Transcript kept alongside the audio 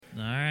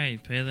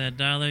right. Pay that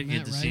 $1,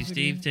 get to see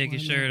Steve take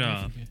his shirt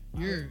off.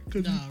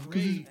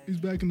 He's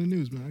back in the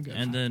news, man. I got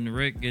And then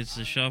Rick gets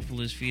to shuffle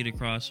his feet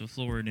across the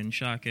floor and then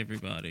shock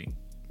everybody.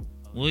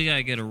 Well, we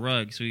gotta get a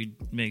rug so we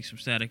make some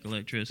static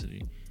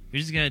electricity. We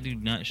just gotta do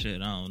nut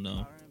shit. I don't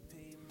know.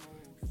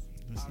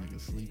 This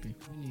nigga's sleeping.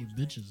 We need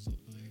bitches.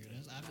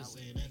 I've been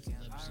saying that since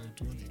episode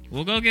 20.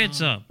 We'll go get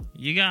some.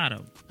 You got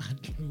them. I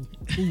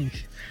do.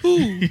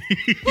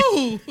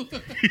 Ooh.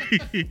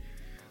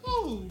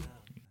 Ooh.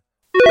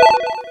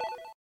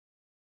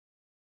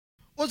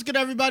 What's good,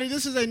 everybody?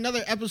 This is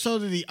another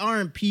episode of the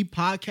R&P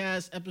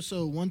Podcast,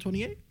 episode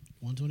 128.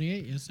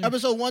 128, yes, sir.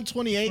 Episode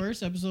 128.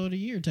 First episode of the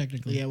year,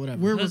 technically. Yeah,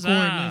 whatever. We're Huzzah.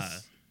 recording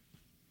this,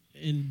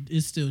 and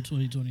it's still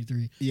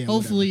 2023. Yeah,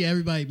 hopefully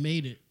everybody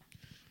made it.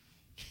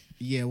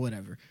 Yeah,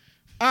 whatever.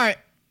 All right.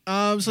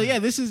 So yeah,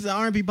 this is the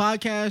R&P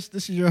Podcast.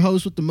 This is your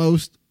host with the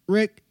most,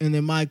 Rick, and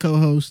then my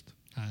co-host.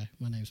 Hi,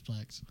 my name's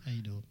Plex. How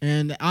you doing?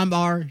 And I'm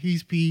R,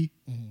 he's P.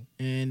 Mhm.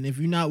 And if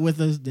you're not with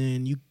us,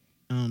 then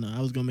I don't know.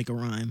 I was going to make a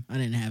rhyme. I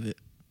didn't have it.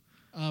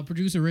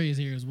 Producer Ray is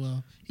here as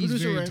well. He's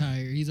Producer very Ray.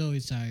 tired. He's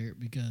always tired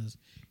because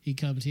he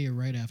comes here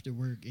right after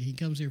work, and he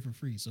comes here for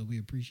free, so we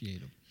appreciate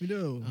him. We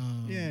do.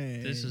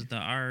 Yeah. This is the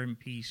R and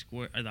P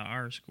square, the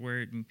R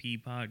squared and P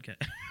podcast.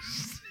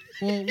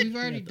 Well, we've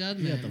already You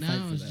done have that. to fight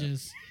Now for it's that.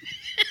 just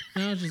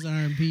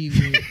R&P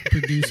with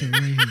producer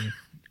Ray here.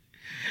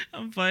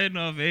 I'm fighting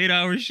off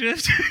 8-hour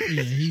shifts.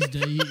 Yeah, he's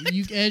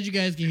as you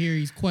guys can hear,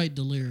 he's quite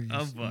delirious.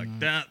 I'm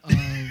fucked up.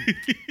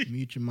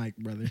 Mute your mic,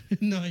 brother.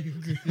 No, you're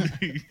good.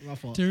 My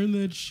fault. Turn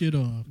that shit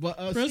off. But,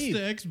 Press Steve,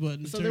 the X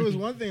button. So turn there was it-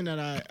 one thing that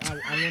I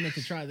wanted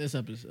to try this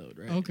episode,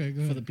 right? Okay, go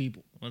For ahead. the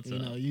people. What's you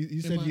up? know,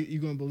 you said I-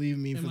 you're going to believe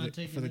me am I for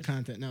taking the this?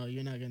 content. No,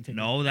 you're not going to take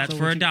No, it. that's So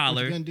for what a What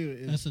dollar. you're going to do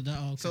is... That's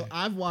okay. So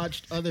I've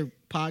watched other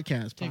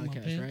podcasts, Take my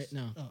pants? right?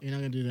 No, Oh. you're not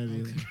going to do that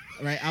either.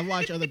 Right? I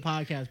watch other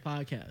podcasts.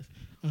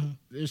 Uh-huh.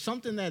 There's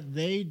something that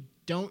they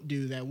don't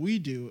do that we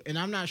do, and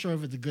I'm not sure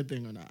if it's a good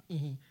thing or not.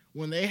 Mhm.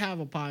 When they have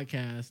a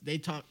podcast, they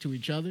talk to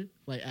each other,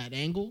 like at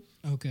angles,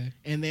 Okay.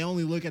 and they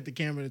only look at the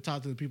camera to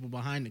talk to the people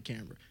behind the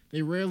camera.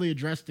 They rarely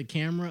address the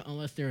camera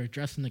unless they're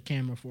addressing the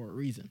camera for a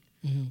reason.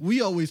 Mhm.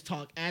 We always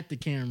talk at the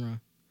camera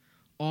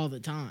all the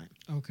time.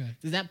 Okay.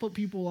 Does that put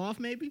people off,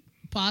 maybe?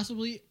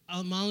 Possibly.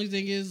 My only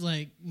thing is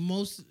like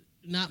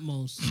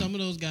some of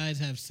those guys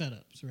have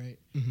setups, right?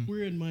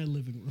 We're in my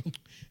living room,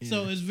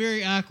 so it's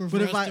very awkward But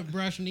for if us I- to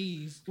brush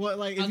knees. Well,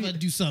 like I'm gonna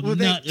do something well,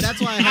 nuts. that's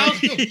why I I had,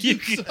 was gonna do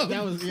something.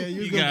 that was yeah.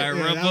 You was gotta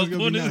gonna- rub that was up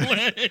gonna on be his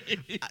nuts.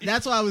 leg.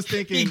 That's why I was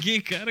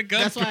thinking. Gotta go.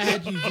 That's why I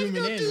had you zooming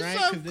gonna in, do right?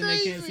 something Because then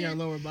they can't see crazy. our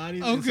lower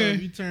bodies. And so Okay.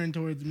 if you turn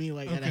towards me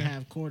like at a Okay.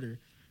 half quarter,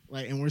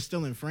 like, and we're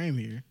still in frame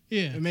here.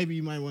 Yeah. And maybe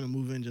you might want to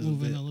move in just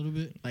Move a in bit. a little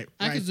bit. Like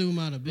I right, can zoom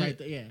out a bit. right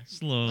there, yeah.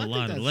 It's a little, I think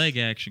lot of that's- leg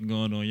action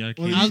going on. Y'all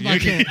Well, can't I was see about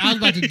it. to. I was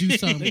about to do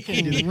something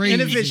can't do that. crazy.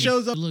 And if it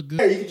shows up- look You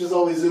good can just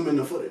always zoom in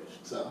the footage.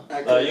 So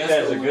you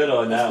guys are good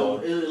on that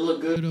one. It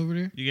look good. over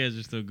there. You guys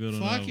are still good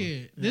on Fuck that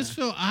it. This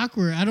feel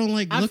awkward. I don't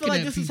like I looking feel like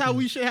at this people. is how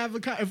we should have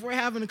if we're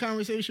having a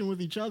conversation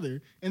with each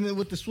other, and then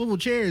with the swivel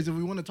chairs, if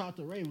we want to talk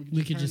to Ray,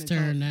 We could just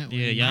turn that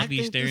way. Yeah, I y'all be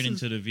think staring this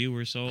is- into the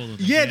viewer's soul. of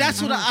the Yeah, camera.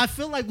 that's what I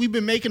feel like we've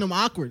been making them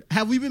awkward.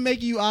 Have we been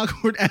making you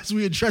awkward as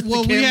we address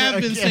Well, the camera we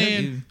have been again?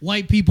 saying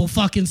white people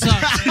fucking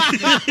suck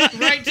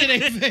right to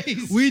their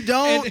face. We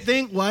don't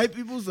think white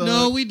people suck.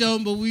 No, we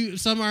don't. But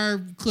some of our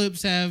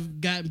clips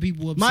have gotten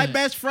people upset. My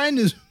best friend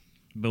is.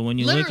 But when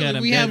you Literally, look at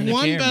him, we dead have in the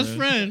one camera, best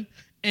friend,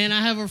 and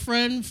I have a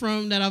friend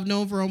that I've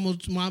known for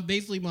almost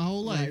basically my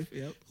whole life,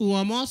 Yep. who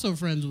I'm also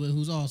friends with,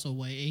 who's also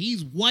white, and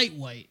he's white.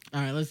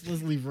 All right, let's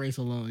leave race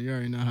alone. You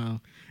already know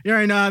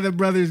how the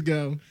brothers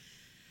go.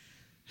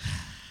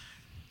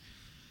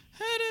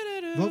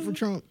 Vote for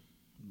Trump.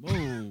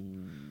 Whoa.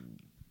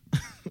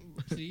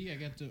 See, I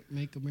got to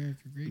make America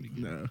great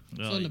again. No,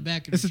 It's on the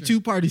back of the it's a shirt.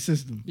 two-party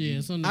system. Yeah,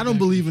 it's on the I don't back.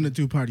 believe in a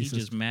two-party He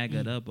just system.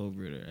 magged up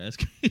over there. That's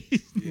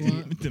crazy.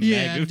 What? The Yeah,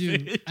 I MAGA do.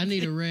 fit. I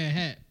need a red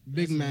hat.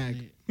 Big That's what I Mac.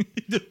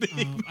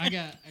 need. I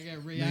got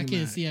red. I Big can't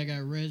Mac. see. I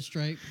got red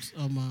stripes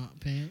on my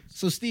pants.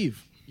 So,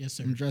 Steve, Yes,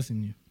 sir. I'm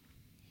dressing you.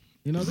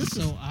 You know this It's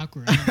is. so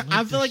awkward. I, don't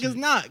I feel like this it's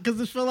shit. not because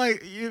you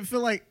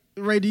feel like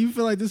Ray. Do you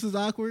feel like this is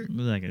awkward? It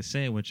was like a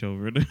sandwich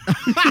over there.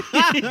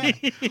 That's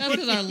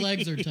because our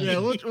legs are touching. Yeah,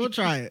 we'll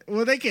try it.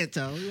 Well, they can't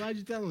tell. Why'd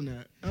you tell them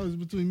that? That was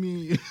between me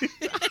and you.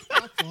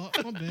 My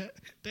fault. My bad.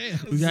 Damn.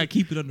 We gotta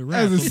keep it under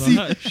That wraps. was a on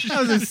the secret. hush. That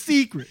was a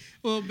secret.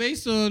 Well,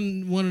 based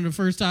on one of the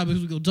first topics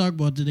we're gonna talk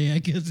about today, I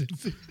guess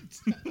it's.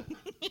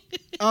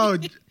 Oh,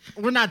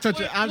 we're not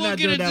touching. I'm We'll not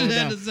get doing that. into with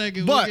that that. in a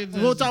second. But get into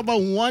we'll that talk in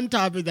about one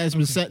topic that's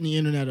been setting the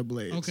internet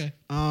ablaze. Okay.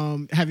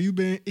 Have you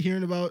been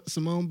hearing about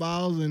Simone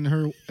Biles and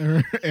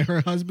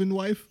her husband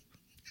wife?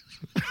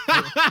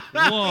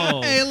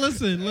 Whoa. Hey,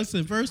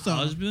 listen. First off,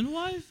 Husband,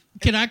 wife?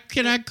 can I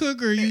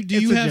cook or do It's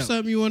you a have joke.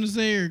 something you want to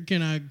say or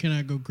can I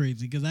go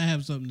crazy because I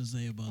have something to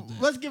say about that.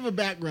 Let's give a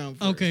background.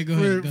 First Okay, go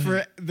ahead, go For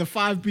ahead. the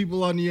 5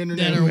 people on the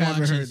internet That who are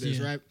haven't heard watchers, this,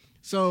 yeah. right?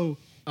 So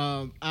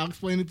I'll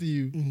explain it to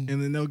you, and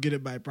then they'll get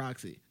it by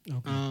proxy.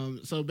 Okay.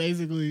 So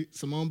basically,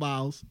 Simone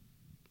Biles,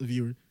 the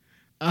viewer,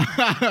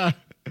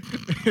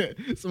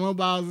 Simone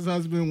Biles'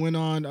 husband went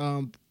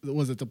on.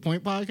 Was it the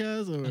Point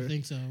podcast? Or I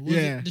think so. Was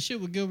it the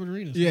shit with Gilbert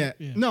Arenas? Yeah.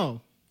 Right?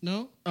 No.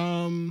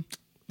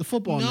 The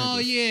football. No,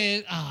 niggas.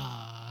 yeah.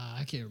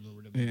 I can't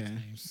remember the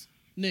names.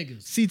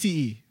 Niggas.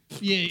 CTE.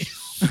 Yeah.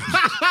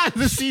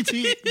 the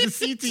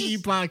CTE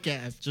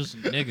podcast.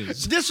 Just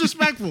niggas.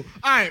 Disrespectful.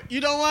 All right, you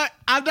know what?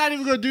 I'm not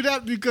even gonna do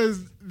that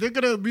because they're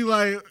gonna be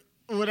like,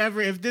 whatever.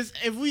 If this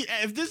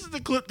is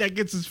the clip that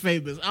gets us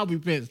famous, I'll be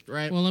pissed,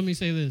 right? Well, let me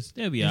say this.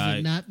 That'd be Is alright.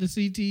 it not the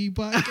CTE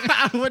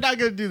podcast? We're not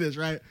gonna do this,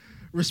 right?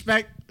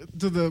 Respect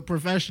to the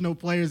professional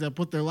players that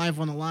put their life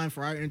on the line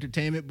for our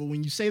entertainment, but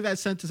when you say that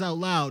sentence out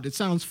loud, it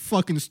sounds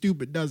fucking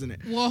stupid, doesn't it?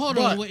 Well, hold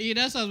on. Wait, yeah,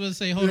 that's what I was going to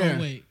say. Hold on,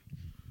 wait.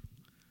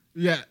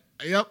 Yeah.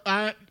 Yep.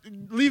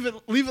 Leave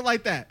it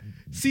like that.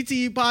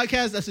 CTE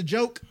podcast, that's a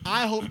joke.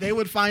 I hope they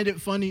would find it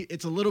funny.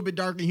 It's a little bit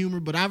dark in humor,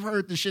 but I've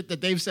heard the shit that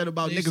they've said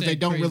about niggas they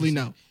don't really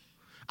know.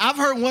 I've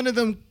heard one of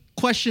them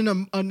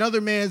question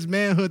another man's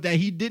manhood that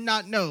he did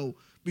not know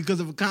because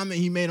of a comment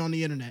he made on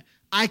the internet.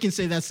 I can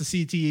say that's the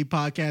CTE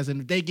podcast,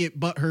 and if they get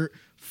butthurt,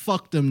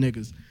 fuck them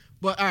niggas.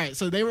 But all right,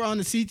 so they were on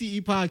the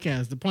CTE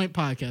podcast, the Point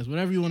podcast,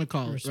 whatever you want to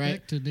call it,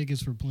 right? Respect to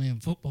niggas for playing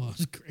football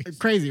is crazy.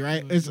 Crazy,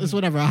 right? It's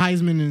whatever. A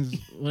Heisman is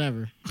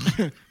whatever.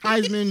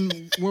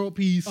 Heisman, world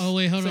peace. Oh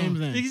wait, hold same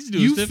on. thing.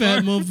 You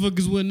fat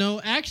motherfuckers would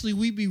know. Actually,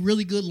 we'd be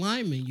really good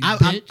linemen. You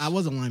bitch. I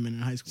was a lineman in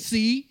high school.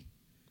 See,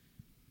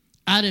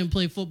 I didn't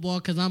play football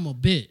because I'm a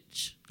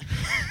bitch.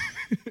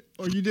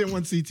 Or you didn't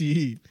want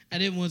CTE. I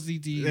didn't want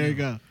CTE. There you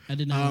go. I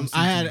did not. Want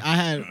CTE. I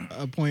had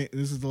a point.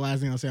 This is the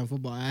last thing I'll say on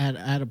football. I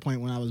had a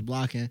point when I was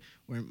blocking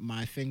where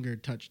my finger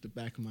touched the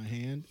back of my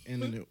hand,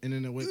 and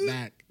then it went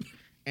back,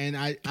 and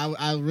I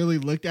really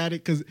looked at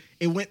it because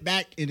it went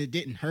back and it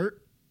didn't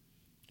hurt.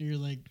 You're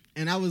like,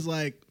 and I was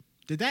like,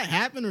 did that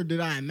happen or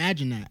did I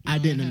imagine that? I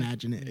didn't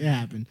imagine it. It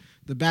happened.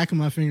 The back of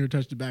my finger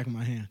touched the back of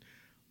my hand,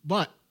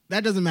 but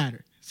that doesn't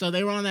matter. So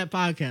they were on that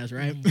podcast,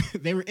 right?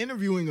 They were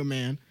interviewing a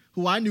man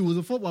who I knew was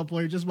a football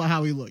player just by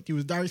how he looked. He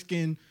was dark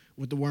skinned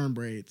with the worm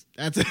braids.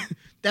 That's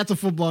a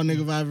football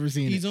nigga if I've ever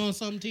seen. He's on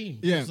some team.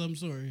 Yeah. Of some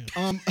sort.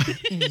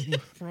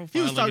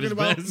 He was talking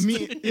about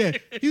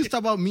he was talking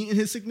about meeting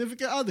his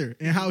significant other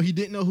and how he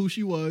didn't know who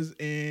she was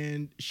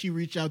and she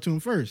reached out to him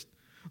first.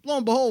 Lo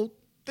and behold,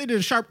 they did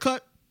a sharp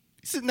cut.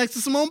 He's sitting next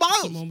to Simone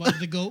Biles. Simone Biles,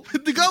 the GOAT.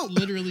 The GOAT.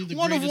 Literally the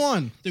one greatest, of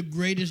one. The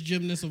greatest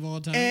gymnast of all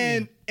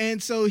time.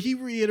 And so he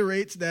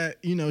reiterates that,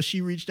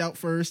 she reached out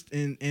first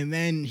and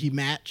then he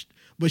matched.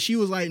 But she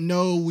was like,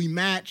 no, we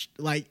matched.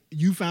 Like,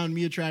 you found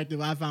me attractive.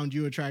 I found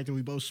you attractive.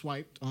 We both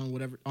swiped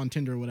on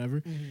Tinder or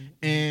whatever.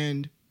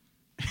 Mm-hmm.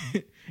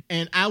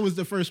 And I was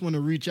the first one to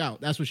reach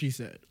out. That's what she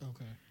said.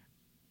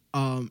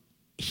 Okay.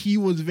 He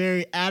was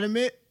very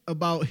adamant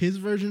about his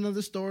version of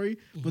the story.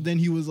 Mm-hmm. But then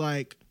he was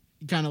like,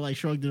 he kind of like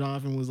shrugged it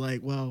off and was like,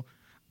 well,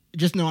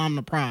 just know I'm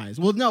the prize.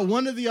 Well, no,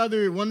 one of the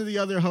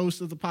other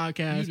hosts of the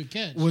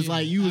podcast was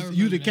like,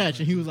 you the catch,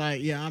 and he was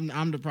like, yeah,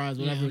 I'm the prize,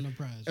 whatever. Yeah, I'm the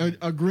prize.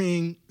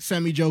 Agreeing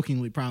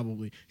semi-jokingly,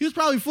 probably. He was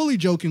probably fully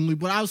jokingly,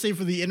 but I would say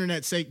for the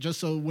internet's sake,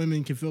 just so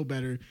women can feel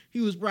better, he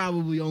was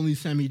probably only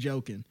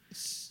semi-joking.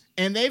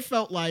 And they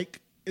felt like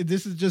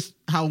this is just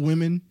how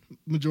women,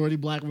 majority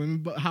black women,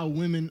 but how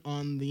women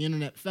on the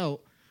internet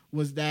felt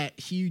was that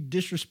he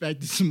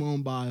disrespected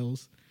Simone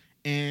Biles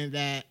and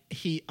that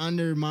he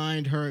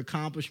undermined her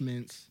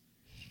accomplishments.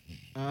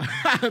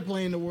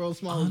 Playing the world's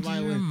smallest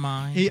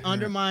violin. He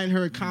undermined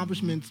her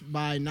accomplishments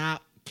by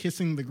not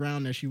kissing the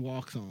ground that she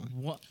walks on.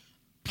 What?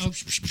 Oh,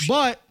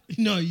 but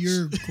no,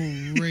 you're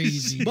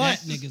crazy. But that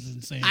nigga's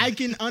insane. I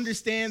can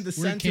understand the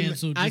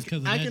sentiment.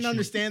 I can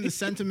understand the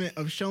sentiment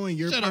of showing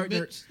your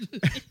partner.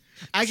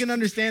 I can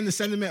understand the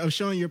sentiment of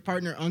showing your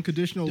partner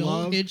unconditional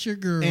love. Don't hit your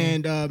girl.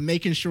 And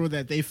making sure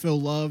that they feel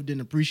loved and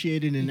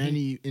appreciated in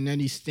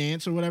any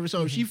stance or whatever.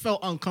 So if she felt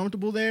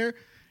uncomfortable there,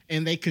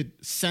 and they could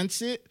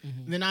sense it,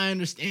 then I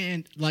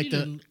understand. Like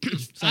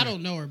I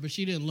don't know her, but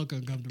she didn't look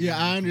uncomfortable.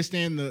 Yeah, I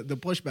understand the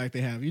pushback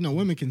they have.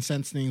 Women can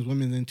sense things.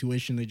 Women's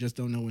intuition. They just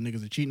don't know when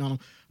niggas are cheating on them.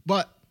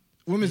 But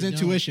women's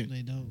intuition.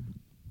 They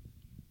don't.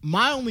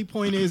 My only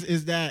point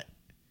is that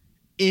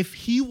if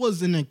he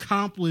was an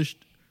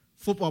accomplished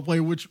football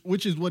player,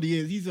 which is what he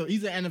is, he's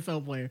an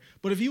NFL player.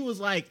 But if he was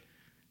like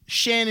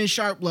Shannon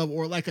Sharp level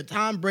or like a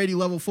Tom Brady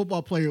level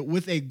football player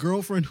with a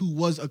girlfriend who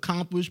was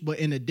accomplished but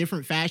in a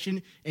different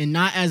fashion and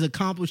not as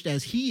accomplished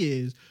as he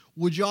is,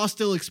 would y'all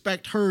still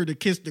expect her to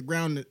kiss the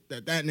ground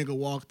that nigga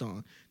walked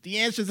on? The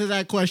answer to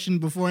that question,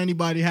 before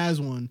anybody has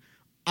one,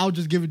 I'll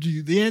just give it to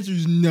you. The answer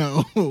is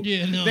no.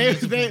 Yeah, no.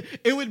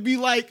 It would be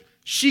like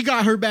she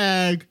got her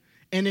bag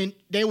and then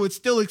they would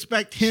still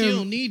expect him. She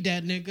don't need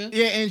that nigga.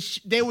 Yeah, and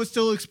they would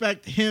still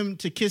expect him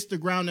to kiss the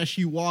ground that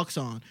she walks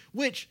on,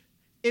 which...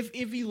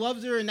 If he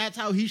loves her and that's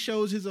how he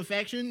shows his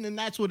affection, then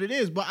that's what it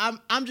is. But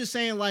I'm just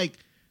saying, like,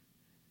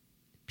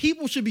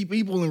 people should be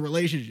people in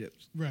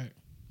relationships. Right.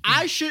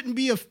 I should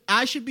be a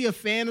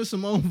fan of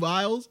Simone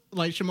Biles,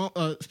 like Shimon.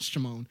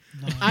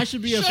 I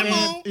should be a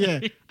fan. Yeah,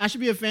 I should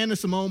be a fan of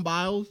Simone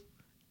Biles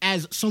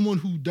as someone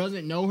who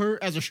doesn't know her,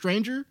 as a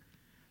stranger.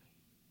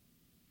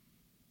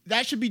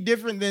 that should be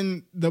different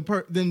than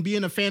than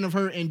being a fan of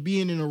her and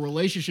being in a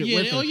relationship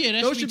with her. Oh yeah,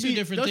 that should be two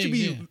different things. Those should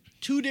be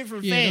two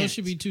different Yeah, fans. those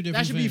should be two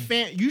different That should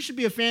be you should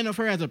be a fan of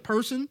her as a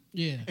person.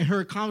 Yeah. And her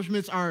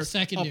accomplishments are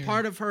Secondary. a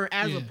part of her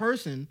as a Yeah.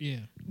 person. Yeah.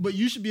 But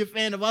you should be a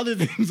fan of other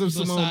things of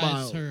Simone Besides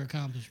Biles. her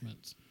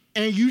accomplishments.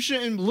 And you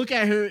shouldn't look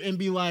at her and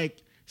be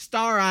like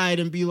star-eyed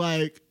and be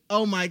like,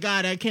 "Oh my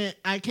God, I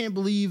can't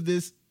believe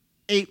this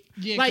ape."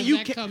 Yeah, like 'cause you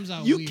that can, comes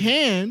out you weird.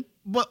 can,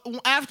 but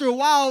after a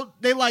while,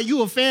 they like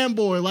you a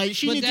fanboy. Like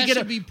she But needs that to get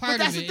should a. be part but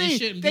that's of the it. It thing.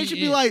 shouldn't They be should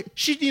be it. like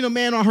she need a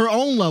man on her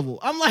own level.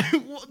 I'm like,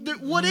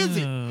 what is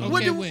it?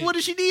 Okay, wait. What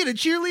does she need? A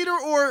cheerleader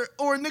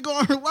or a nigga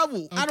on her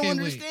level? I don't Okay, wait.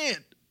 understand.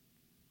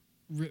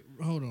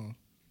 Hold on.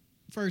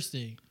 First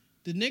thing,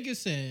 the nigga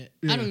said,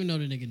 Yeah. I don't even know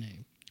the nigga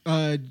name.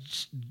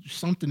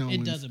 Something Owens.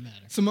 It doesn't matter.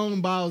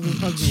 Simone Biles'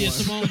 husband. Yeah, wife.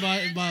 Simone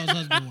Biles'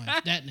 husband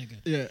wife. That nigga.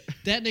 Yeah.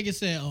 That nigga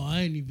said, "Oh,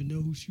 I didn't even know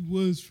who she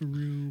was for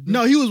real." But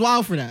No, he was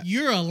wild for that.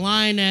 you're a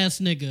lying ass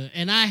nigga,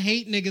 and I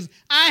hate niggas.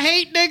 I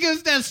hate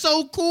niggas that's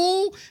so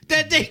cool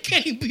that they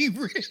can't be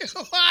real.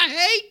 I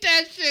hate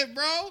that shit,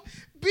 bro.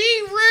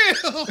 Be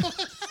real.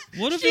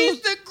 What if it she's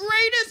was- the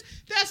greatest?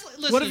 That's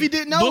listen. What if he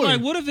didn't know But her?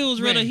 like, what if it was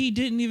real that Ray. he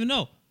didn't even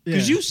know?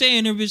 Because Yeah. you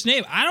saying her bitch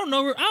name, I don't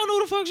know her. I don't know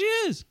who the fuck she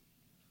is.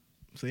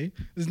 See,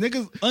 this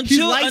nigga's he's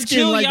Until- light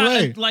skinned until like y'all-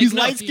 Ray. like, He's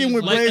no, light skinned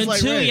with like, braids like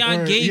until Ray. y'all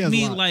Or he gave has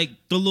me locks. like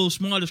the little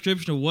small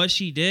description of what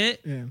she did,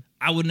 Yeah.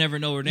 I would never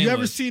know her name. You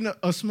ever was. seen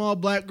a small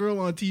black girl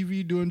on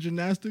TV doing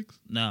gymnastics?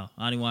 No,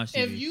 I didn't watch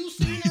TV. If you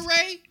seen her,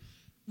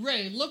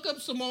 Ray, look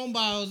up Simone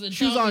Biles and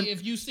She was tell on. me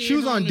if you seen She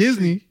was her on the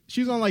Disney. street. She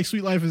was on like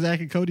Sweet Life of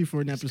Zach and Cody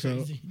for an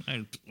episode.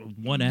 Crazy.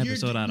 One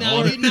episode out of Now,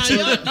 all. y'all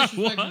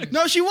disrespecting her.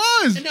 No, she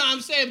was. No,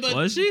 I'm saying, but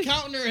Was she?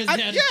 counting her as I,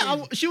 that.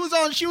 yeah, she was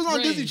on. She was on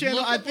Ray, Disney Channel.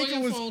 look I up think on it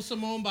your was, phone,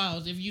 Simone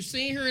Biles. If you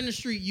seen her in the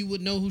street, you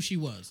would know who she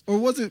was. or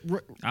was it?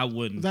 I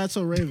wouldn't. That's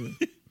so Raven.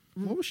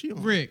 What was she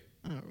on? Rick,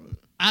 I don't know.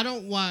 I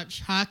don't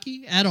watch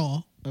hockey at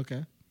all.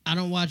 Okay. I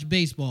don't watch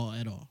baseball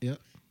at all. Yep.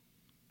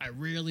 I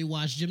rarely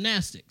watch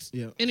gymnastics.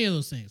 Yep. Any of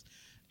those things.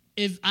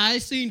 If I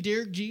seen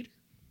Derek Jeter,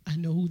 I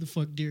know who the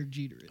fuck Derek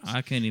Jeter is.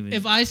 I can't even.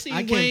 If I seen I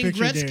can't Wayne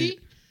picture Gretzky, Derek.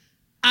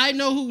 I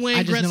know who Wayne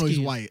I just Gretzky know he's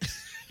is. white.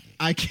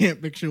 I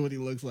can't picture what he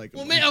looks like.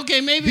 Well, maybe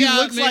he I'm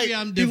looks like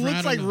I'm he different.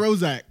 looks I like don't know.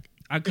 Rozak.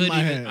 I couldn't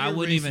my even. head. I You're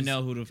wouldn't even racist.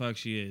 know who the fuck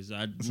she is.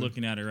 I'm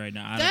looking at her right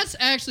now. That's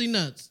actually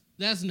nuts.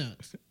 That's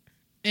nuts.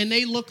 And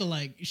they look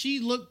alike.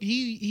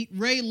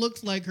 Ray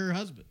looks like her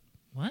husband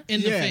what?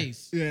 in the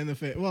face. Yeah, in the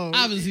face. Well,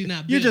 Obviously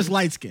not. you're Bill. just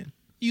light skinned.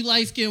 You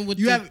light skin with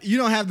You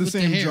don't have the with the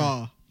same hair.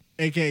 jaw.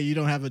 AKA, you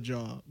don't have a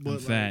jaw. But I'm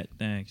like, fat.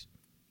 Thanks.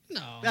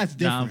 no. that's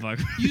Nah, I'm different.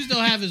 fucking. You still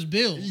have his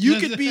build. You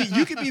could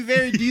be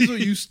very Diesel.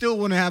 You still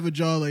want to have a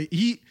jaw. Like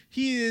he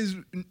is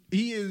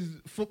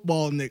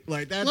football Nick.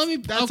 Like that's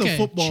that's okay. a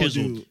football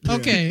Chiseled. dude. Yeah.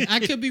 Okay, I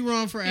could be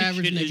wrong for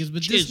average shit is niggas,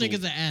 but this chiseled.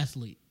 nigga's an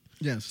athlete.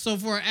 Yes. So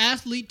for an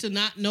athlete to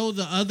not know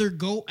the other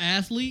GOAT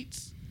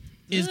athletes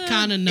is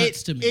kind of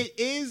nuts to me. It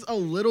is a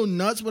little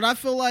nuts, but I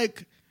feel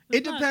like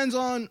it depends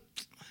on.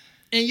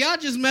 And y'all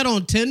just met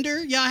on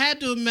Tinder? Y'all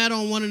had to have met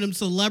on one of them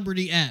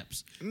celebrity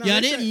apps. No, y'all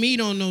they didn't said- meet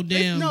on no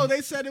damn. No,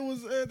 they said it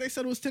was. They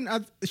said it was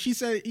 10. She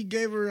said he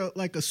gave her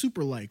like a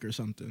super like or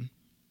something.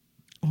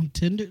 on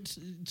Tinder.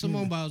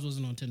 Simone Biles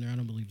wasn't on Tinder. I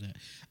don't believe that.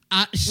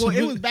 Well,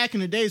 it was back in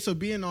the day, so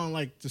being on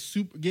like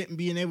the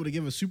being able to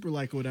give a super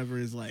like or whatever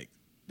is like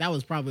that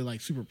was probably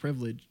like super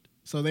privileged.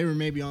 So they were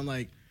maybe on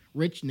like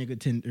rich nigga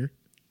Tinder,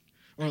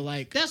 or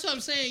like. That's what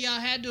I'm saying.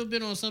 Y'all had to have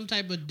been on some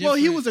type of different. Well,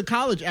 he was a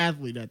college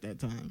athlete at that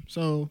time,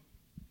 so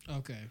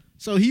okay.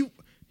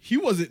 he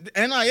wasn't.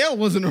 NIL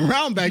wasn't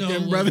around back No,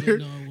 then, it brother. wasn't.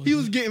 No, it He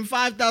was wasn't. getting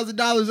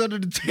 $5,000 under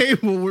the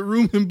table with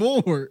room and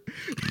board.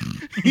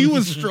 He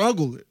was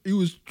struggling. He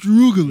was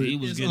struggling. He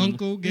was His getting.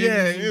 uncle gave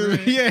Yeah, him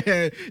some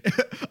bread.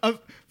 yeah.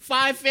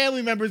 5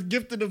 family members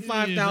gifted him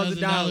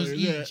 $5,000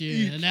 each,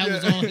 yeah. And that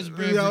was all his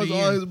bread That for was the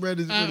all year. his bread.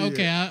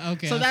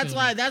 Okay. So I that's feel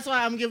why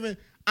that.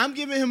 I'm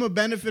giving him a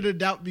benefit of the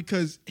doubt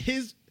because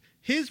his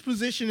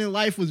position in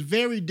life was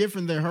very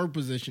different than her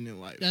position in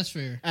life. That's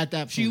fair. At that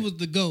point. She was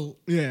the GOAT.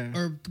 Yeah.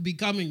 Or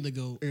becoming the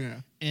GOAT. Yeah.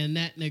 And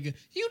that nigga.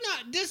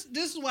 This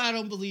is why I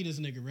don't believe this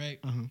nigga, right?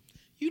 Uh-huh.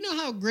 You know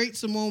how great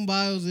Simone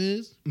Biles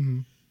is?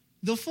 Mhm.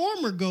 The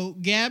former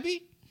GOAT,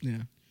 Gabby, Yeah.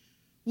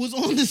 was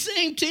on the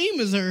same team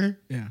as her.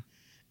 Yeah.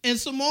 And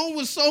Simone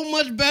was so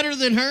much better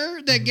than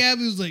her that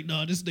Gabby was like,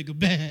 "No, this nigga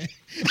bad.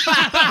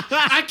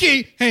 I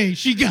can't. Hey,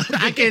 she got.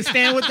 I can't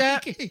stand with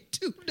that. I can't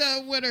do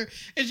that with her."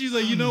 And she's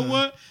like, "You know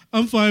what?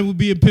 I'm fine with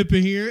being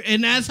Pippen here."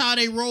 And that's how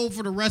they rolled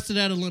for the rest of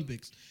that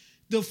Olympics.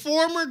 The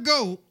former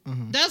GOAT.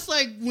 That's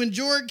like when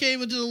Jordan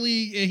came into the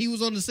league and he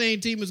was on the same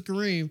team as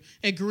Kareem,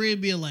 and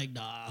Kareem being like,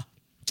 "Nah,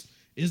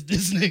 it's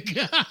this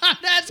nigga."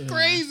 That's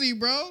crazy,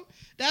 bro.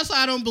 That's why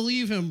I don't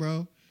believe him,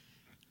 bro.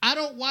 I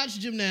don't watch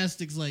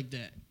gymnastics like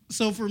that.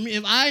 So for me,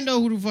 if I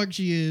know who the fuck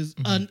she is,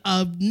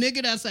 a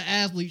nigga that's an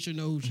athlete should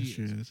know who she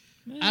is.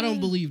 I don't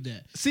believe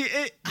that. See,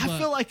 I But-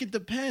 feel like it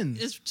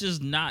depends. It's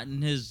just not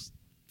in his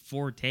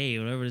forte,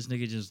 whatever this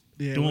nigga just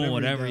Yeah, doing, whatever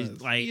whatever he he's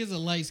does. like. He is a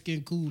light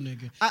skinned cool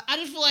nigga. I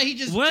just feel like he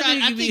just. Whether Tried,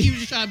 you I think be- he was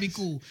just trying to be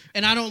cool,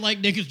 and I don't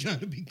like niggas trying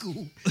to be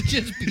cool.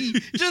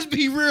 Just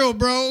be real,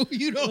 bro.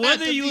 You don't have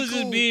Whether to you be was cool.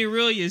 just being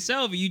real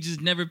yourself, and you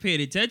just never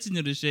paid attention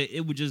to the shit,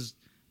 it would just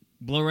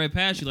blow right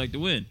past you like the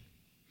wind.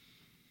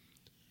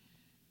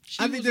 She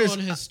I think was there's- on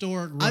a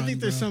historic run, I think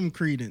there's bro. some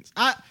credence.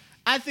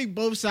 I think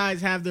both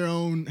sides have their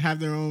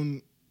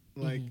own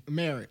like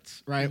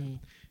merits, right?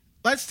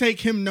 Let's take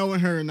him knowing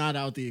her not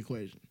out the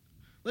equation.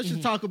 Let's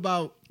just talk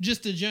about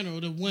just the general,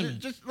 the women.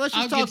 let's just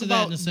I'll talk get to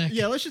about that in a second.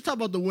 yeah. Let's just talk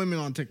about the women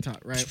on TikTok,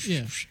 right?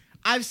 Yeah.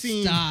 I've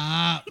seen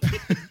Stop.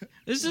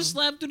 It's just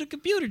slap through the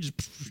computer, just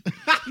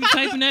you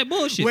typing that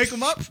bullshit. wake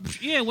them up.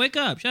 Yeah, wake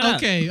up. Shut up.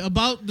 Okay,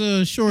 about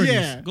the shorties.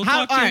 Yeah, Go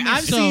talk to your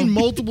I've So- seen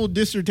multiple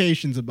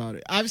dissertations about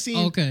it. I've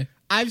seen Okay.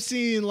 I've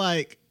seen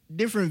like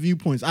different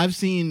viewpoints. I've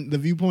seen the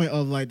viewpoint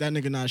of like that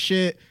nigga not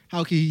shit.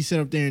 How can he sit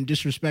up there and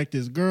disrespect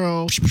his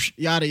girl?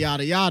 Yada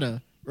yada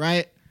yada.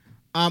 Right.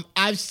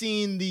 I've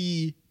seen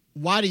the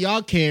why do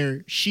y'all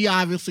care? She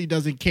obviously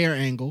doesn't care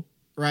angle.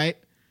 Right.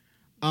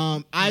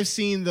 I've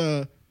seen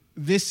the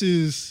this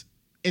is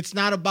it's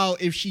not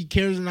about if she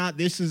cares or not.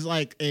 This is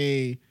like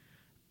a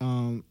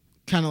kind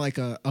of like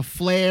a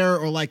flare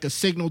or like a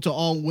signal to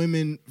all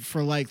women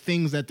for like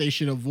things that they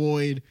should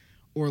avoid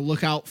or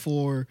look out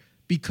for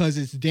because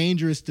it's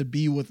dangerous to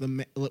be with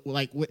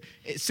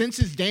since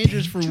it's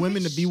dangerous for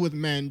women to be with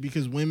men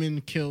because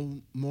women kill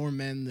more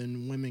men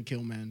than women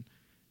kill men.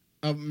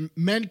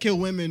 Men kill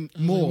women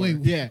more. wait,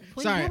 yeah.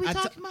 wait, Sorry, what are we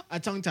talking about? I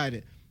tongue-tied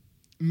it.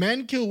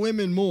 Men kill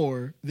women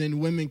more than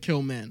women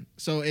kill men.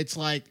 So it's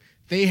like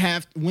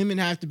women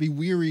have to be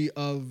weary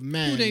of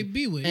men Who they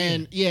be with,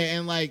 and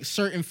and like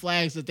certain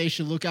flags that they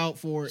should look out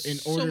for in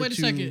order So wait a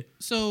to. second.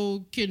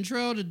 So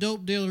Kentrell, the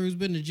dope dealer who's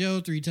been to jail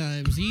 3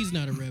 times, he's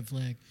not a red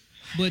flag.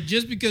 But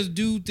just because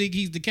dude think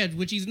he's the catch,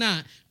 which he's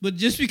not, but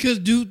just because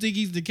dude think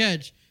he's the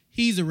catch,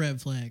 he's a red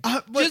flag.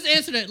 But- Just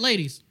answer that,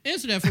 ladies.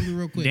 Answer that for me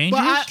real quick.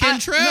 Dangerous? But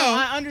Kentrell.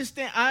 I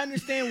understand. I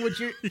understand what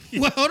you're.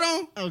 Well, hold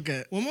on.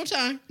 Okay. One more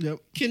time. Yep.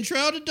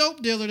 Kentrell, the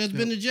dope dealer that's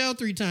been to jail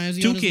 3 times,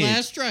 he 2 on his kids.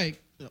 last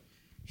strike. Yep.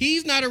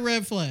 He's not a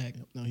red flag.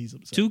 No, he's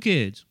upset. 2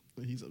 kids.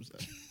 He's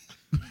upset.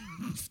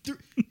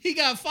 He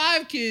got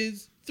 5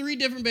 kids, 3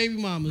 different baby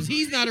mamas.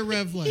 He's not a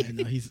red flag.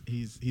 No,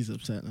 he's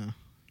upset now.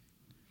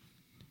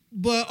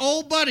 But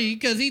old buddy,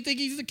 because he think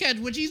he's the catch,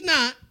 which he's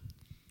not,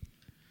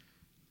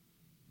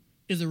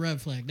 is a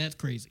red flag. That's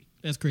crazy.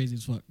 That's crazy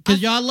as fuck.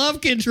 Because y'all love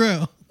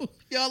Kentrell.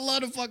 Y'all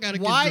love the fuck out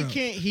of Kentrell. Why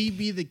can't he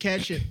be the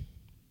catch?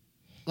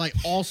 Like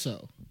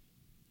also.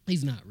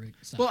 He's not, Rick.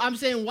 Stop. Well, I'm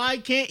saying why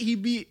can't he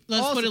be?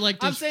 Let's also, put it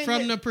like I'm this. saying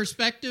From that- the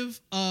perspective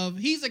of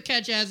he's a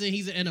catch as in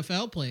he's an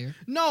NFL player.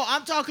 No,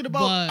 I'm talking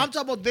about But- I'm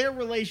talking about their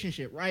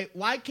relationship, right?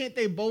 Why can't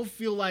they both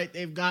feel like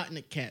they've gotten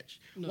a catch?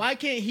 No. Why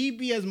can't he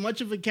be as much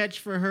of a catch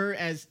for her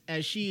as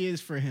she is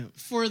for him?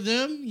 For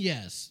them,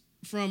 yes.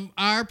 From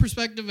our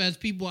perspective as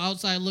people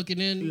outside looking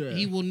in, Yeah.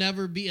 he will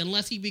never be,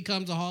 unless he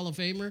becomes a Hall of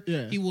Famer,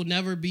 Yeah. he will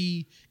never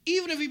be,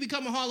 even if he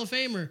become a Hall of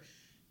Famer,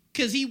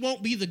 because he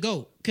won't be the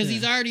GOAT. Because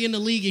he's already in the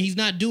league and he's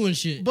not doing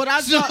shit. But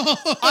I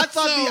thought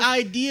so, the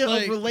idea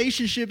like- of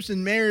relationships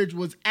and marriage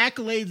was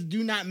accolades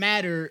do not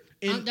matter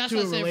in that's to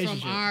what a I said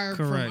relationship.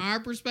 from Correct. our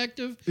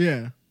perspective,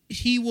 Yeah.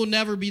 he will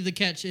never be the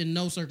catch in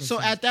no circumstance. So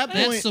at that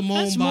that's point-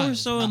 Simone That's more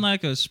Biles. so in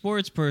like a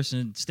sports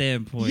person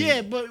standpoint.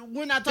 Yeah, but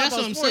we're not That's talking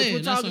what I'm about sports. saying.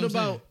 We're That's talking what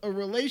I'm about a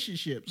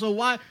relationship. So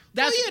why?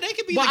 That's yeah, they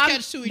could be but the I'm-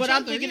 catch to each But I'm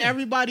other, thinking yeah.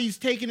 everybody's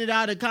taking it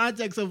out of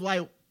context of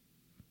like.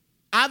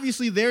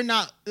 Obviously, they're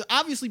not.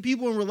 Obviously,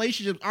 people in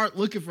relationships aren't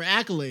looking for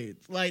accolades.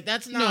 Like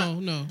that's not.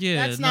 No.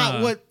 Yeah, That's not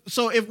nah. what.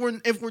 So if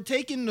we're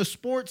taking the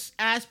sports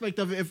aspect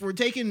of it, if we're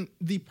taking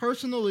the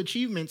personal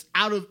achievements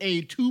out of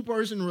a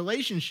 2-person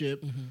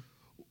relationship,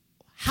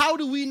 how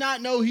do we not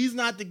know he's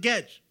not the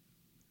catch?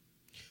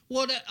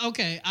 Well,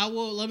 okay.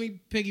 Let me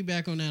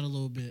piggyback on that a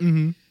little bit.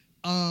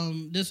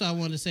 This is what I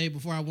wanted to say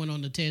before I went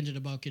on the tangent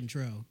about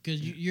Kentrell, because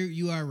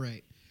you are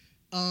right.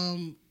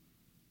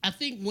 I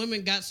think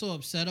women got so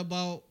upset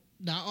about,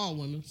 not all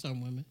women,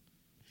 some women.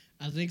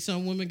 I think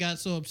some women got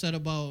so upset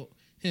about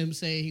him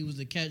saying he was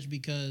a catch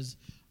because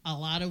a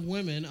lot of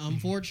women,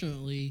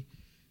 unfortunately,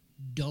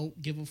 don't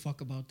give a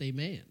fuck about their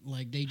man.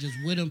 Like they just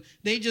with him.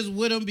 They just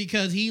with him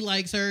because he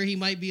likes her. He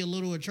might be a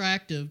little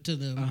attractive to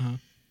them.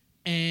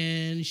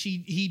 And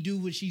he do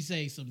what she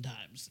say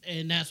sometimes,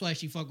 and that's why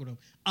she fuck with him.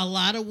 A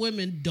lot of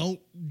women don't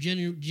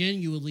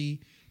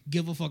genuinely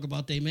give a fuck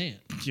about their man.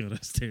 Yo,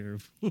 that's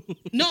terrible.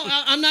 No,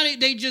 I'm not.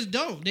 They just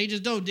don't. They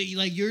just don't.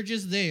 Like you're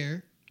just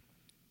there.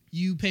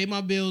 You pay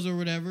my bills or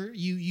whatever.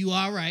 You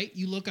all right.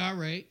 You look all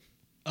right.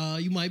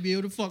 You might be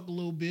able to fuck a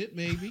little bit,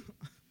 maybe.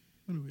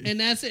 And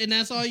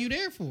that's all you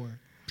there for.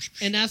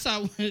 And that's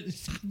how.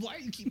 Why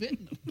you keep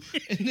hitting them?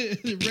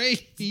 And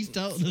Ray, he's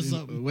telling us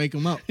something. Wake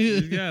him up.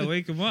 You gotta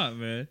wake him up,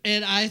 man.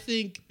 And I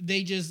think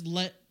they just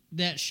let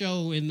that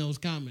show in those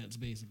comments,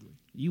 basically.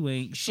 You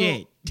ain't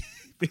shit.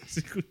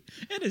 basically.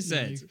 In a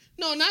sense.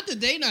 No, not that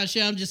they not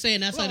shit. I'm just saying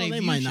that's how they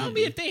view might shit. not I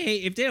mean,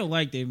 if they don't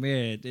like their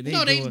man, then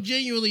No, they doing-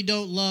 genuinely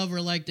don't love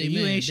or like they You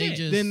man. ain't They shit.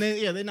 just Then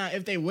they're not.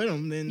 If they with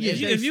them, then Yeah,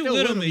 if you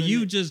with them and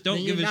you just don't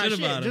then give a you're not shit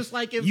about them, Just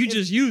like if you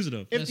just use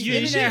them. if That's the you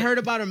ain't internet shit. heard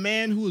about a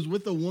man who was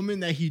with a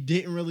woman that he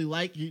didn't really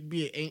like, you'd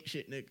be an ain't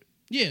shit nigga.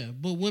 yeah,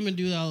 but women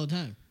do that all the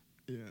time.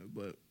 Yeah,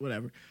 but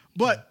whatever.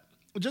 But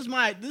just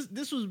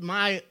this was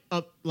my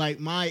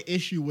my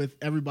issue with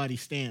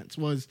everybody's stance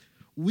was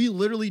we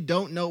literally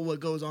don't know what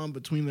goes on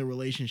between their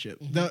relationship.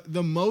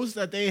 The most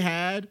that they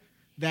had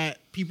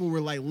that people were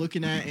like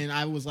looking at, and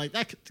I was like,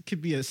 that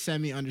could be a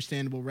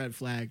semi-understandable red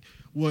flag,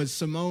 was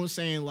Simone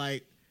saying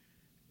like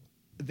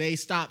they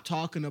stopped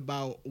talking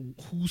about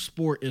whose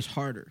sport is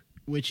harder,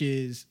 which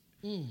is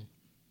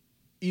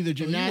either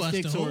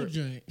gymnastics or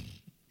joint.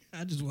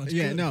 I just watched.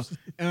 yeah, clips.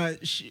 no.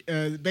 She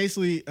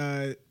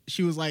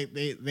she was like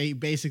they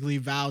basically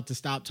vowed to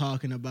stop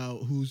talking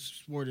about whose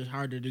sport is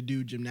harder to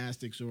do,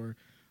 gymnastics or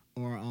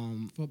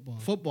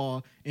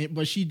football.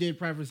 But she did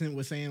preface it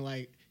with saying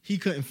like he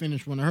couldn't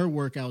finish one of her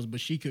workouts, but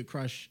she could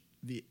crush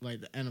the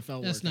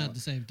NFL. That's workout. not the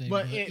same thing.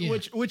 But yeah.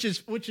 which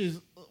is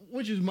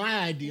my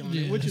idea on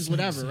Yeah, it, which that's is not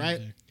the whatever, same right?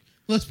 thing.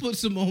 Let's put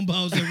Simone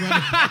Biles in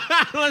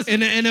running in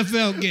the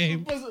NFL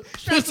game.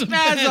 Strap some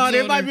pads on.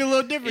 It might be a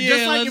little different. Yeah,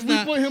 Just like let's if we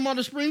not- put him on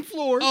the spring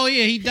floor. Oh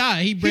yeah, he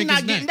died. He break He's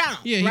his not neck. getting down.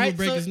 Yeah, he right? would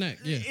break So his neck.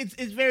 Yeah.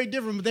 It's very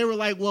different. But they were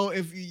like, well,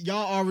 if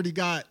y'all already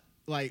got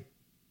like,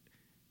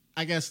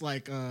 I guess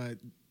like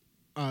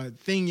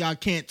thing y'all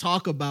can't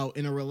talk about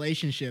in a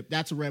relationship,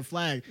 that's a red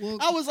flag. Well-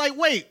 I was like,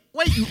 wait,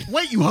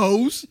 you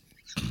hoes.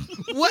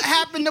 What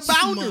happened to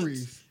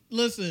boundaries?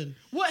 Listen,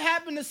 What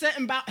happened to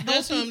setting That's healthy what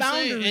I'm saying,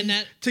 boundaries and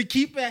that- to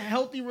keep a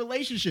healthy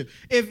relationship?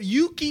 If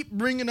you keep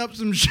bringing up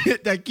some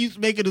shit that keeps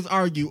making us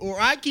argue, or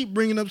I keep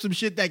bringing up some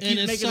shit that And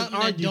keeps it's making us something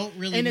that argue, don't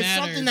really and it's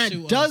matter something that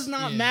to does us,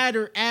 not yeah.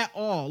 matter at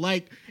all.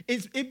 Like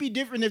it'd be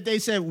different if they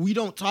said we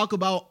don't talk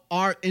about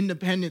our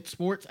independent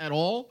sports at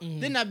all.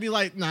 Then I'd be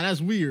like, nah, that's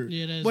weird.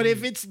 Yeah, that's but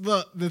if weird. it's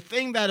the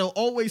thing that'll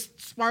always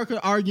spark an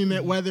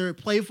argument, whether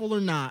playful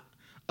or not,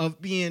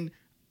 of being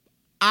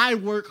I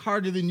work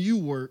harder than you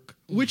work,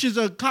 which is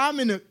I feel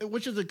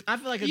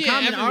like a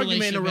common every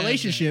argument in a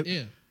relationship relationship.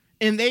 has that,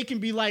 And they can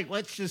be like,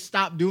 let's just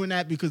stop doing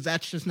that because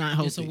that's just not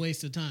healthy. it's a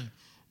waste of time.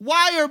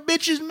 Why are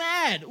bitches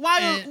mad?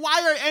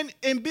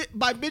 And-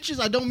 By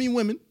bitches I don't mean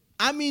women.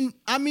 I mean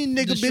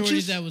nigga The shorties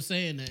bitches. that was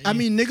saying that. I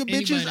mean nigga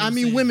Anybody bitches. that I was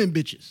mean saying women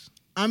bitches.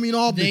 I mean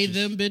all They bitches.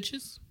 them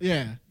bitches.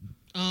 Yeah.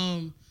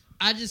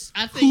 I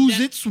think Who's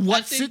that, its,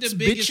 what's I think its, the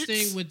biggest bitches?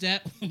 thing with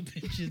that one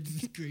bitch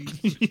is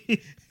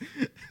crazy.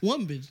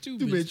 One bitch, two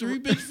bitch, bitch. three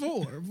bitch,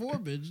 four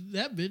bitch.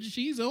 That bitch,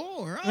 she's a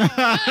whore.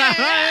 Oh,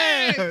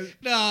 hey.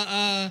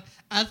 No,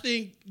 I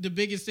think the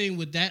biggest thing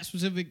with that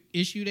specific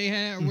issue they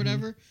had or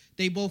whatever,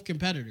 they both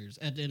competitors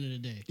at the end of the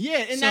day.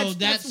 Yeah, and So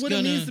that's what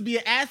gonna- it means to be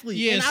an athlete.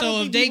 Yeah, And I don't so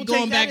think if they people take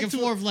going that back and into-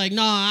 forth like,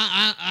 no,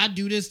 I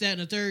do this, that,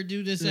 and the third,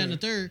 do this, that, and the Yeah.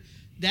 third,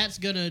 that's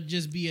gonna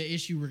just be an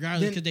issue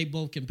regardless Then- because they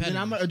both competitors.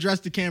 Then I'm gonna address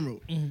the camera.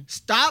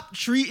 Stop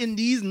treating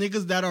these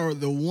niggas that are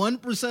the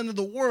 1% of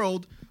the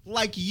world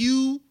like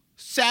you,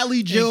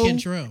 Sally Joe,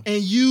 Kentrell.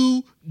 and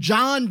you,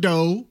 John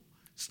Doe.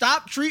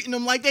 Stop treating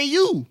them like they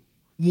you.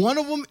 One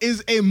of them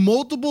is a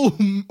multiple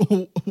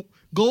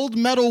gold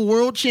medal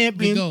world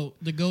champion,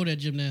 the goat at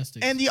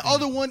gymnastics. and the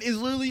other one is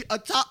literally a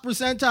top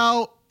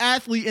percentile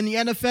athlete in the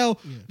NFL.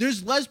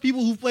 There's less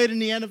people who played in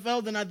the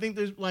NFL than I think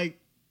there's like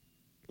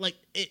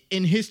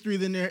in history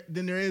than there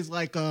is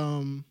like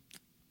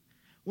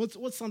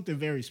what's something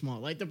very small,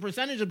 like the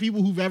percentage of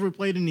people who've ever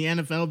played in the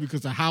NFL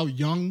because of how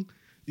young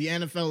the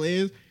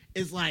NFL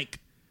is like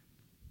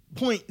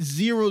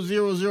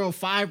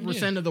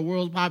 0.0005% of the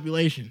world's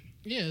population.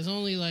 Yeah, it's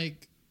only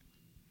like,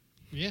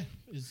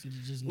 it's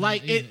just not,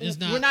 Like it's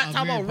not we're not a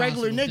talking very about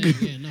regular possible niggas.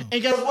 thing. Yeah, no.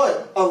 And guess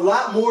what? A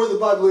lot more of the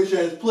population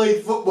has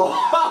played football.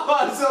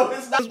 So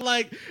it's not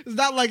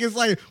like it's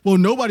like, well,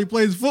 nobody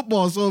plays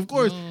football, so of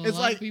course No, a it's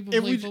lot like of people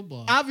if play we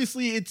football.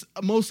 obviously it's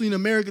mostly an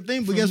American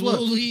thing, but From guess what?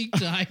 low league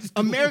to high school.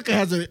 America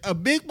has a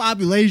big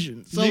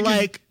population, so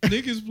like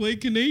niggas play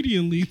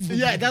Canadian league. Football.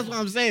 yeah, that's what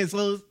I'm saying.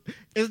 So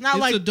it's not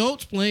It's like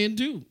adults playing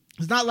too.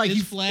 it's not like it's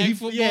he flag he-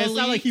 football yeah, it's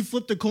not like he leagues.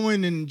 flipped a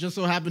coin and just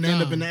so happened to end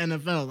Nah. up in the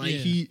NFL. Like Yeah.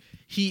 he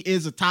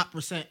is a top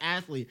percent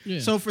athlete. Yeah.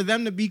 So for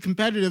them to be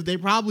competitive, they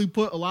probably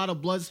put a lot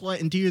of blood, sweat,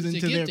 and tears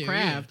into get their there,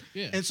 craft.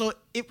 yeah. And so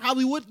it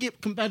probably would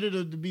get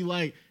competitive to be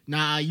like,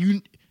 nah,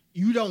 you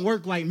don't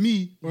work like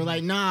me, or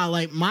like, nah,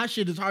 like my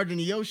shit is harder than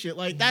your shit.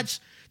 Like that's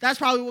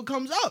probably what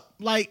comes up.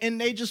 Like,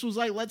 and they just was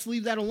like, let's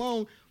leave that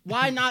alone.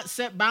 Why not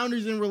set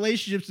boundaries in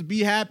relationships to be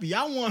happy?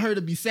 I want her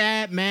to be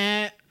sad,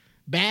 mad,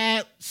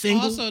 bad,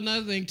 single. Also,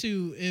 another thing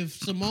too, if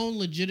Simone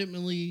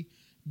legitimately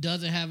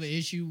doesn't have an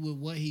issue with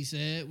what he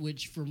said,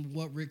 which from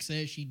what Rick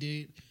said she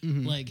did,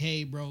 like,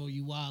 hey, bro,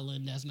 you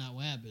wildin', that's not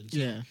what happened. So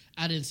Yeah.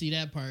 I didn't see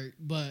that part.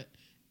 But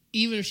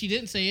even if she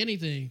didn't say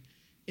anything,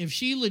 if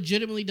she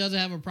legitimately doesn't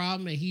have a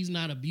problem and he's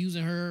not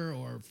abusing her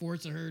or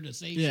forcing her to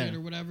say Yeah. shit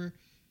or whatever,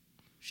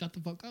 shut the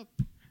fuck up.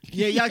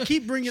 Yeah, y'all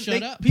keep bringing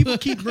Shut up. people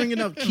keep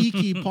bringing up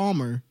Keke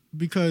Palmer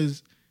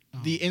because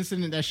the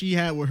incident that she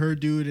had with her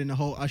dude and the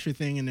whole Usher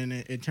thing, and then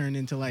it turned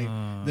into like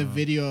the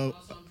video.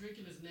 Also, I'm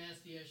drinking this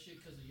nasty ass shit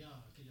because of y'all.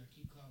 Because y'all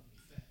keep calling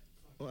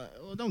me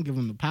fat. Well, don't give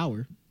him the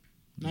power.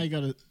 Now you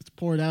gotta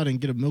pour it out and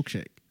get a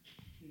milkshake.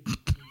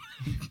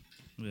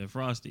 Yeah,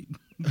 Frosty.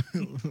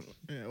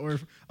 Yeah, or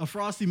a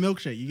frosty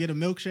milkshake. You get a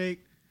milkshake,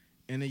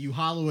 and then you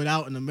hollow it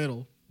out in the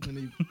middle,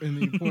 and then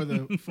you pour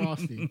the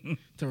frosty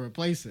to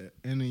replace it,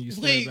 and then you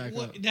stir it back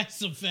up. That's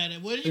some fat.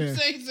 What did you Yeah.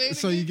 say? Say it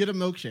So you again? get a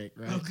milkshake,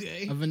 right?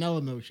 Okay. A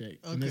vanilla milkshake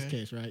in this Okay.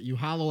 case, right? You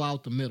hollow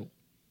out the middle,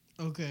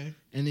 Okay.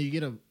 and then you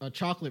get a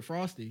chocolate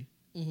frosty,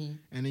 Mm-hmm.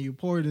 and then you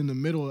pour it in the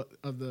middle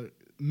of the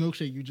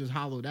milkshake you just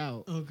hollowed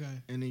out, Okay.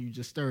 and then you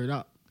just stir it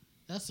up.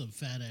 That's some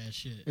fat ass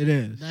shit. It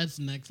is. That's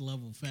next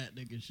level fat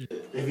nigga shit.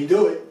 If you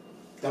do it,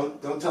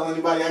 don't tell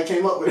anybody I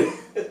came up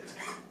with it.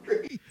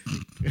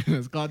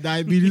 It's called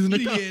diabetes in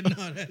the cup. Yeah,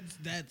 no, that's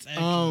actually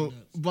nuts.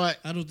 But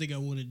I don't think I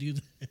want to do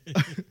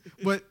that.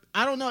 but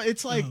I don't know.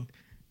 It's like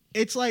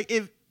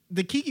if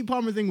the Keke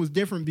Palmer thing was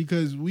different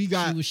because we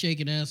got She was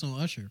shaking ass on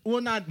Usher.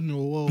 well, not no.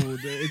 Whoa,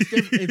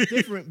 it's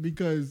different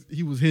because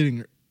he was hitting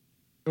her,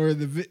 or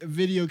the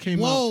video came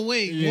up. Whoa,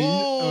 wait, Yeah,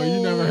 whoa.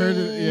 you never heard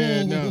it?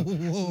 Yeah, no,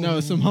 Whoa. no.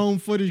 Some home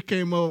footage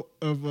came out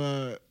of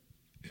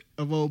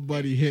old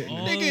buddy hitting.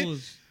 her.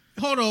 Nigga.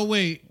 Hold on,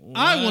 wait.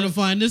 I What? want to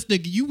find this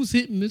nigga. You was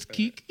hitting Miss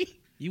Keke. You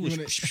You was.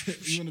 want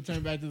to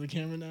turn back to the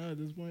camera now at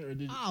this point, or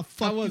did you? I'll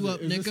fuck how was you it?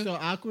 up, Is it nigga. still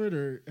awkward,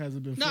 or has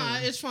it been? Nah,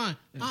 flowing? it's fine.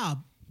 I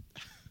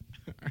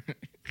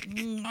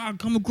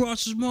come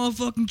across this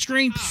motherfucking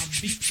stream.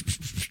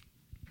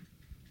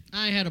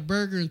 I ain't had a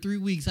burger in 3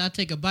 weeks. I'll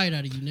take a bite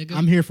out of you, nigga.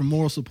 I'm here for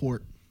moral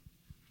support,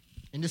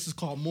 and this is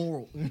called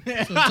moral. So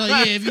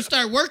yeah, if you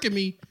start working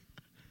me,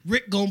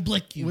 Rick gonna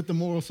blick you. With the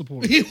moral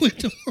support. With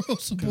the moral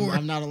 'Cause support.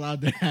 I'm not allowed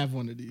to have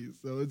one of these,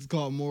 so it's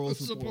called moral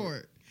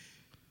support.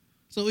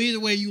 So either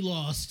way, you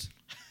lost.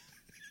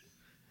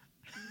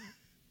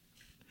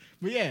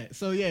 But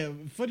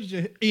footage.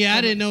 Yeah,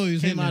 I didn't know he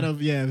was came hitting out her. of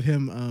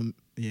him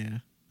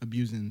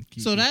abusing.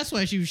 Keke. So that's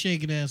why she was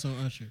shaking ass on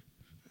Usher.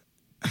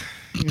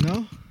 you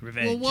know.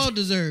 Revenge. Well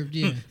deserved.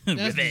 Yeah,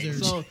 that's Revenge.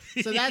 deserved.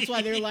 So that's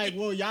why they're like,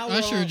 well, y'all were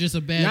Usher all, is just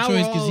a bad y'all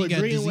choice were 'cause all he got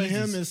agreeing with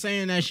him diseases. and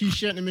saying that she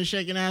shouldn't have been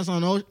shaking ass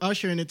on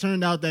Usher, and it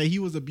turned out that he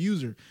was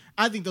abuser.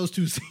 I think those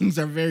two things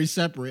are very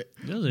separate.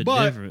 Those are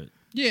But- different.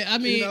 Yeah, I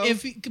mean, You know?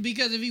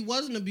 because if he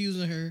wasn't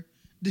abusing her,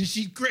 then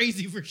she's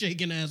crazy for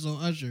shaking ass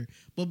on Usher.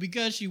 But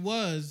because he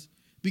was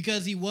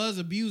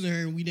abusing her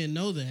and we didn't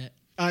know that.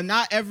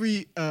 Not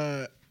every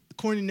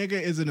corny nigga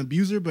is an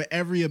abuser, but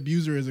every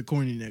abuser is a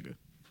corny nigga.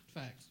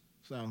 Facts.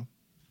 So,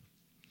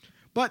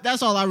 but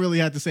that's all I really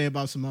had to say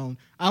about Simone.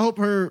 I hope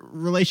her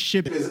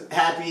relationship is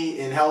happy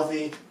and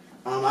healthy.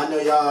 I know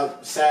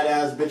y'all sad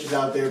ass bitches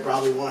out there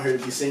probably want her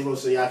to be single,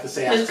 so y'all can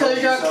say I told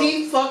you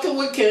so. fucking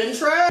with Ken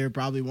Trash. They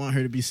probably want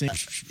her to be single.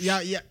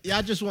 Y'all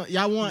just want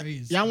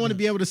Crazy. y'all want to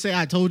be able to say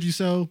I told you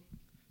so,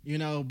 you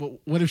know. But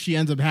what if she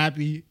ends up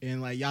happy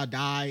and like y'all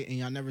die and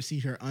y'all never see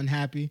her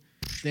unhappy?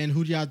 Then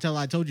who do y'all tell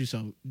I told you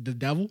so? The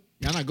devil?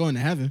 Y'all not going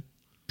to heaven.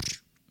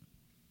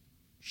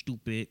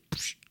 Stupid.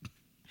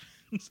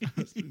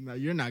 No,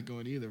 you're not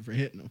going either for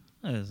hitting them.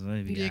 That's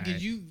maybe Yeah, alright.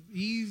 because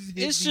he's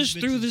hit It's these just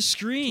through bitches the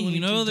screen,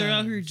 you 22 know. They're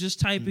out here times. just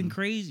typing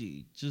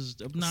crazy,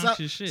 just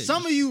obnoxious shit.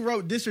 Some of you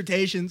wrote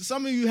dissertations.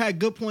 Some of you had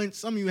good points.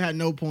 Some of you had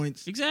no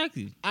points.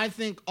 exactly. I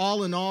think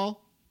all in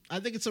all, I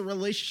think it's a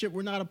relationship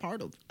we're not a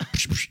part of.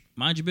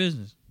 Mind your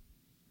business.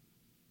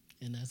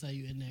 And that's how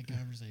you end that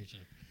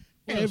conversation.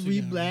 What else Every we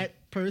got, black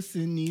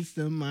person needs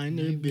to mind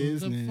their Mind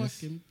business.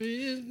 Fucking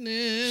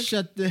business.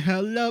 Shut the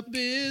hell up.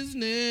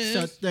 business.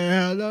 Shut the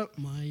hell up.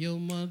 Mind your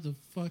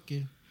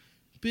motherfucking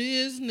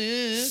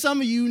business.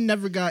 Some of you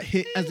never got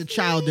hit as a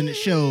child and it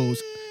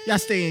shows. Y'all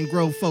stay in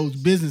grown folks'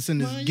 business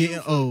and it's Mind getting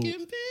your old.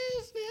 fucking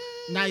business.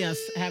 Now y'all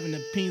having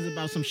opinions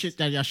about some shit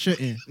that y'all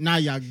shouldn't. Now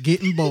y'all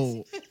getting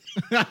bold.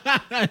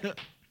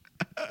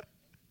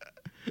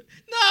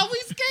 No, we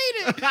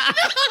skated.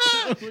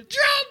 No,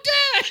 drop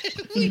that.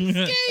 We That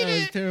was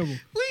skated. terrible.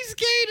 We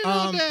skated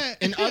on that.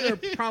 In other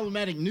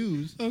problematic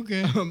news,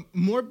 Okay.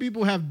 more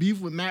people have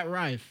beef with Matt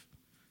Rife.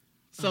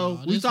 So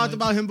Oh, we this talked like-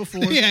 about him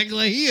before. He act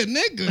like he a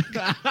nigga.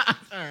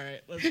 All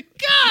right,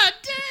 God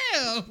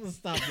damn. let's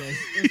stop this.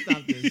 Let's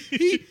stop this.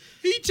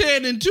 He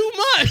tanning too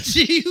much.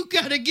 You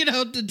gotta get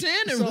out the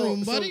tanning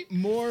room, buddy. So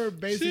more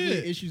basically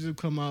Shit. issues have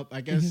come up.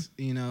 I guess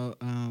you know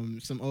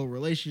some old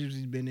relationships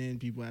he's been in.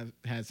 People have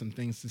had some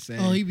things to say.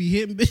 Oh, he be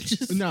hitting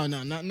bitches. No,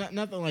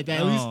 nothing like that.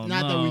 At Oh, least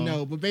not that we no.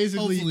 know. But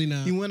basically, Hopefully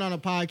not. he went on a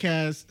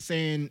podcast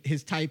saying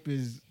his type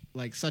is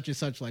like such and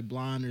such, like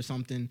blonde or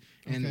something.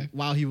 And Okay.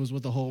 while he was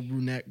with a whole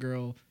brunette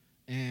girl,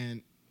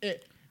 and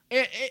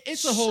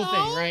it's a whole So?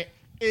 thing, right?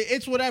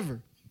 It's whatever.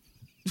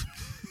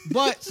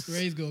 But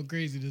Ray's going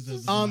crazy this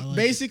episode. I like it.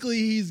 basically,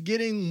 he's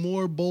getting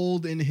more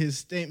bold in his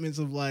statements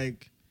of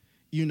like,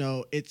 you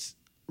know, it's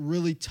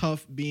really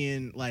tough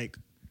being like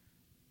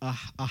a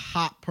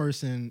hot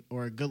person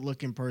or a good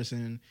looking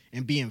person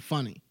and being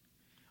funny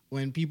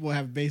when people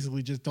have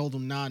basically just told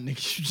him, nah,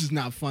 nigga, you're just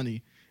not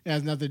funny. It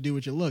has nothing to do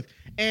with your look.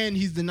 And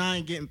he's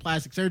denying getting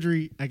plastic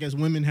surgery. I guess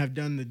women have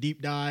done the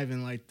deep dive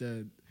and like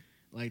the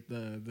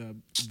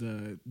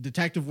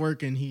detective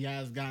work, and he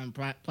has gotten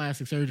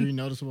plastic surgery,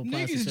 noticeable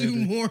plastic Niggas surgery.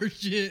 do more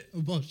shit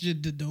about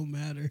shit that don't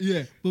matter.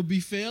 Yeah. But be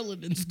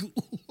failing in school.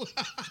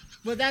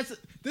 But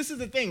this is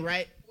the thing,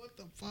 right? What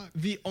the fuck?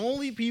 The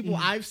only people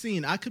I've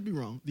seen, I could be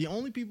wrong, the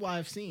only people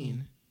I've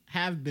seen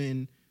have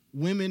been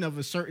women of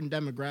a certain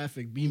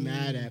demographic be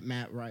mad at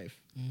Matt Rife.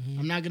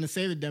 I'm not going to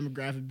say the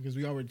demographic because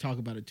we already talk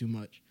about it too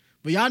much.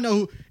 But y'all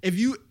know if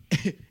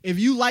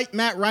you liked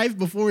Matt Rife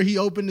before he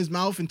opened his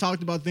mouth and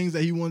talked about things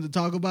that he wanted to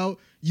talk about,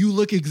 you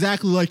look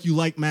exactly like you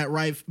liked Matt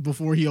Rife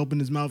before he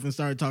opened his mouth and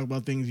started talking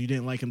about things you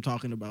didn't like him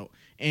talking about.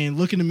 And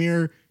look in the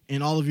mirror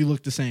and all of you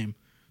look the same.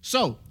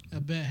 So I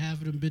bet half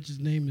of them bitches'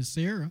 name is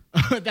Sarah.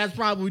 that's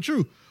probably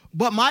true.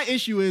 But my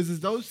issue is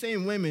those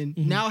same women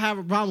now have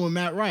a problem with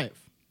Matt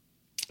Rife.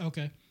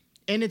 Okay.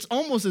 And it's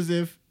almost as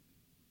if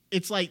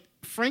it's like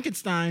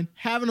Frankenstein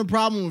having a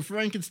problem with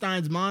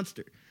Frankenstein's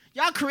monster.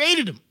 Y'all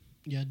created him.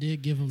 Y'all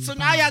did give him So the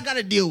now power. y'all got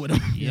to deal with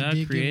him. Yeah, Y'all did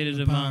give created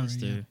him a the power,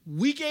 monster. yeah.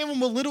 We gave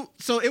him a little.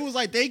 So it was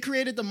like they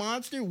created the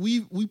monster.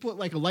 We put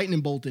like a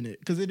lightning bolt in it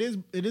because it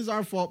is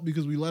our fault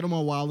because we let him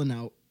on Wild 'N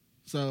Out.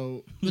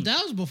 So But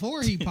that was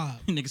before he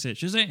popped. Nigga said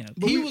Shazam.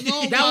 but He we- was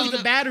on that Wild was 'N the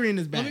Out. battery in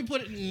his back. Let me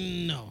put it.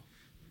 No.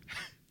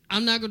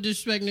 I'm not going to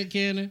disrespect Nick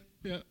Cannon.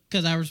 Yeah.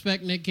 Because I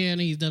respect Nick Cannon.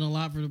 He's done a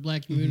lot for the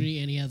black community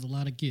and he has a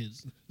lot of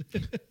kids.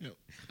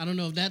 I don't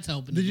know if that's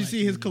helping. Did the you black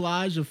see his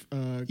community. collage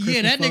of?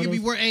 Yeah, that nigga be photos?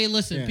 worth. Hey,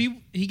 listen, Yeah. people.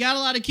 He got a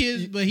lot of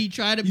kids, but he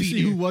tried to You beat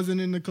see who it.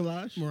 wasn't in the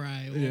collage?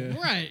 Mariah. Yeah.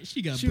 Mariah,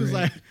 she got. She was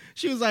bread.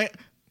 like,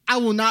 I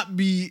will not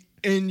be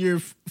in your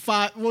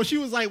five. Well, she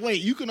was like,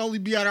 wait, you can only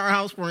be at our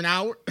house for an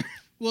hour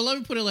Well, let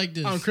me put it like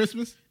this: on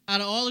Christmas out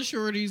of all the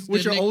shorties, with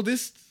that your Nick,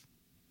 oldest.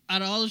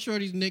 out of all the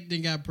shorties, Nick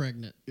then got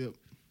pregnant. Yep.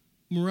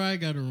 Mariah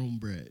got her own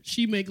bread.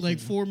 She make like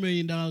 $4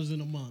 million in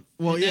a month.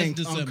 Well, And yeah, that's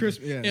on December.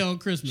 Christmas. Yeah. on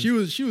Christmas. She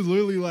was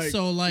literally like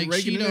so like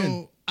raking she it in.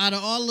 don't. Out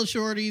of all the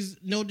shorties,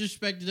 no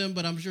disrespect to them,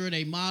 but I'm sure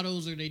they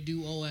models or they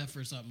do OF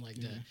or something like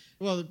that.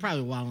 Well, they're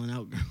probably wilding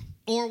out.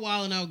 Or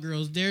Wildin' Out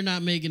girls, they're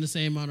not making the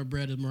same amount of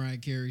bread as Mariah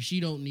Carey.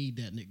 She don't need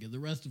that nigga. The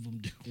rest of them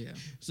do. Yeah.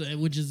 So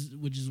which is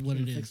what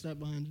it Fix is. that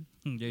behind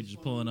you. They're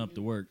just pulling up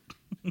the work.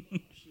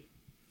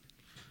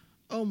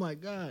 Oh my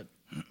god.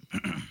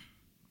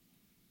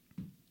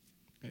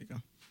 There you go.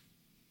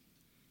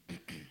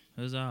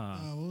 Huzzah.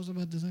 What was I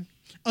about to say?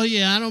 Oh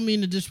yeah, I don't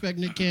mean to disrespect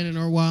Nick Cannon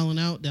or Wildin'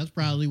 Out. That's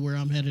probably where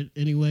I'm headed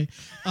anyway.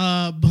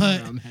 But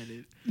I'm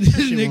headed. That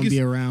shit won't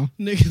be around.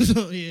 niggas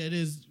on, yeah, it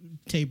is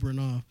tapering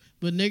off.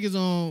 But niggas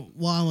on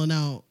Wildin'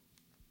 Out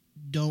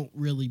don't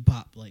really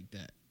pop like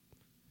that.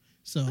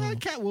 So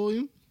Cat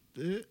Williams.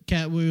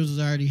 Cat Williams is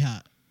already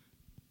hot.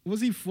 Was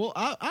he full?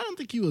 I don't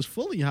think he was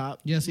fully hot.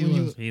 Yes, he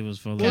when was. He was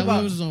full What Cat of about-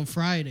 Williams is on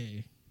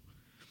Friday.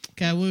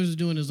 Cat Williams is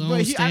doing his own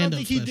But stand-up I don't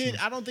think he specials. did.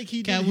 I don't think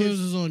he Cat did. Williams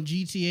His, is on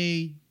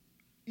GTA.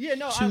 yeah,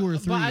 no, 2 or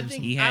 3 But I or think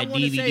something. He I had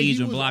wanna say he DVDs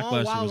when was Blockbuster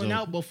on Wild was 'N open.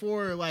 Out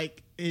before,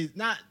 like, is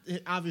not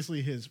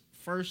obviously his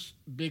first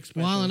big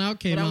special. Wild 'N Out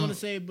came but I want out- to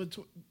say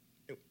between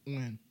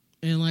when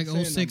In like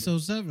Say a 06,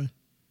 07.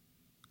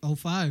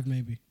 05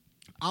 maybe.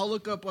 I'll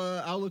look up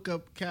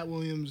Cat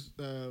Williams'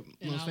 And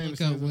most I'll famous.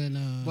 look up songs.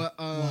 when But,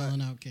 Wild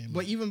 'N Out came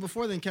But out. even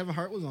before then, Kevin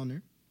Hart was on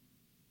there.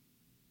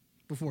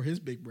 Before his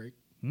big break,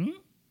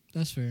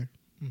 That's fair.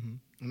 and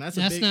that's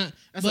That's a big, not-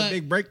 that's but- a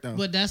big break though.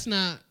 But that's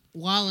not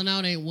Wild 'N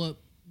Out ain't what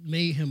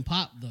made him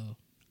pop though.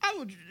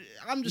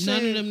 I'm just None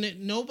saying. of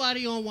them.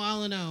 Nobody on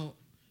Wild 'N Out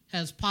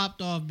has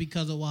popped off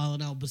because of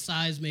Wild 'N Out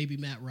besides maybe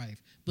Matt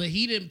Rife. But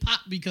he didn't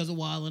pop because of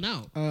Wild 'N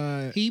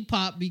Out. He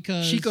popped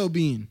because Chico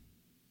Bean,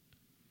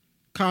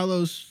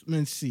 Carlos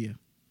Mencia.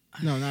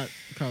 No, not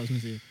Carlos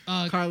Mencia.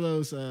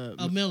 Carlos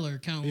Miller,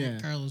 Count Yeah.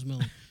 Carlos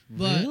Miller.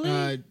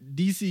 But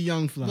DC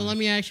Young Fly. but let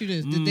me ask you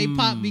this: did they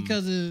pop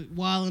because of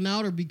Wild 'N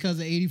Out or because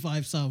of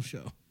 85 South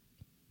Show?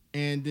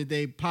 And did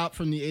they pop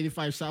from the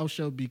 85 South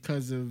show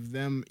because of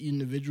them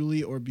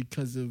individually or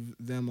because of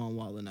them on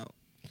Wild 'N Out?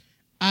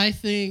 I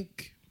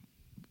think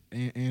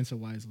Answer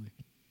wisely.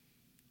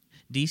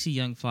 DC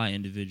Young Fly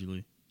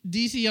individually.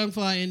 DC Young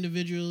Fly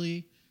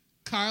individually,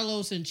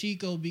 Carlos and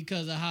Chico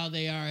because of how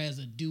they are as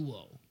a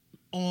duo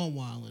on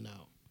Wild 'N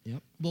Out.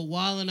 Yep. But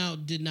Wild 'N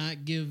Out did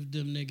not give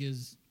them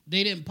niggas.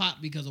 They didn't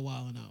pop because of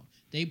Wild 'N Out.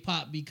 They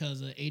popped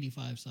because of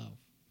 85 South.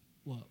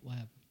 What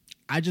happened?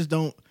 I just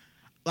don't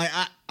like.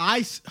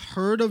 I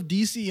heard of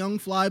DC Young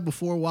Fly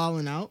before Wild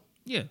 'N Out,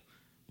 Yeah.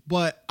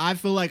 but I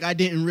feel like I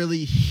didn't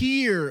really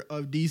hear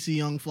of DC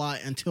Young Fly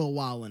until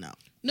Wild 'N Out.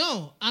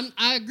 No,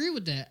 I agree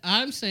with that.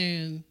 I'm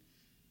saying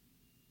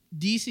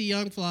DC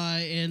Young Fly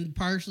and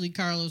partially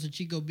Carlos and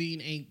Chico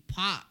Bean ain't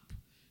pop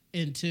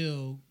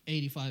until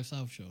 85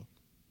 South Show.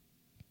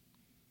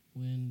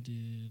 When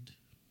did...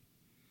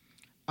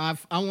 I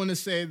want to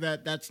say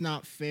that that's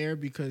not fair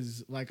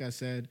because, like I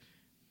said,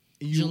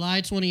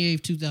 July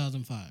 28th,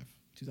 2005.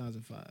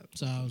 2005.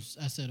 So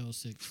I said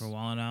 06. For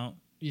Wild 'N Out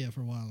Yeah,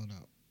 for Wild 'N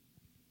Out.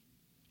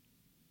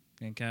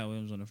 and Cat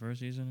Williams on the first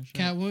season and shit.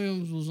 Cat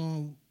Williams was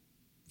on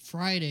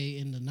Friday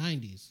in the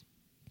 90s.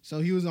 So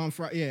he was on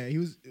Friday. Yeah, he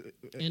was.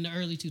 In the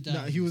early 2000s.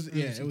 No, he was.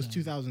 Early Yeah, it was 2000s.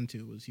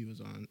 2002. He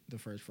was on the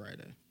first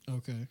Friday.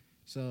 Okay.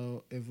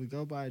 So if we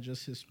go by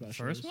just his specials,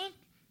 First one?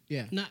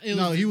 yeah,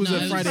 No, he was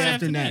a Friday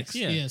After Next. Next.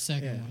 Yeah. Yeah,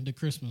 second Yeah. one, the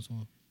Christmas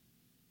one.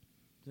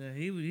 Yeah,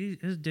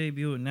 his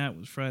debut in that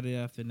was Friday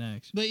After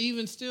Next. But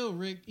even still,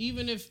 Rick,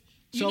 even if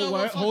you So know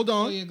what? what, Hold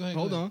on. Oh, yeah, go ahead.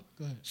 Hold go ahead. on.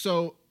 Go ahead.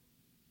 So,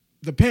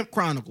 the Pimp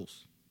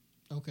Chronicles.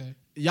 Okay.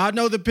 Y'all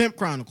know the Pimp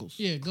Chronicles.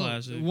 Yeah, go.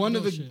 Classic. One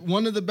of the Bullshit.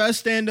 one of the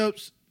best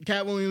stand-ups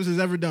Cat Williams has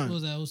ever What done.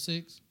 was that?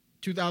 06?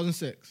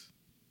 2006.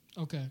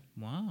 Okay.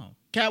 Wow.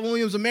 Cat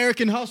Williams'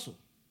 American Hustle.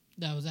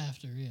 That was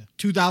after. Yeah.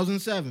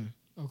 2007.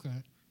 Okay.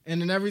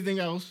 And then everything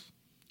else,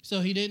 So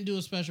he didn't do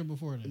a special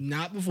before then.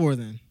 not before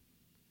then.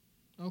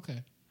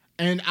 Okay.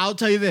 And I'll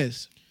tell you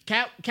this: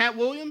 Cat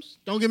Williams.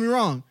 Don't get me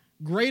wrong.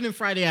 Great in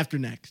Friday After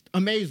Next.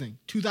 Amazing.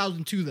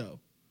 2002 though.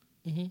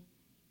 Mm-hmm.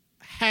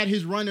 Had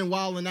his run in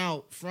Wild 'N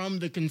Out from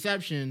the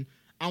conception.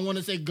 I want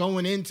to say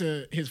going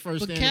into his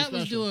first. But stand-up Cat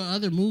was special. doing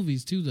other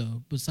movies too,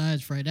 though.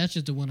 Besides Friday, that's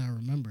just the one I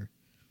remember.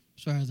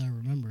 As far as I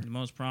remember. The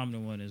most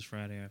prominent one is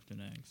Friday After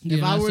Next. Yeah,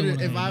 If I that's were the to,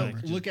 one if I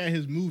remember. look at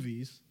his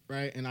movies,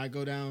 right, and I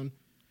go down,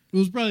 It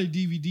was probably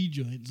DVD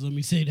joints. Let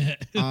me say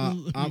that.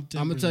 I'm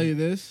gonna tell you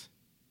this.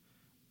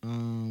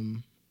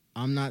 I'm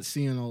not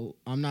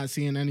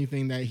seeing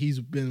anything that he's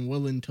been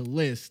willing to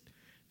list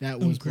that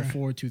was Okay.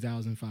 before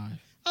 2005.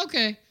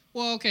 Okay.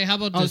 Well, okay. How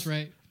about this,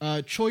 right?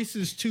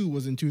 Choices 2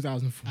 was in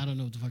 2004. I don't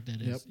know what the fuck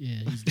that is. Yep.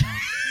 Yeah, he's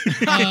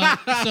down.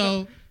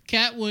 So,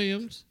 Cat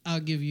Williams, I'll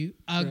give you.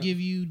 I'll give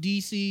you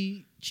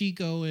DC,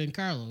 Chico, and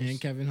Carlos. And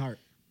Kevin Hart.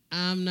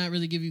 I'm not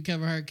really giving you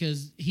Kevin Hart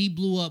because he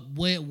blew up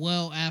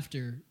well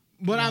after.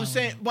 But I'm Wild 'N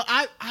saying, Out. but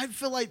I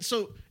feel like,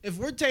 so if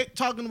we're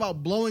talking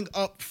about blowing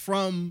up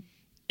from,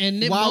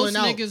 And then Wild most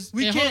 'N Out. niggas,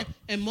 We and hold can't- on,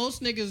 and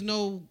most niggas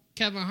know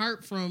Kevin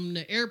Hart from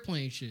the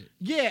airplane shit.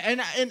 yeah,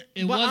 and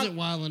It but wasn't I'm,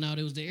 Wild 'N Out.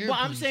 It was the airplane. but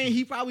I'm saying shit.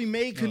 he probably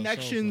made Soul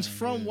connections Plane,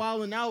 from yeah.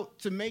 Wild 'N Out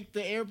to make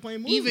the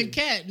airplane movie. Even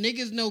Cat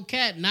niggas know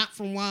Cat not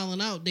from Wild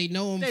 'N Out. They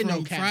know him They from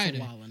know Cat Friday.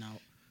 from Wild 'N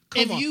Out.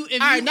 Come If on. you-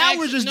 if All right, you now ask-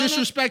 we're just no, no.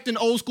 disrespecting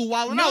old school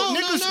Wild 'N No, Out.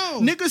 no, Niggas,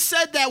 no. niggas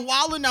said that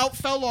Wild 'N Out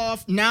fell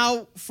off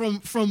now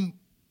from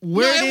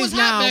where No, it it was is hot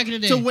now back in the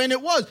day. to when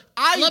it was.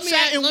 I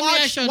sat and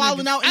watched ask y'all Wild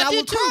 'N niggas. Out and I did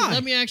would too. cry.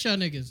 Let me ask y'all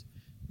niggas.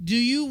 Do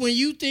you, when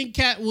you think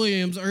Cat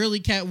Williams, early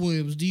Cat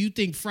Williams, do you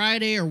think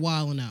Friday or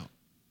Wild 'N Out?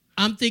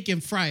 I'm thinking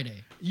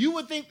Friday. You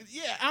would think,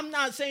 yeah. I'm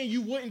not saying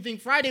you wouldn't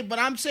think Friday, but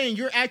I'm saying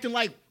you're acting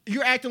like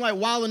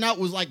Wild 'N Out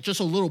was like just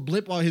a little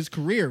blip on his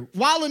career.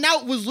 Wild 'N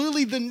Out was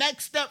literally the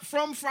next step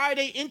from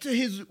Friday into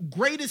his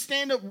greatest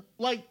stand-up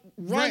like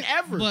run Right,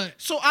 ever. but-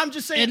 so I'm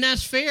just saying, And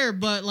that's fair,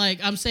 but like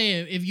I'm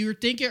saying, if you're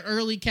thinking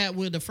early Cat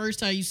Williams, the first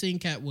time you seen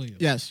Cat Williams.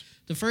 yes,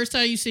 The first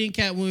time you seen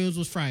Cat Williams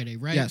was Friday,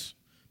 right? yes.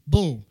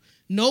 Boom.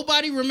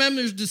 Nobody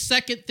remembers the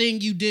second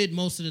thing you did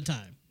most of the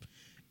time.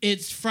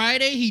 It's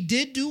Friday. He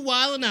did do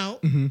Wild 'N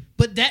Out, Mm-hmm.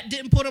 but that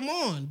didn't put him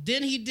on.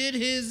 Then he did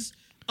his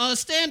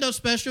stand-up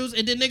specials,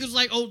 and then niggas was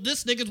like, "Oh,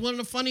 this nigga's one of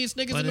the funniest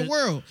niggas But in the it-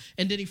 world."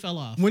 And then he fell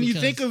off. When you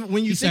because think of he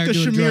Shamir started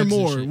doing drugs and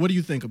Moore, shit. what do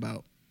you think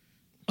about?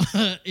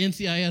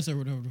 NCIS or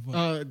whatever the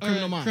fuck.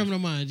 Criminal Minds. Criminal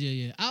Minds.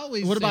 Yeah. I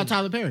always. What say about that.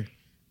 Tyler Perry?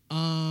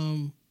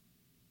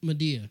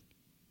 Medea?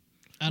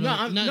 I don't. No,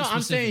 nothing I'm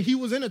specific. saying he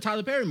was in a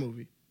Tyler Perry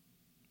movie.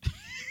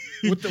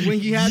 When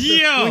he had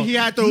Yo,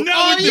 the no,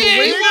 oh Oh with yeah, the he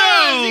wig?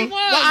 was. He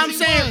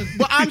was.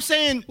 But he I'm was.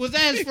 saying Was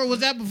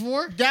that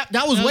before?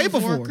 that was way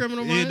before.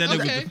 Criminal Yeah, Minds. that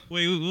nigga. Okay.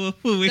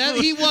 Wait. That-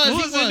 he was, What he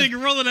was that was.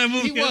 nigga rolling that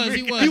movie? He was.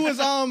 He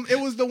was it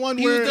was the one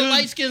He where was the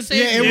light skinned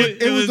Yeah, savior.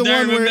 it was the Darren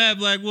one with where- that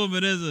black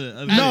woman as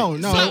a No,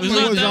 Something it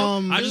like was that.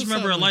 um I It just was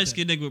remember a something light like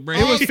skinned nigga with it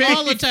braids. was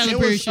all the Tyler it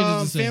Perry was, shit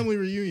is the same. Family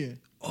Reunion.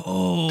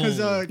 Oh,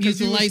 Because He's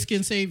the he was- light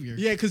skinned savior.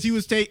 Yeah, because he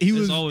was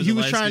always he a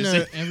was trying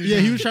light-skinned to every he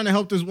time. was trying to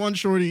help this one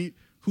shorty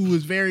who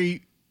was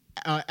very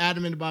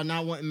adamant about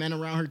not wanting men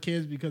around her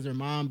kids because her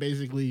mom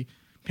basically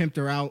pimped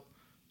her out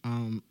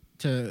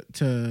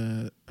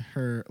to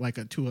her like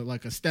a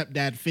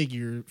stepdad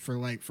figure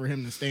for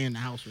him to stay in the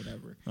house,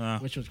 whatever,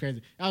 which was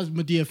crazy. That was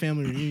Medea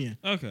Family Reunion.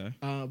 Okay.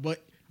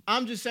 But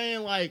I'm just saying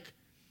like.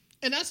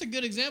 And that's a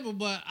good example,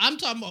 but I'm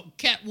talking about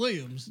Cat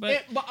Williams.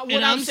 But what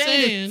and I'm I'm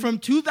saying saying- is from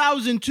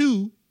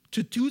 2002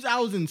 to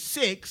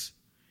 2006,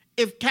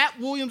 if Cat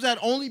Williams had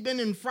only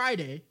been in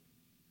Friday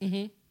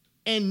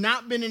and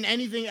not been in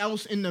anything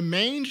else in the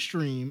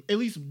mainstream, at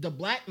least the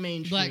black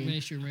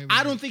mainstream, right,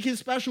 I don't think his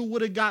special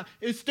would have got.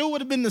 It still would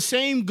have been the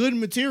same good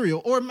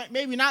material, or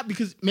maybe not,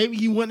 because maybe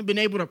he wouldn't have been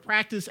able to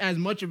practice as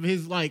much of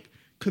his like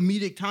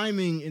comedic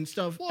timing and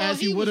stuff Well, as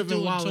he he would was have been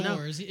doing Wild 'N Out.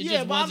 tours. It Yeah,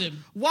 just but wasn't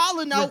Wild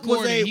 'N Out was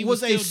recorded. He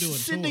was a still doing tours.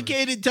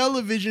 syndicated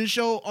television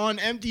show on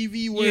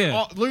MTV where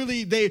Yeah.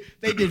 literally they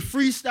did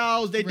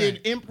freestyles, they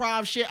Right. did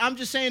improv shit. I'm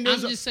just saying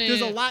there's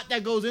a lot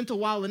that goes into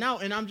Wild 'N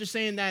Out, and I'm just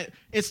saying that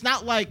it's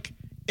not like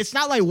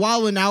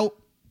Wild 'N Out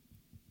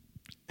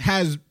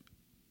has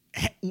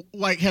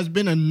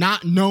been a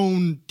not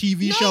known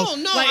TV show.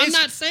 No, Like, I'm it's-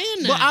 not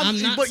saying that.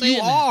 I'm not but saying you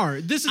that.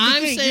 are. This is the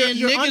I'm thing. saying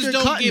you're niggas don't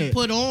undercutting get it.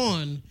 put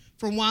on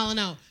from Wild 'N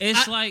Out.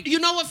 It's like- you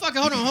know what? Fuck it.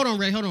 Hold on,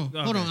 Ray. Hold on.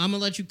 Okay. I'm gonna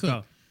let you cook.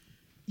 Go.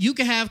 You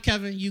can have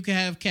Kevin, you can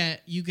have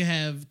Cat, you can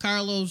have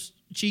Carlos,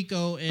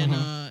 Chico, and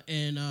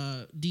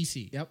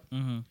DC. Yep.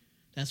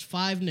 That's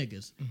 5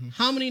 niggas.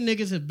 How many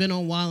niggas have been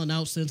on Wild 'N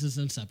Out since its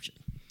inception?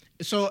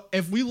 So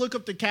if we look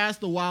up the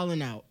cast of Wild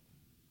 'N Out,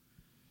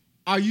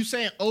 are you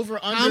saying over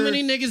under? How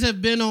many niggas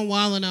have been on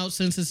Wild 'N Out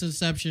since its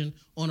inception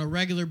on a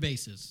regular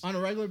basis? on a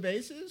regular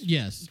basis?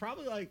 Yes.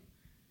 Probably like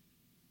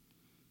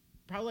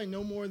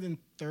no more than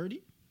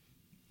 30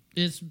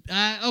 It's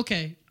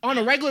okay. on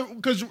a regular,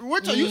 because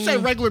you say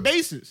regular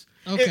basis.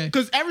 Okay.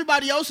 Because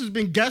everybody else has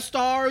been guest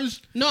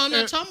stars. No, I'm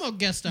not talking about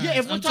guest stars. Yeah,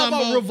 if we're I'm talking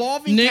about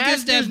revolving niggas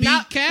cast, that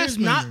beat cast there's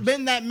not members.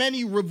 been that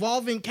many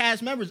revolving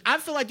cast members. I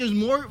feel like there's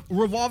more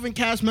revolving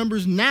cast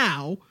members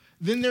now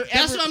than there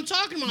That's ever. what I'm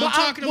talking about. But I'm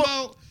talking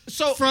about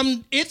so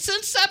from its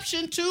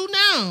inception to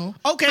now.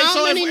 okay. How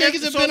so many if,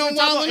 niggas have so been if on we're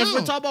talking Wild 'N about- If we're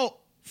Out? talking about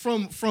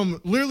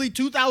from literally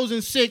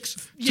 2006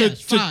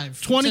 Yes, to 5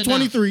 to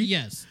 2023, now.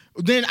 Yes.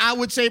 then I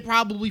would say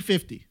probably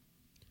 50.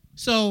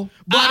 So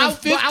But out of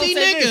 50 I'll say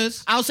niggas,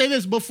 this, I'll say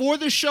this: before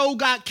the show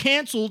got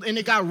canceled and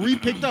it got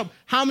re-picked up,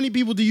 how many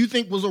people do you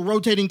think was a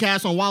rotating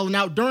cast on Wild 'N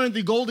Out during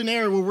the golden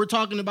era, where we're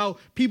talking about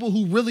people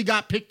who really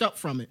got picked up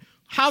from it?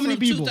 How many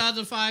from people?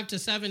 2005 to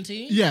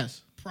 17,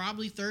 Yes,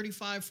 probably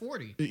 35,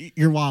 40.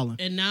 you're wilding.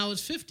 And now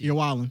it's 50. You're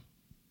wilding.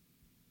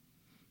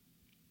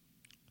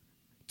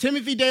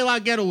 Timothy De La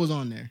Ghetto was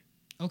on there.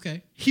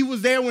 Okay. He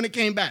was there when it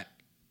came back.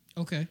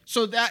 Okay.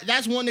 So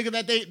that's one nigga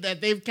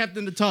that they've kept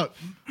in the tuck.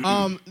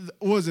 What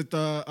was it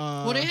the?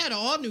 Well, they had an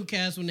all new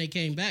cast when they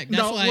came back.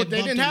 That's No, why well, it they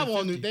bumped didn't them have to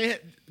all new. 50. They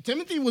had,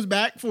 Timothy was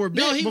back for a bit.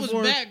 No, he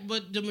before, was back,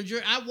 but the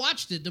majority. I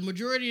watched it. The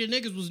majority of the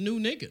niggas was new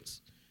niggas.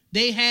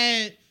 They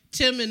had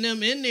Tim and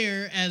them in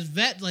there as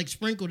vets, like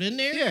sprinkled in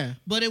there. Yeah.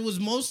 But it was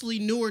mostly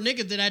newer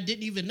niggas that I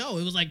didn't even know.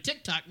 It was like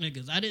TikTok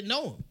niggas. I didn't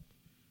know them.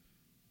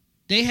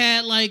 They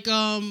had like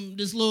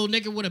this little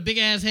nigga with a big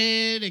ass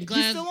head and He's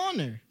glass. still on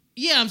there.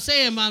 Yeah, I'm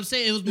saying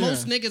it was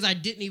most Yeah. niggas I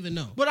didn't even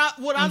know. But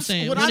I'm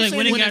saying, what it's I'm like saying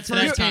when it when got it to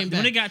that first time, came back.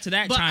 when it got to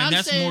that But time, I'm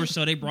that's saying- more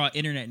so they brought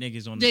internet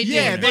niggas on. They the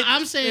Yeah, did. they- But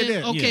I'm they saying,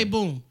 did. okay, Yeah.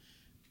 boom.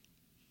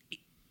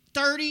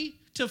 30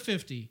 to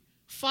 50.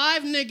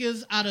 5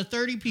 niggas out of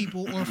 30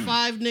 people or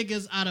 5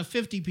 niggas out of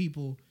 50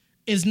 people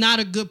is not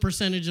a good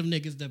percentage of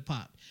niggas that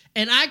pop.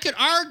 And I could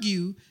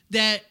argue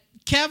that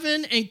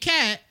Kevin and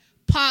Kat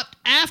popped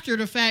after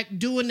the fact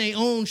doing their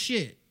own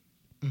shit.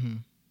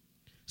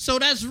 So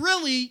that's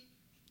really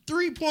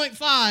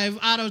 3.5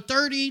 out of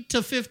 30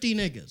 to 50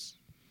 niggas.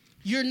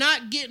 You're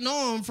not getting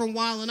on from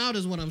Wild 'N Out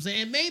is what I'm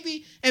saying. And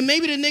maybe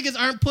the niggas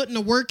aren't putting the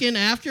work in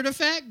after the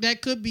fact.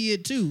 That could be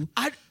it too.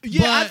 I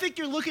But- think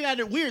you're looking at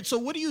it weird. So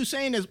what are you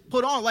saying is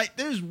put on? Like,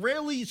 there's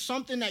rarely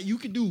something that you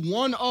can do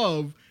one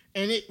of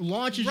and it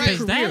launches Right.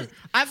 your career.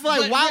 I feel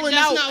like But Wild 'N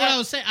that's Out. not what I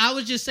was saying. I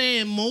was just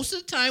saying most of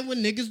the time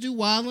when niggas do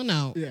Wild 'N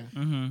Out, Yeah.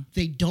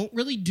 they don't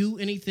really do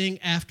anything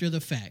after the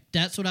fact.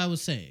 That's what I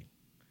was saying.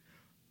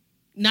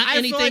 Not I feel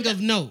anything like of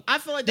that- note. I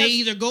feel like they that's-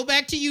 either go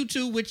back to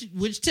YouTube,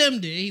 which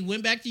Tim did. He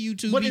went back to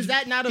YouTube. But is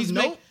that not of he's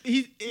note?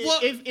 Well,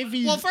 If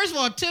he's well, first of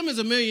all, Tim is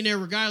a millionaire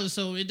regardless,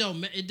 so it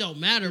don't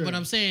matter. Yeah. But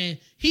I'm saying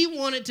he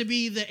wanted to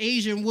be the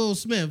Asian Will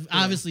Smith.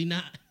 Obviously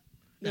not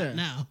Yeah.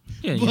 now.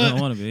 Yeah, you But don't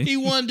wanna be. He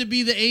wanted to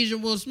be the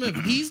Asian Will Smith.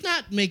 He's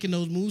not making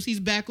those moves. He's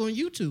back on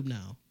YouTube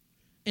now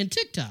and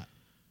TikTok,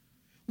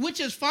 which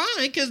is fine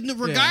because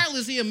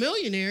regardless he a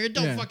millionaire, it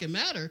don't Yeah. fucking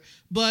matter.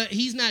 But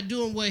he's not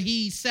doing what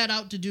he set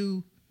out to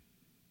do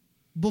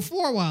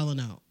before Wild 'N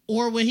Out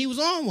or when he was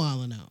on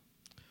Wild 'N Out.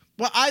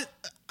 well,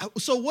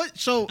 so what?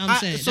 So I'm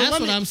saying, so that's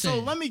let what me, I'm So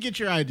saying. let me get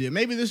your idea.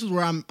 Maybe this is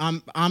where I'm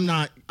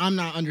not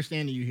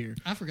understanding you here.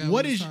 I forgot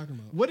what he was is talking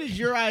about. what is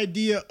your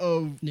idea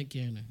of Nick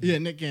Cannon. Yeah,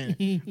 Nick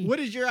Cannon. What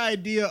is your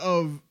idea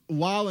of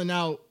Wild 'N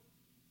Out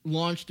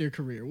launched their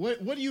career?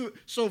 What do you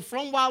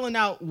from Wild 'N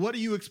Out, what are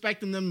you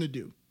expecting them to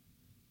do?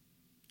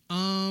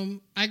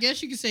 I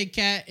guess you could say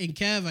Kat and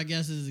Kev, I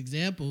guess, as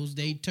examples.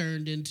 They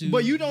turned into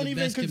But you don't the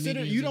even best consider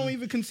comedians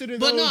those.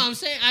 But no, I'm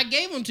saying I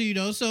gave them to you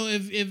though. So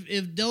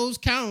if those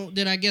count,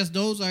 then I guess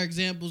those are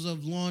examples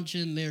of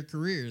launching their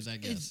careers. I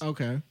guess.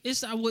 Okay.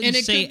 It's I And wouldn't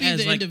it say could be as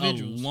the like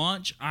individuals. a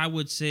launch. I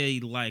would say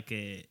like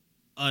a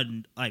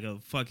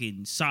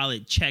fucking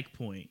solid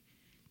checkpoint.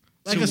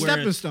 Like to a where-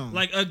 stepping stone.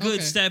 Like a good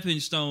Okay. stepping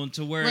stone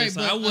to where Right, it's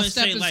but like, I a wouldn't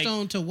say stepping like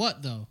stone to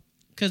what though?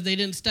 Because they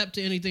didn't step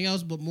to anything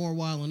else but more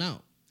Wild 'N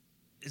Out.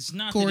 it's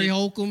not Corey that it-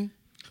 Holcomb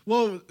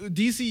Well,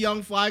 DC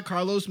Young Fly,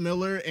 Carlos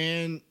Miller,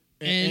 and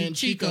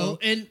Chico,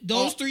 and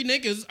those three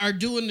niggas are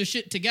doing the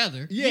shit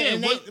together. Yeah,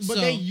 and so-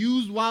 they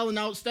used Wild 'N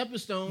Out Stepping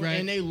Stone, Right.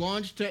 and they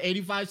launched to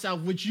 85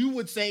 South, which you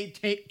would say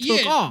took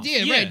yeah, off.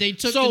 yeah, Yeah. right. They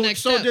took so the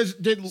next so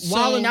step. did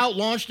Wild 'N Out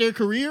launch their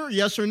career?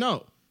 Yes or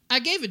no? I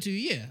gave it to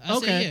you. Yeah. I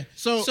Okay, said yeah.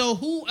 so- So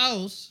who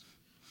else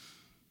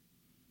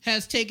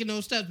has taken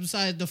those steps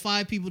besides the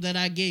 5 people that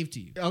I gave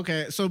to you?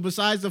 Okay, so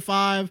besides the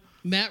 5,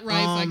 Matt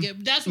Rife, I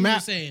get. That's what Matt- you're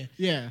saying.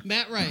 yeah,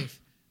 Matt Rife.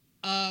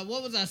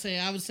 What was I saying?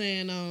 I was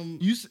saying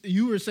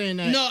you were saying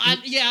that. no,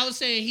 I was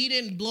saying he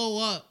didn't blow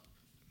up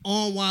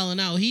on Wild 'N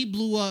Out. He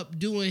blew up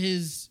doing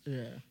his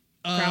Yeah.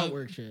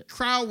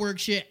 crowd work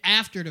shit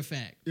after the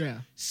fact. Yeah.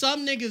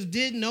 Some niggas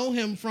did know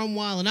him from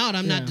Wild 'N Out.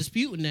 I'm not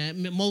disputing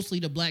that. Mostly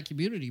the black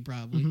community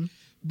probably. Mm-hmm.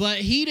 But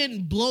he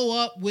didn't blow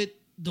up with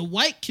the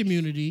white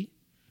community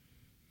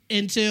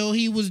until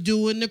he was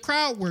doing the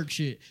crowd work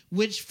shit,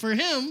 which for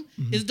him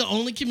is the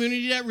only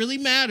community that really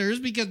matters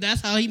because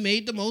that's how he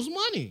made the most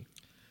money.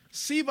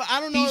 See, but I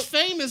don't know. He's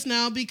famous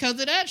now because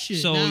of that shit.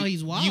 So now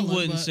he's wild. you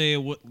wouldn't say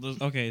it would.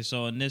 Okay,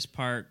 so in this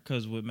part,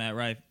 because with Matt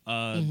Rife,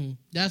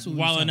 that's what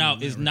Wildin'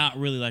 Out is not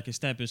really like a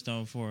stepping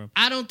stone for him.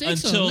 I don't think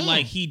so. Until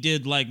like he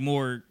did like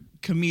more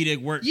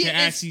comedic work to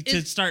actually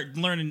to start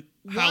learning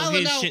how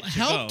his shit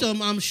helped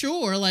him. I'm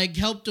sure, like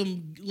helped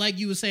him, like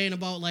you were saying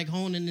about like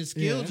honing his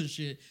skills and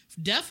shit.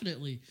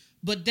 Definitely,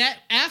 but that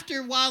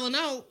after Wildin'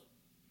 Out.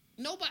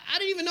 Nobody, I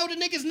didn't even know the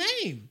nigga's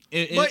name.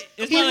 But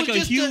it's not like a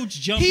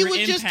huge jump or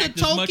impact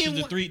as much as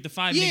the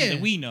five niggas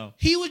that we know.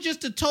 He was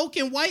just a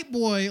token white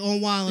boy on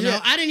Wild 'N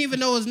Out. I didn't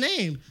even know his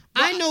name.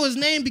 I know his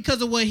name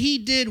because of what he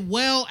did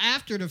well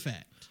after the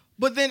fact.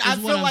 But then I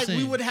feel like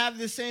we would have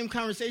the same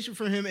conversation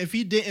for him if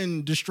he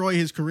didn't destroy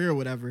his career or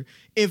whatever.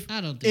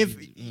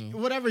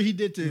 Whatever he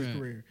did to his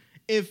career.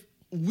 If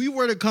we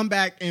were to come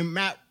back and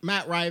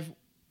Matt Rife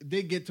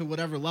did get to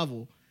whatever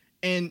level,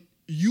 and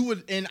you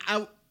would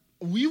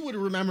we would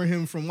remember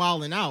him from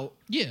Wild 'N Out.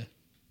 Yeah.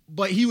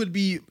 But he would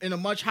be in a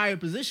much higher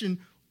position.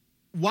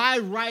 Why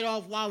write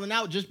off Wild 'N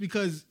Out just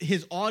because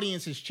his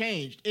audience has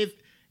changed?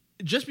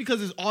 Just because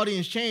his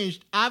audience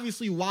changed,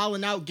 obviously Wild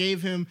 'N Out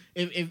gave him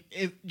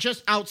if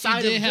just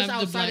outside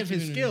of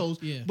his skills,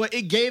 but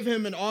it gave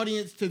him an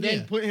audience to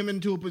then put him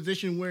into a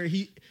position where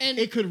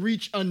it could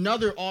reach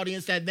another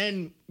audience that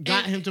then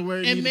got him to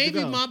where he needed to go.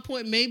 And maybe my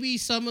point, maybe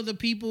some of the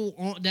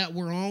people that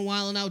were on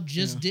Wild 'N Out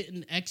just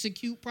didn't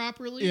execute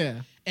properly.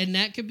 Yeah. And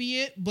that could be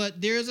it. But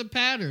there's a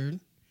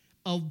pattern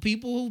of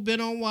people who've been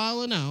on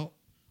Wild 'N Out,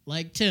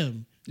 like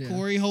Tim,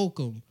 Corey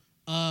Holcomb,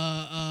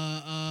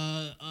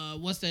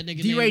 what's that nigga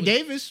name? D-Ray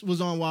Davis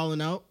was on Wild 'N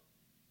Out.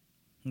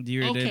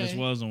 D-Ray Davis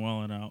was on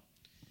Wild 'N Out.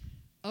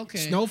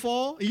 Okay.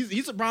 Snowfall.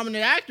 He's a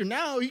prominent actor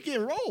now. He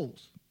getting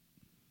roles.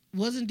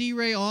 Wasn't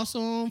D-Ray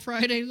also on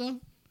Friday though?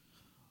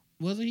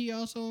 Wasn't he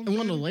also on Friday?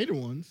 One of the later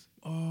ones.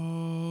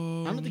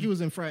 Oh. I don't think he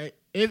was in Friday.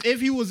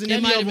 If he was in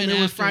any of them, it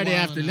was Friday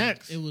after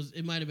next.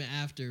 It might have been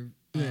after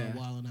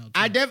Wild 'N Out.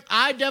 I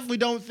definitely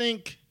don't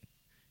think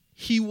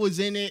he was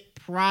in it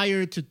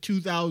prior to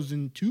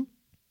 2002.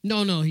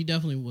 No, he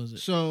definitely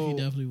wasn't. So he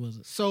definitely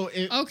wasn't. So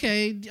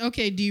okay,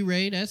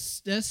 D-Ray,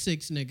 that's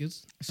 6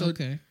 niggas. So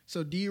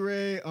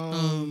D-Ray,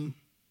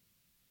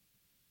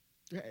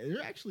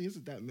 there actually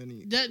isn't that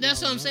many.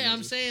 That's what I'm saying.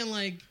 I'm saying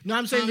like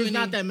I'm saying there's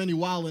not that many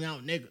Wild 'N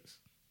Out niggas.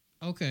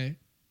 Okay.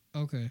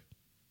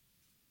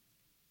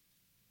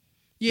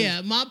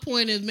 Yeah, my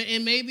point is,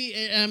 and maybe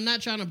I'm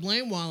not trying to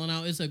blame Wild 'N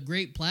Out. It's a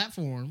great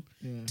platform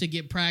to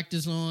get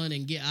practice on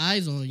and get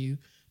eyes on you.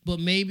 But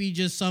maybe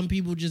just some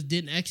people just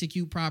didn't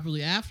execute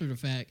properly after the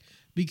fact.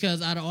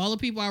 Because out of all the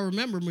people I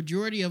remember,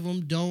 majority of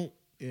them don't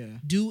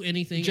do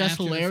anything Just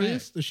after Hilarious? the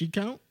fact. Does she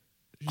count?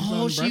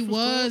 She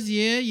was.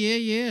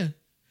 Yeah.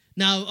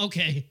 Now,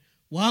 okay,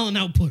 Wild 'N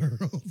Out put her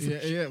over.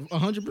 Yeah,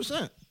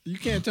 100%. You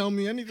can't tell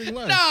me anything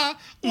less. Nah,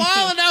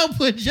 Wild 'N Out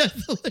put Just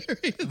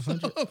Hilarious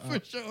over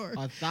for sure.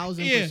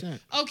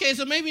 1,000%. Okay,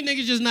 so maybe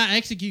niggas just not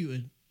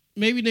executing.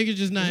 Maybe niggas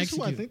just not Is this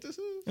who executing. I think this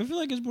is? I feel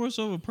like it's more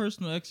so of a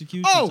personal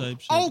execution type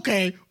shit.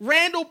 Okay.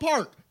 Randall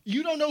Park.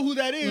 You don't know who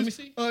that is. Let me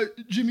see.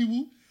 Jimmy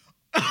Woo.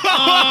 No,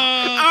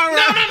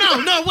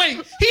 wait.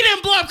 He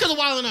didn't blow up because of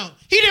Wild 'N Out.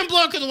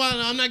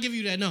 I'm not giving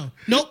you that. No.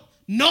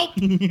 Nope.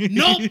 He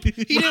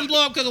didn't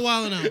blow up because of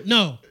Wild 'N Out.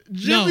 No.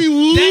 Jimmy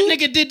Woo? That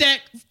nigga did that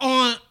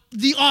on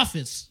The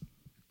Office.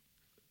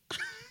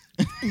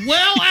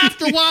 Well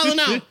after Wild 'N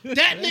Out.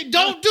 That nigga,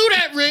 don't do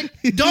that, Rick.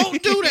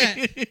 Don't do that.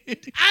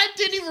 I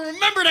didn't even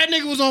remember that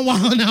nigga was on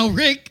Wild 'N Out,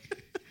 Rick.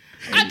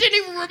 I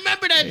didn't even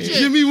remember that shit.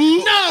 Jimmy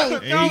Woo? No.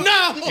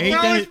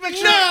 This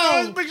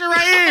picture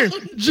right here.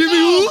 Jimmy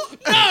Woo?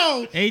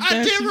 No. Ain't I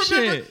that didn't some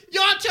remember. shit?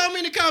 Y'all tell me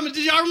in the comments.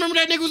 Did y'all remember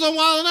that nigga was on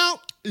Wild 'N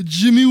Out?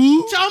 Jimmy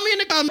Woo? Tell me in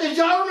the comments. Did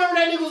y'all remember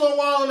that nigga was on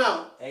Wild 'N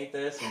Out? Ain't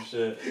that some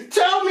shit?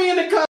 Tell me in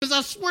the comments.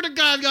 I swear to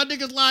God, y'all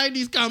niggas lie in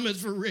these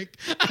comments for Rick.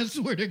 I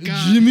swear to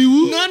God. Jimmy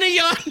Woo? None of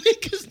y'all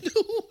niggas knew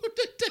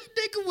that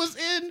nigga was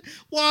in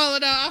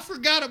Wild 'N Out. I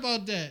forgot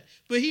about that.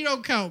 But he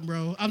don't count,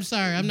 bro. I'm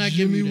sorry. I'm not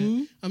giving you that.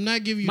 Woo? I'm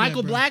not giving you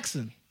Michael that, bro.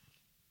 Blackson.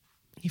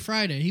 He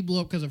blew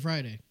up because of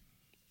Friday.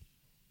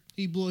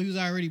 He was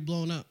already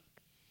blown up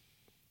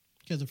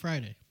because of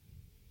Friday.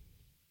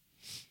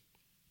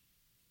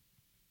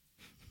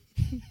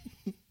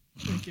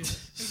 I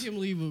can't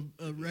believe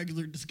a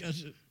regular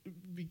discussion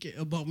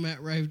about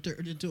Matt Rife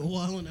turned into a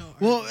Wild 'N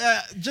Out. Well,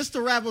 just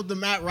to wrap up the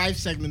Matt Rife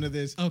segment of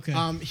this, okay.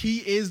 He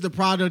is the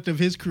product of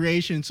his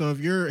creation. So if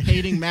you're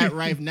hating Matt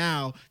Rife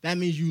now, that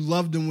means you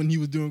loved him when he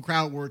was doing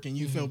crowd work and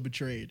you felt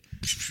betrayed.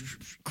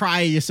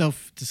 Cry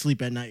yourself to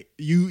sleep at night.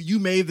 You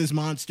made this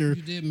monster.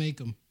 You did make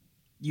him.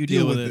 You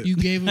deal with it. You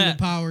gave him the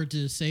power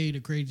to say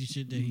the crazy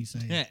shit that he's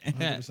saying.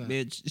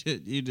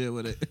 Bitch, you deal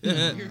with it.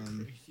 You're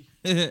crazy.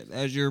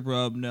 That's your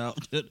problem now,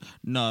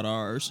 not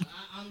ours.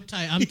 I'm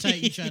tight. I'm tight.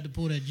 You tried to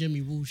pull that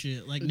Jimmy Woo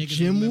shit. Like niggas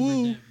Jim remember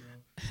Woo. that,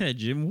 bro.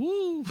 Jim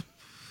Woo.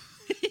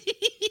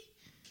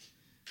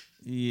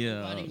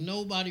 Yeah.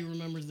 Nobody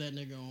remembers that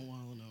nigga on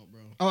Wild 'N Out,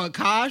 bro. Oh,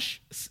 Akash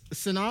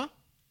Sinha,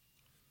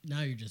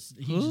 Now he's just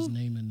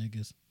naming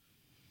niggas.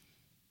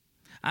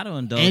 I don't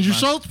indulge. Andrew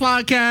Schultz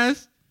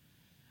podcast.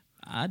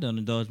 I don't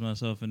indulge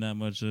myself in that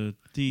much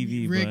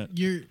TV, Rick, but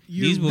you're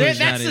these boys That's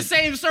got the it.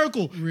 same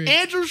circle. Rick.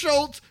 Andrew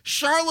Schultz,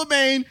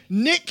 Charlemagne,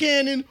 Nick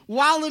Cannon,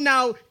 Wild 'N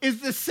Out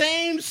is the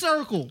same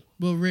circle.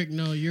 But Rick,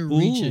 no, you're Ooh.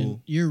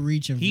 reaching. You're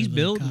reaching. He's for the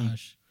building.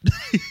 Akash.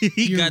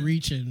 He You're got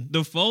reaching.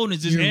 the phone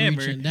is his You're hammer.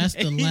 reaching. That's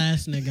the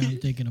last nigga I'm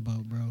thinking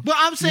about, bro. But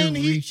I'm saying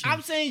You're reaching.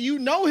 I'm saying you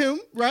know him,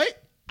 right?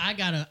 I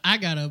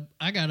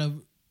gotta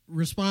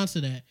response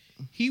to that.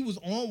 He was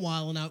on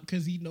Wild 'N Out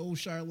because he knows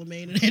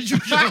Charlemagne and Andrew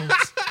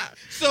Schultz.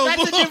 So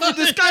That's a different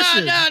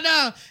discussion.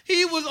 No.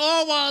 He was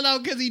on Wild 'N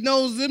Out because he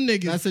knows them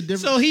niggas. That's a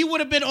different- So he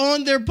would have been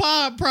on their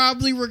pod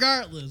probably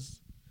regardless.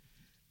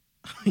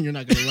 You're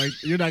not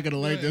gonna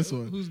like this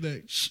one. Who's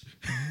next?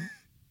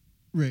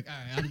 Rick. All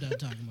right, I'm done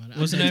talking about it.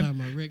 What's I'm the done name?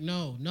 talking about Rick.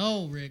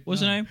 No, Rick.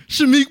 What's no. the name?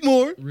 Shamik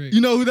Moore. Rick. You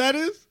know who that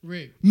is?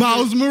 Rick.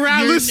 Miles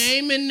Morales.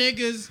 You're naming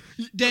niggas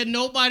that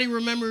nobody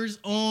remembers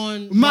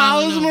on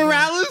Miles Wild 'N Out, bro.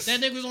 Morales?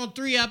 That nigga was on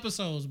 3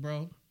 episodes,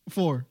 bro.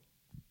 4.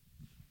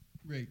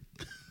 Rick.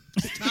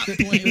 Stop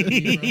playing with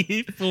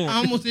me, bro. I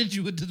almost hit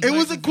you with the It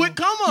was a quick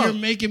come up. You're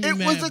making me It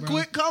mad, was a bro.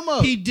 quick come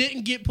up. He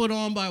didn't get put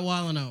on by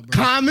Wild 'N Out,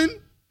 bro. Common.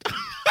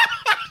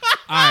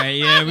 All right,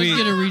 yeah, Let's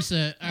get a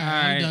reset. All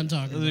right, I'm done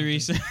talking. Let's About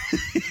reset.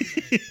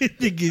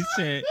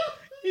 this.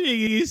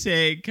 Nigga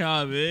said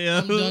comment.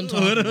 I'm done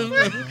talking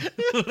about that,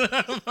 bro.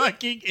 What a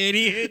fucking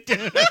idiot.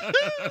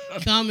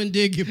 Common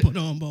did get put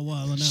on by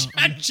Wild 'N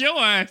Out. Shut your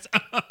ass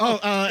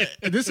up.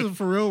 This is a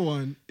for real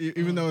one,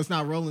 even though it's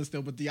not rolling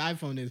still, but the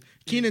iPhone is.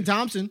 Keenan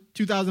Thompson,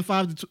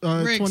 2005 to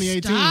Rick,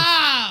 2018.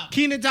 stop.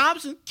 Keenan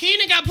Thompson.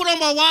 Keenan got put on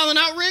by Wild 'N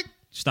Out, Rick.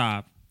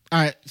 Stop. All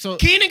right, so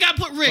Keenan got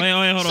put. Rick, Wait,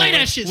 hold on. say that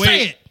wait, shit. Wait,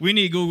 Say it. We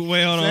need Google.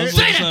 Wait, hold on. Say Let's it.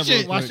 look Say this that up shit.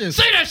 real Watch quick. this.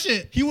 Say that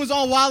shit. he was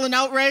on Wild 'N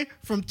Out, Ray,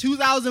 from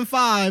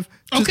 2005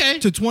 Okay.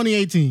 to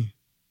 2018.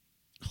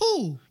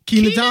 Who?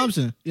 Keenan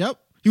Thompson. Yep.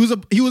 He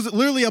was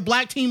literally a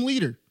black team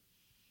leader.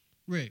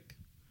 Rick.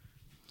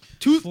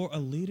 For a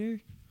leader?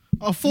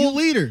 A full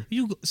leader.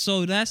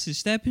 So that's his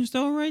stepping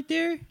stone right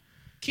there?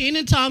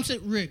 Keenan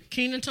Thompson. Rick.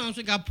 Keenan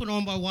Thompson got put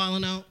on by Wild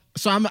 'N Out.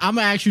 So I'm gonna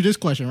ask you this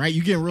question, right?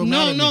 You getting real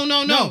mad No, at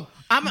me. no.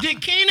 I'm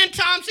Did Keenan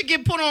Thompson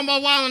get put on by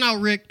Wild 'N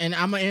Out, Rick? and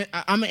I'm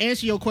gonna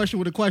answer your question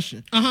with a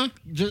question. Uh-huh.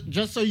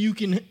 Just so you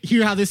can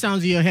hear how this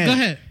sounds in your head. Go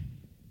ahead.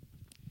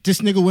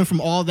 This nigga went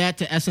from all that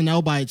to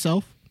SNL by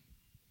itself.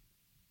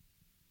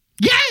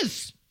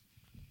 Yes.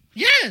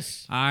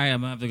 Yes. All right,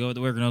 I'm gonna have to go with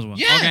the worker knows one.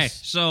 Yes. Okay,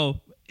 so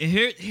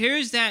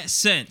here's that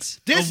sense.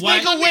 This of why-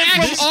 nigga went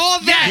from Yes. all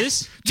that Yes.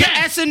 to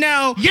Yes.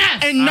 SNL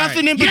Yes. and All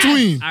nothing right. in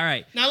between. All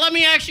right. Now let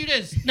me ask you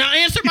this. Now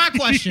answer my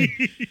question.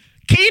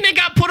 Keenan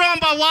got put on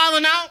by Wild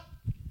 'N Out.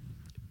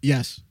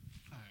 Yes.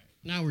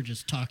 Now we're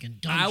just talking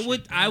dumb I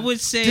shit,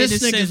 would say This in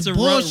the nigga's sense of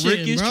what Rick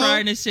bullshitting, is bro.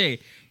 trying to say.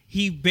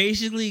 He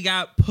basically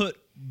got put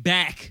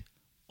back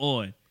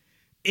on.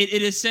 It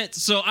is set.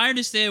 So I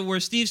understand where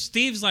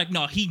Steve's like,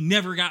 no, he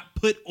never got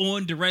put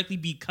on directly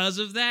because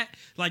of that.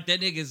 Like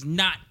that nigga's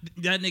not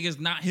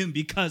him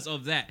because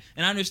of that.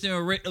 And I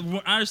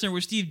understand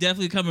where Steve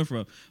definitely coming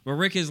from. But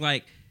Rick is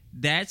like,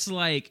 that's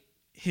like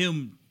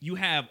him. You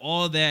have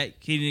all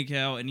that Kenan and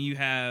Kel, and you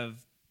have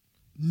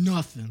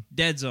Nothing.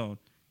 Dead Zone.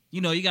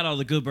 You know, you got all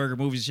the Good Burger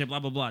movies and shit, blah,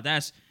 blah, blah.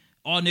 That's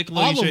all Nickelodeon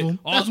All of shit. them.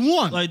 That's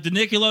one. Like the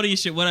Nickelodeon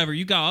shit, whatever.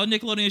 You got all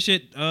Nickelodeon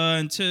shit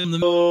until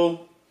the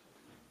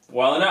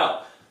Wild 'N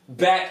Out.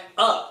 Back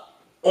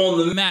up on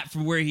the map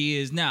from where he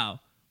is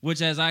now.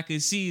 Which, as I can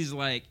see, is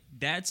like,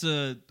 that's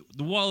the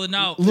Wild 'N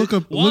Out. Look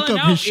up Wild 'N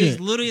his Out shit. is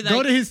literally like,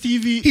 Go to his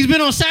TV. He's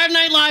been on Saturday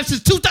Night Live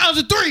since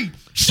 2003.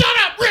 Shut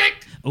up,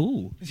 Rick.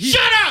 ooh.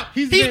 Shut up.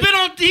 he's He's been- been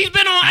on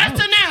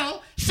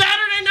SNL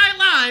Saturday Night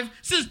Live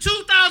since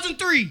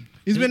 2003.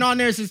 He's been on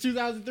there since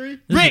 2003.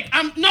 Rick,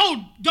 don't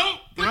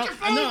put your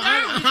phone no,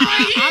 down. It's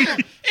right here.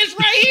 It's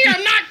right here.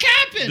 I'm not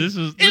capping.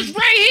 It's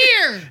right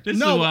here. This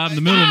No, is why I'm the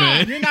stop.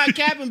 middleman. You're not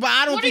capping, but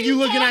I don't What think are you're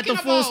you looking at the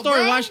talking full about, story.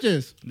 bro? Watch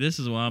this. This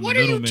is why I'm What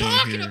the are you middleman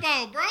talking here.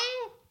 about, bro?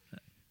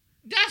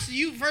 That's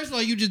you. First of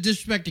all, you just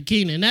disrespected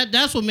Keenan.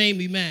 That's what made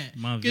me mad.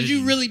 My Because you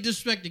vision. really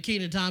disrespected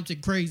Keenan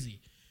Thompson crazy.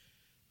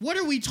 What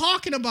are we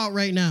talking about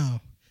right now?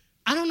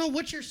 I don't know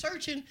what you're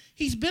searching.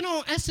 He's been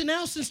on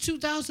SNL since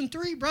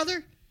 2003,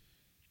 brother.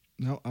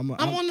 No, I'm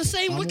on the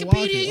same I'm Wikipedia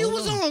watching. you Hold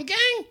was on. on,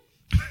 gang.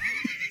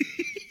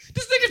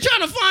 This nigga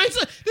trying to find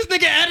this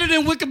nigga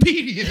editing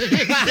Wikipedia.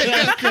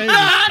 crazy. Nah,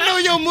 I know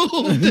your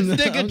move. This I'm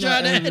nigga not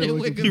trying to editing edit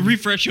Wikipedia. You Wikipedia.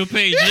 refresh your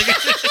page,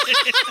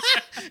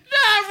 nigga.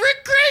 Nah,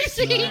 Rick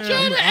crazy. He Nah,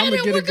 trying to I'ma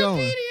edit get it Wikipedia.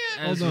 going.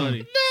 That's Hold on. funny.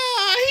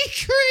 Nah,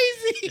 he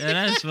crazy. Yeah,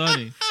 that's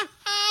funny.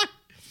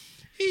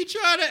 He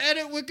trying to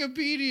edit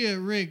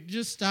Wikipedia. Rick,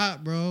 just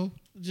stop, bro.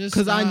 Just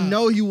Because I stop.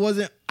 know he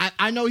wasn't.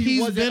 I know he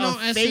He's wasn't been a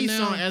on face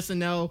SNL. on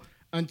SNL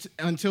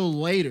until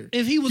later.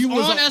 If he was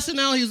on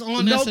SNL, he was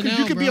on no, SNL. because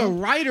you could be a bro.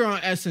 writer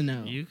on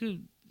SNL.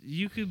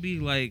 You could be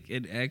like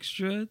an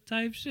extra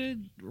type shit.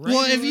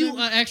 Well, if you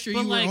extra,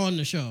 But you like, were on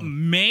the show.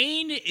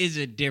 Main is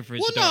a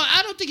different Well, story. no,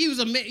 I don't think he was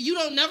a main. You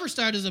don't never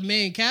start as a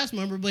main cast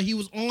member, but he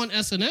was on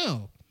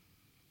SNL.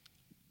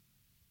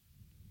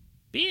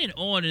 Being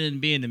on and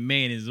being the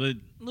main is a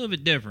little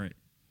bit different.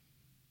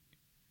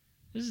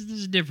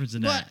 There's a difference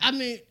in But that. I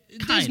mean,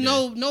 there's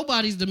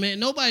nobody's the man.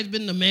 Nobody's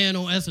been the man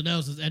on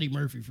SNL since Eddie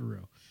Murphy for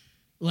real.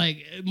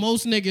 Like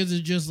most niggas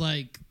is just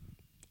like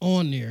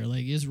on there.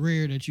 Like it's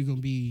rare that you gonna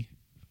be.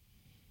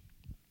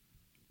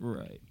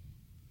 Right.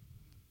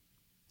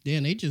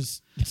 Damn,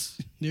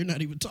 they're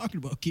not even talking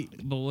about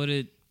Keaton But would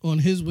it? on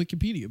his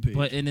Wikipedia page.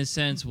 But in a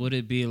sense, would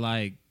it be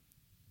like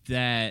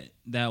that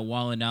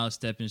Wild 'N Out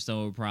Stepping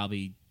Stone would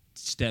probably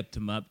stepped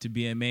him up to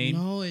be a main?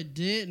 No, it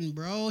didn't,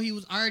 bro. He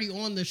was already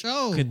on the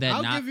show. Could that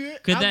I'll not? give you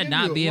it. Could I'll that give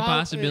not you be it. a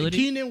possibility?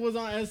 Keenan was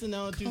on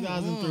SNL in Come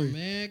 2003. on,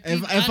 man.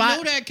 If I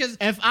know that because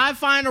if I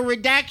find a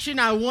redaction,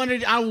 I want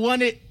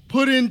it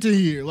put into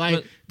here. Like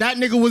But- that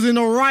nigga was in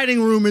the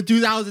writing room in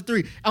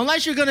 2003.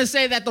 Unless you're gonna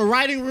say that the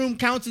writing room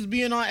counts as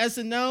being on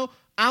SNL,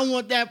 I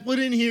want that put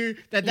in here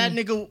that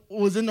nigga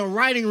was in the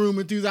writing room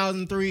in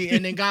 2003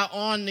 and then got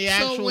on the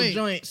actual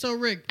joint. So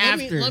Rick,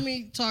 let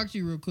me talk to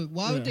you real quick.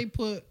 Why would they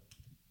put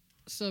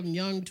some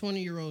young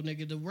 20-year-old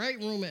nigga? The right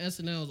room at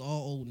SNL is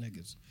all old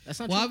niggas. That's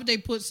not Why true. would they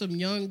put some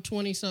young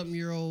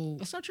 20-something-year-old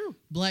That's not true.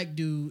 black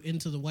dude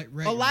into the right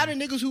A lot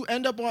room? of niggas who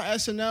end up on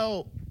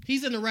SNL.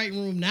 He's in the right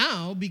room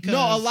now because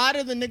No, a lot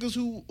of the niggas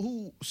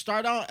who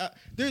start out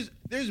there's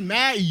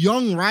mad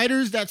young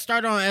writers that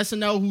start on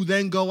SNL who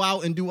then go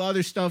out and do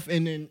other stuff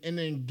and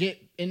then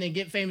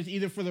get famous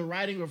either for the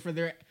writing or for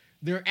their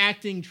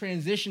acting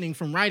transitioning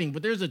from writing.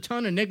 But there's a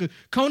ton of niggas.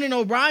 Conan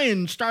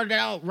O'Brien started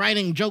out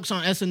writing jokes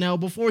on SNL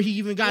before he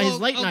even got his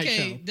late night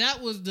show.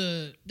 That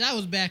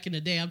was back in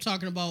the day. I'm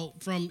talking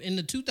about from in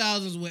the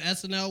 2000s when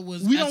SNL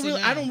was.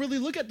 I don't really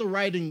look at the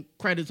writing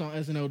credits on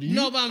SNL. Do you?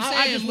 No, but I'm I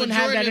saying just wouldn't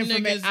have that majority of them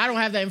information. niggas I don't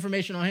have that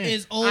information on hand.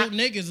 Is old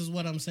niggas is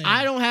what I'm saying.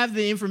 I don't have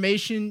the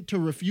information to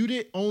refute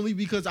it only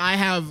because I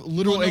have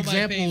literal Well, nobody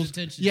pays examples.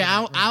 attention Yeah, to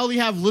it, right. I only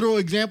have literal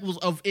examples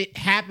of it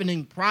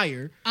happening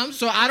prior. I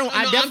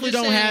definitely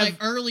don't have. Like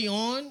early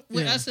on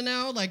with Yeah.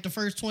 SNL, like the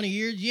first 20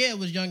 years, it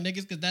was young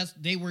niggas because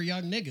they were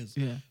young niggas.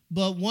 Yeah.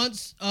 But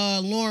once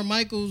Lorne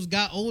Michaels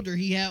got older,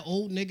 he had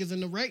old niggas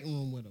in the writing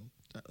room with him.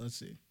 Let's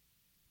see.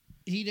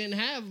 He didn't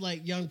have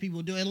like young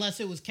people do unless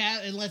it was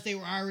unless they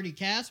were already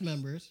cast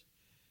members.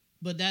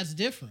 But that's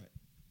different,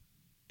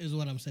 is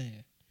what I'm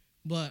saying.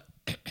 But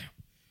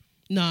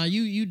nah,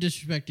 you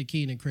disrespected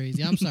Keenan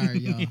crazy. I'm sorry,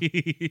 y'all.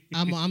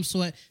 I'm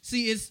sweat.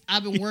 See,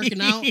 I've been working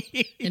out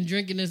and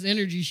drinking this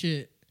energy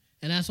shit,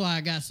 and that's why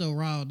I got so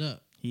riled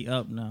up. He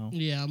up now.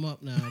 Yeah, I'm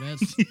up now.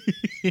 That's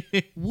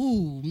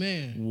woo,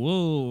 man.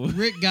 Whoa.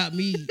 Rick got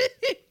me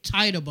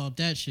tight about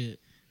that shit,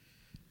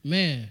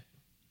 man.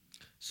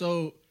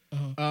 So,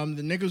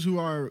 the niggas who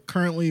are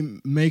currently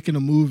making a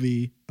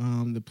movie,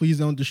 the Please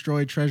Don't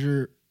Destroy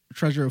Treasure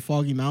of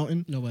Foggy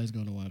Mountain. Nobody's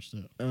gonna watch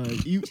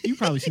that. You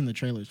probably seen the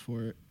trailers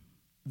for it.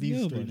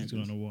 These three Nobody's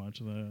niggas. gonna watch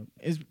that.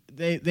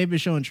 They've been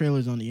showing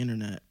trailers on the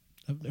internet.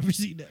 I've never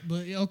seen that,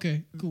 but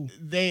okay, cool.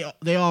 They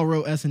all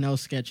wrote SNL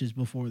sketches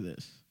before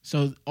this.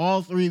 So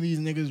all three of these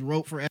niggas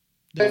wrote for.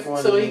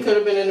 So he could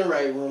have been in the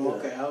right room.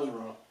 Okay, I was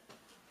wrong.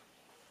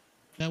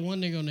 That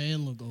one nigga on the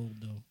end look old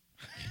though.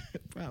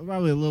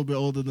 Probably a little bit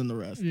older than the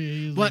rest. Yeah,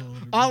 he's But older,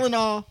 all in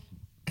all,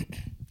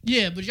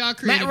 yeah, but y'all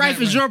created Matt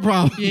Rife is your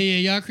problem. Yeah,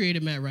 y'all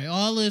created Matt Rife.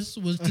 All this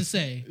was to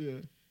say, Yeah.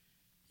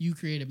 you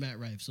created Matt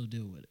Rife, so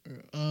deal with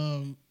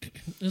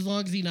it. As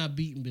long as he not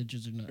beating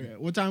bitches or nothing. Yeah.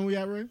 What time we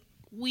at, Ray?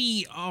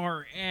 We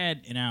are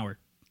at an hour.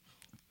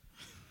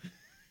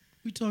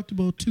 We talked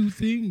about two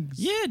things.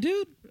 Yeah,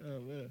 dude. Oh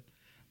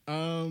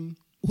man.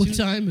 What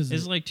time is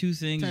It's it? like two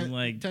things 10 and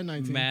like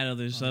 10:19. mad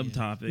other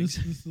subtopics. This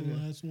is the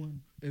last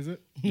one. Is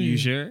it? You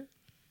sure?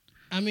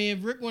 I mean,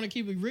 if Rick want to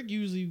keep it, Rick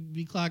usually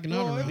be clocking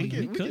out Well, around. we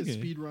here. can cooking.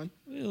 speed run.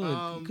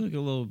 We'll cook a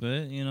little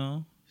bit, you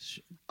know.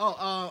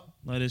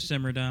 Let it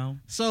simmer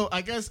down. So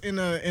I guess in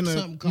a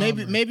Something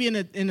calmer. maybe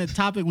in a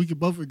topic we could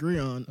both agree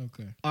on.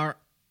 Okay. Are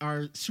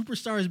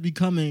superstars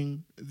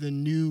becoming the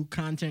new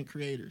content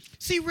creators?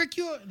 See, Rick,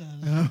 you're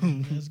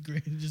that's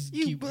great. Just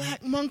You keep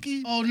black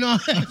monkey. Oh no.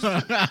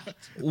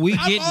 We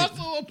I'm get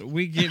also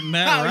we get Oh,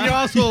 mad. you're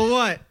also a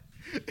what?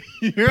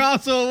 You're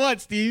also a what,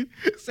 Steve?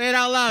 Say it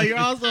out loud. You're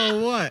also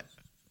a what?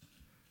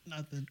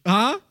 nothing.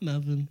 Huh?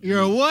 Nothing. You're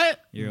a what?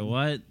 You're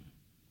what?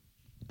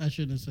 I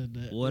shouldn't have said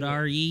that. What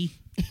are ye?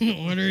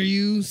 What are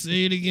you?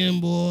 Say it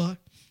again, boy.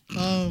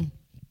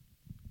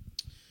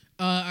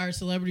 Are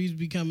celebrities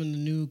becoming the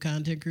new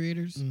content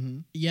creators? Mm-hmm.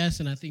 Yes,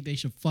 and I think they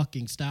should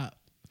fucking stop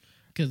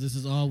because this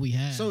is all we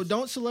have. So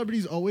don't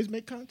celebrities always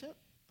make content?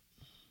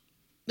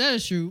 that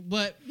is true,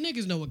 but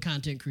niggas know what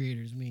content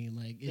creators mean.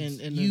 Like it's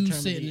In the you term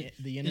of sitting.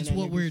 the It's internet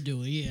what niggas? we're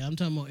doing. Yeah, I'm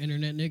talking about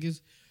internet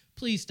niggas.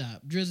 Please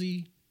stop,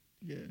 Drizzy.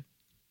 Yeah.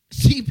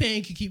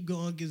 T-Pain can keep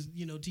going because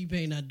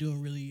T-Pain not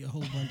doing really a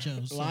whole bunch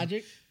of so.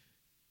 Logic.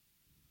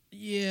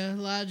 Yeah,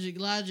 Logic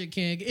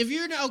can't. If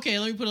you're not okay,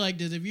 let me put it like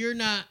this: if you're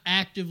not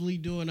actively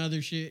doing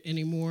other shit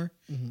anymore,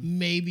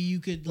 maybe you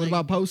could. What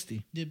about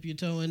Posty? Dip your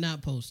toe in?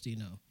 Not Posty,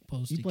 no.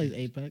 Posty. He plays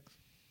can't. Apex.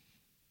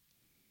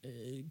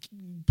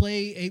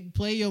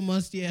 Play your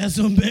musty ass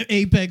on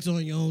Apex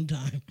on your own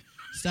time.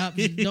 Stop.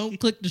 Don't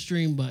click the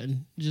stream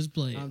button. Just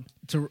play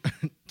it.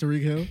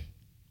 Tariq Hill.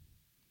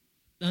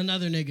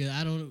 Another nigga.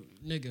 I don't.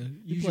 Nigga,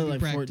 You should play be like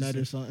practicing.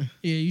 Fortnite or something.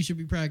 Yeah, you should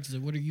be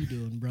practicing. What are you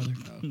doing, brother?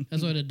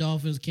 That's why the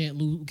Dolphins can't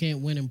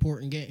win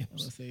important I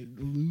was games. say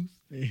lose.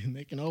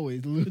 They can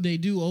always lose. They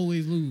do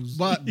always lose.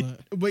 But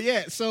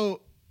yeah,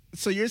 so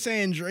you're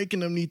saying Drake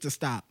and them need to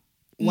stop.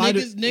 Why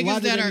niggas do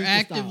that they are need to stop?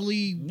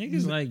 actively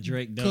Niggas like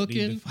Drake don't need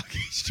cooking. the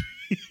fucking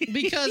stream.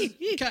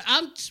 because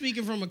I'm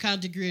speaking from a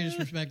content creator's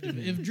perspective.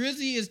 If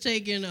Drizzy is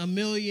taking 1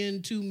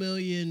 million, 2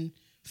 million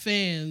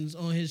fans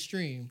on his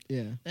stream,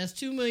 Yeah. that's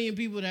 2 million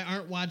people that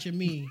aren't watching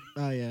me.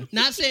 Oh yeah.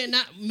 Not saying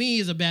not me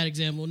is a bad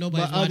example.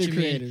 Nobody's But other watching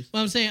creators. me. But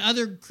I'm saying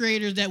other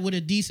creators that with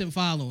a decent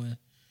following.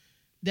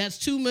 That's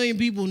 2 million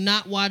people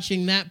not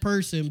watching that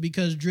person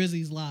because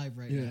Drizzy's live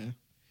right Yeah. now.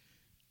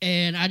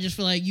 And I just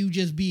feel like you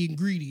just being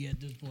greedy at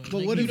this point. But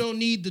Like, what you if- don't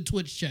need the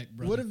Twitch check,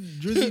 bro. What if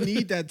Drizzy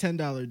need that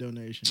 $10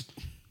 donation?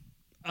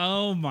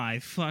 Oh my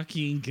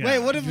fucking god! Wait,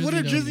 what if Drizzy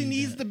don't Drizzy need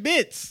needs that. the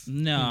bits?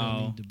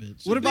 No.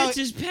 What about Bits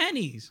is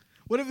pennies?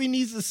 what if he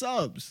needs the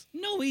subs?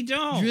 No, we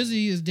don't.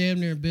 Drizzy is damn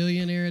near a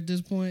billionaire at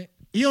this point.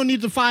 He don't need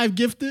the 5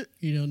 gifted.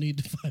 You don't need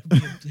the 5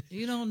 gifted.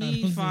 You don't I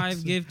need don't think 5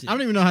 so. gifted. I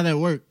don't even know how that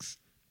works.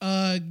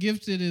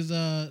 Gifted is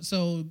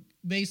so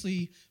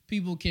basically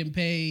people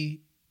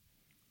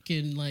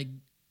can like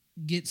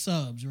get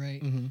subs,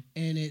 right? Mhm.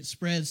 And it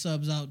spreads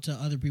subs out to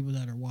other people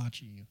that are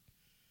watching you.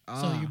 So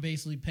Ah. you're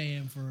basically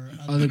paying for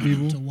Other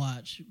people? to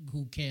watch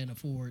who can't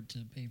afford to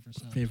pay for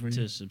subs. Pay for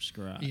to you.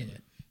 subscribe. Yeah.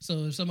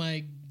 So if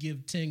somebody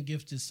give 10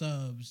 gifted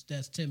subs,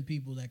 that's 10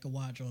 people that could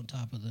watch on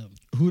top of them.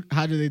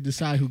 How do they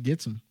decide who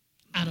gets them?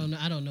 I don't know.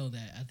 I don't know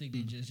that. I think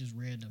they just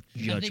random.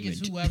 I think it's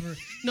Judgment. whoever.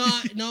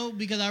 No,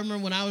 because I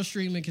remember when I was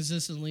streaming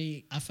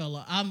consistently, I fell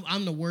off.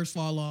 I'm the worst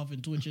fall off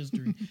in Twitch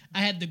history.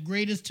 I had the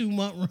greatest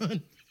 2-month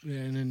run.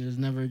 Yeah, and then there's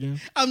never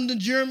again. I'm the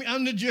Jeremy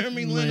Lin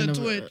of Random,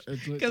 Twitch Twitch,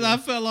 because yeah. I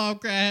fell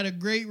off. I had a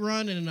great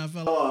run and then I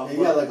fell off.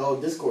 You got like a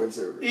whole Discord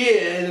server.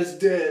 Yeah, and it's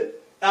dead.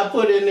 I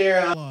put in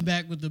there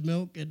back with the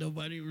milk and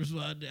nobody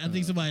responded. I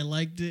think somebody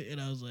liked it and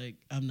I was like,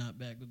 I'm not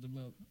back with the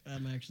milk.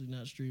 I'm actually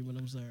not streaming.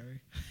 I'm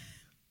sorry.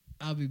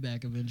 I'll be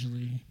back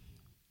eventually.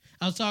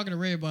 I was talking to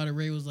Ray about it.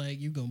 Ray was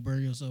like, "You gonna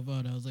burn yourself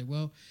out?" I was like,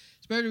 "Well,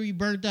 it's better to be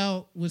burnt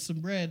out with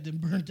some bread than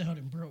burnt out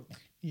and broke."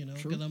 You know,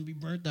 because I'm gonna be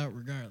burnt out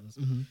regardless.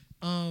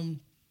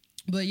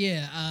 But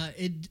yeah,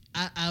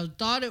 I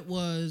thought it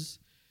was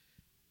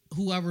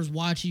whoever's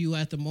watching you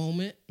at the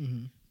moment.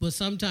 But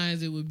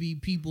sometimes it would be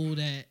people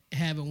that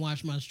haven't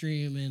watched my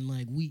stream in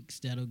like weeks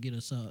that'll get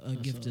a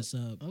gifted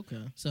sub.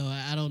 Okay. So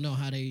I don't know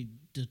how they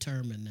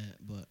determine that,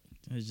 but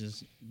It's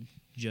just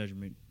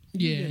judgment.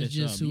 yeah, You get it's a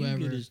just sub. You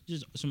whoever. get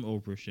just some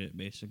Oprah shit,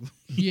 basically.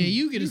 Yeah,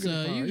 you get a You get a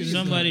sub. car. You You get a get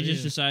Somebody sub, just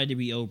yeah. decided to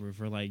be Oprah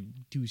for like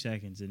 2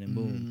 seconds and then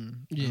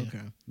boom, Yeah. Okay.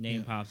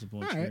 name pops up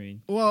on All right.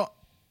 screen. Well,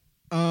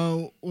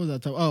 what was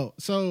that? Oh,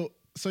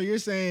 so you're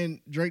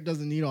saying Drake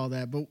doesn't need all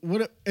that, but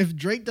what if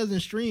Drake doesn't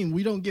stream?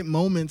 We don't get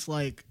moments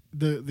like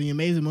the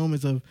amazing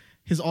moments of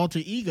his alter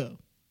ego.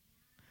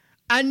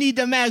 I need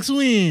the max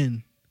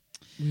win.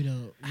 We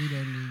don't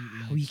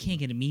need. Oh, you can't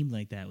get a meme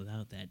like that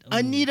without that. I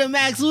Oh. need a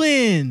max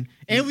win,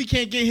 and we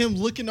can't get him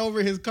looking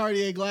over his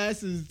Cartier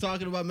glasses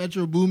talking about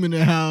Metro Boomin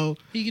and how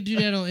He could do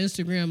that on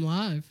Instagram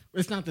Live.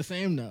 it's not the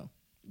same though,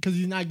 because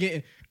he's not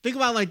getting. Think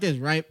about it like this,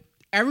 right?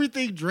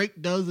 Everything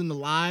Drake does in the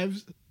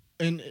lives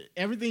and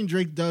everything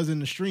Drake does in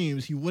the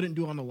streams, he wouldn't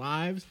do on the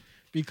lives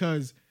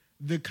because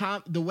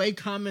the way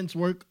comments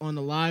work on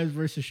the lives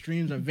versus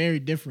streams are very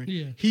different.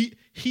 Yeah.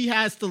 He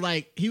has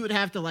to he would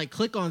have to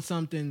click on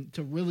something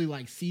to really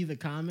see the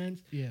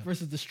comments. Yeah.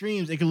 Versus the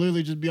streams, it could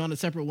literally just be on a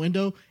seperat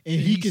window and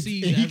And he he can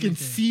sees can everything.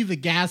 see the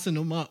gassing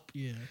them up.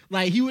 Yeah.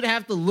 Like he would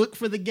have to look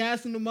for the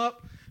gassing them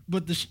up,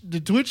 but the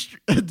Twitch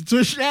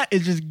chat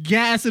is just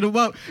gassing them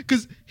up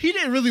because he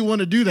didn't really want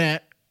to do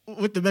that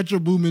with the Metro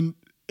Boomin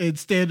and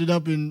standing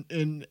up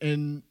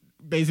and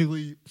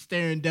basically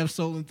staring Def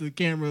Soul into the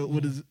camera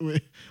with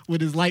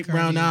his light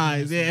brown Cartier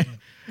eyes. Yeah,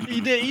 glasses,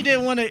 he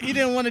didn't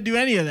want to do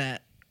any of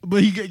that.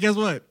 But guess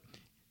what?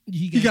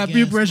 He got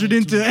peer gassed pressured by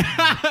into two.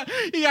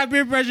 it. He got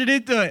peer pressured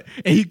into it,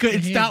 and he couldn't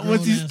And he a stop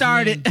once he grown-ass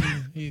started. man,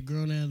 too. He a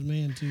grown ass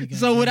man too. He got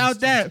So without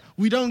gassed, that,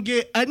 we don't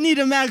get. I need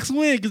a max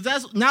win because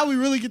that's now we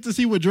really get to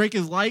see what Drake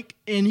is like,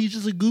 and he's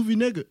just a goofy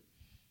nigga,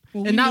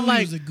 Well, and we not knew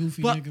he was a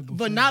goofy nigga before.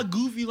 but not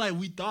goofy like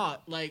we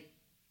thought. Like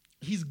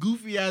he's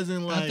goofy as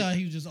in I thought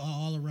he was just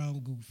all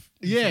around goof.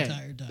 This yeah.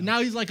 entire time. Now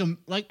he's like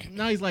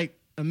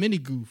a mini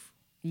goof.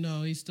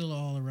 No, he's still an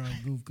all around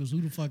goof. Because who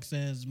the fuck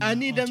says I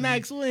need the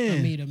Max win.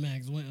 I need a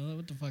Max win.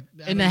 What the fuck?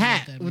 In the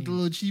hat with the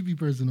little chibi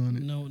person on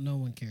it. No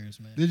one cares,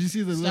 man. Did you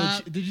see the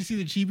Did you see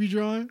the chibi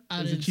drawing? I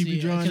There's didn't a chibi see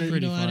it. drawing. You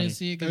know, I didn't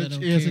see it because I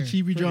don't It's a care.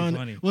 chibi drawing.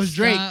 funny. Well, it's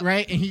Drake, Stop.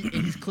 right? And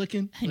he's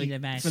clicking I need like, a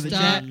Max for the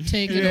Stop chat.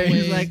 taking Yeah, away.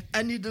 he's like,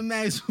 I need the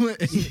Max win.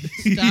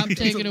 Stop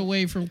taking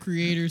away from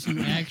creators who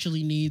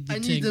actually need the I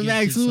 10 need the gifted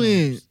Max subs.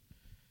 win.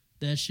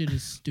 That shit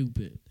is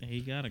stupid.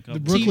 He got a The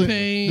couple.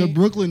 T-Pain. The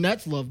Brooklyn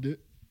Nets loved it.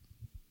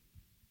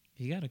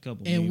 He got a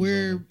couple. And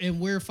memes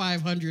we're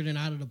 500 and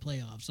out of the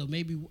playoffs, so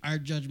maybe our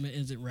judgment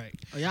isn't right.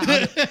 Oh,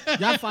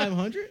 y'all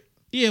 500?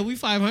 Yeah, we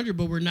 500,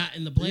 but we're not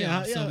in the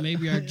playoffs, Yeah. so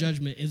maybe our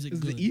judgment isn't Is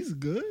good. the East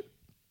good?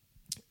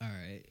 All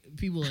right,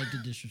 people like to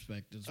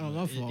disrespect us. Oh, but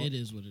my fault. It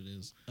is what it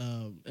is.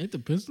 Ain't the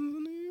Pistons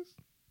in the East?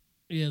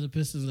 Yeah, the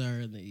Pistons are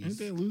in the Ain't East.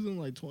 they losing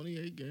like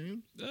 28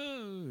 games?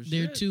 Oh,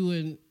 They're shit.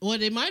 2 well,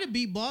 they might have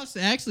beat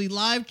Boston. Actually,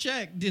 live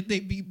check, did they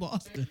beat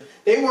Boston?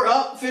 They were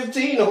up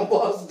 15 on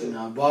Boston.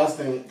 Nah,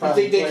 Boston. I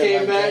think they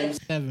came back. Game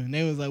 7.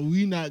 They was like,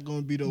 we not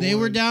gonna be the. They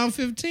were ones. down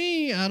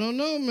 15. I don't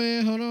know,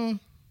 man. Hold on.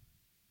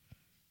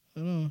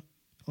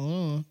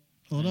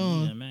 I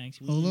need a Max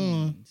Hold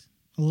on. wins.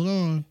 Hold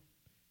on.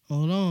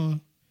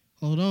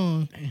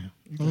 Damn,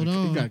 you Hold gotta-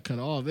 on. You gotta cut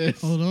all this.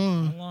 Hold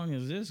on. How long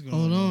is this going?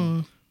 Hold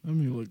on. Let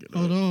me look it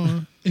Hold up.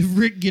 on. If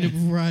Rick get it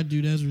before I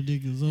do, that's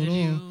ridiculous. Hold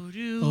on.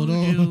 Hold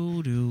on.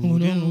 Hold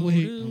on.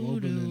 Wait. I'm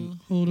opening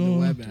Hold the on.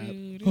 web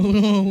app. Hold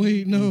on.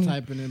 Wait. I'm No.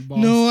 typing in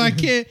Boston. No, I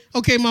can't.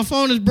 Okay, my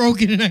phone is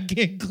broken and I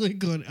can't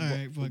click on it. All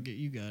right, fuck it.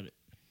 You got it.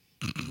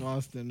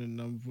 Boston and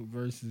them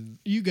versus.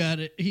 You got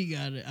it. He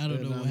got it. I don't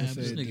Yeah, know nah, what I'm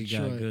happened. This nigga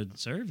got Detroit. good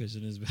service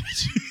in his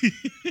match.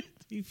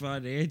 He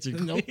found the answer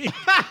Nope. quick.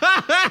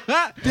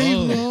 They Oh.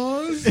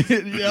 lost.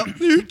 Yep.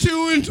 They're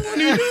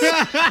 2-29.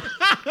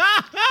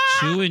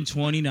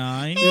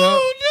 2-29.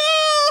 Oh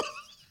no!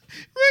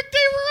 Rick,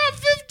 they were up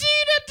 15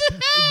 at the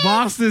half.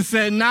 Boston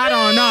said, not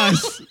on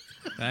us.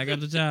 Back up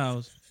the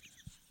towels.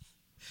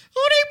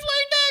 Who they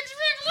play next?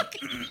 Rick, look.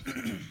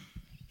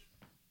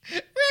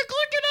 Rick,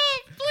 look it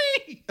up,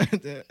 please.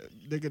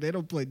 Nigga, they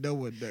don't play no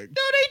one next.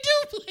 No, they do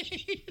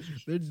play.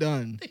 They're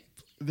done.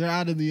 They're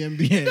out of the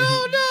NBA.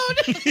 No.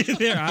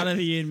 They're out of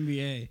the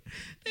NBA.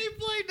 They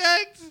play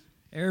next.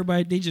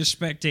 Everybody, they just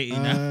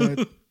spectating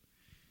now.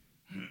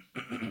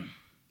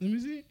 Let me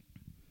see.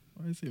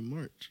 Why did I say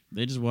March?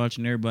 They're just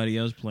watching everybody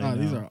else play. Oh,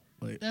 now. these are.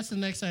 Wait. That's the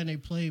next time they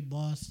play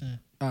Boston.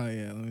 Oh,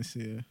 yeah. Let me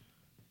see.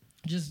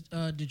 Just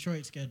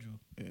Detroit schedule.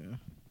 Yeah.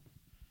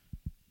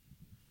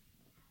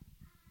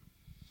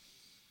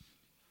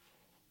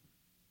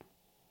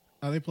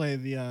 Oh, they play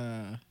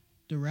the.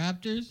 The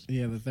Raptors.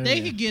 Yeah, the third.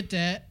 They could get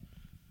that.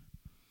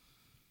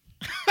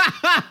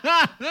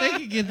 They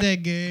could get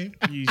that game.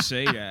 You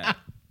say that.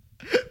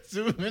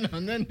 zoom in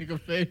on that nigga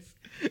face.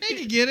 They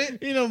could get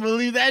it. He don't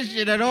believe that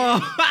shit at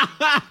all.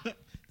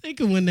 They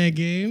could win that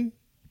game.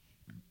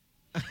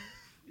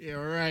 Yeah,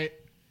 right.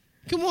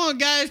 Come on,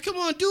 guys. Come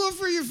on. Do it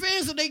for your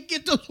fans so they can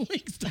get those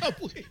Wingstop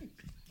wings.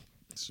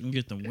 So you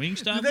get the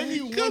Wingstop. They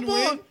need Come one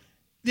on. win.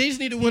 They just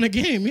need to win a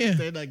game, yeah.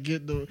 They not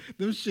getting them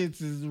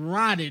shits is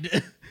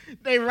rotted.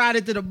 They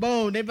rotted to the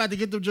bone. They about to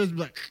get them just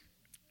like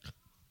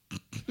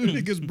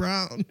Niggas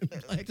brown.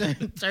 Like,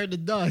 turn to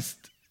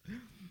dust.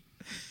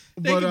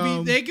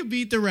 they could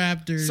beat the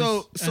Raptors.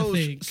 So I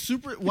think.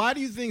 why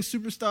do you think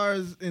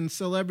superstars and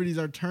celebrities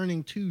are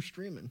turning to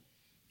streaming?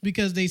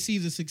 Because they see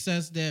the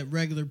success that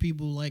regular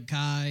people like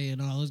Kai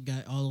and all those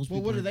Well,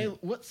 people. what are are they? getting.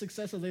 What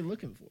success are they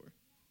looking for?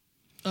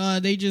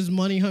 They just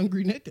money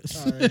hungry niggas.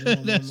 Oh, they just want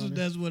more that's money.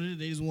 that's what it is.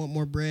 They just want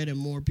more bread and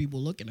more people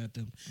looking at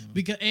them.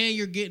 Because and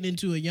you're getting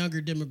into a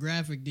younger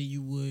demographic than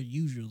you would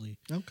usually.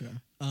 Okay.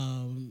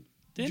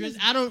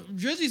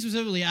 Drizzy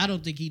specifically, I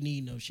don't think he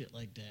need no shit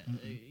like that.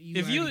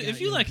 If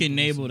you like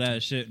enable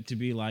that shit to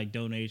be like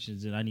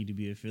donations and I need to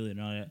be affiliate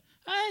and all that,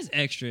 that's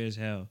extra as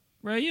hell,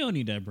 bro. You don't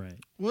need that bread.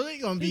 Well, they're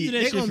gonna They be do that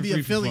they're shit gonna for be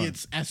free for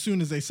affiliates as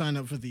soon as they sign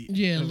up for the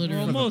Yeah, for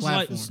literally. the Most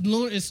like-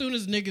 platform. As soon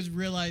as niggas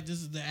realize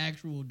this is the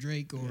actual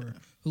Drake or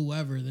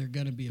whoever, they're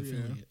gonna be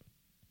affiliate.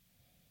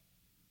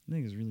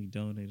 Niggas really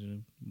donated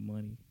him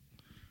money.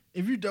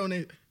 If you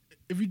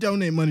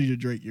donate money to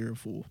Drake, you're a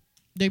fool.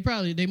 They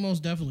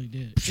most definitely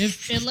did.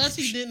 Unless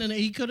he didn't,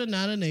 he could have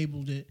not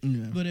enabled it.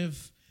 Yeah. But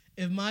if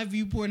my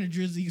viewpoint of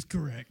Drizzy is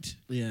correct,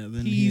 Yeah,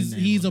 then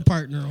he's a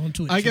partner on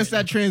Twitch. I guess right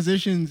that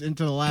transitions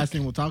into the last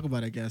thing we'll talk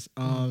about. I guess.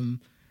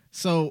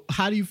 So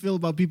how do you feel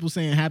about people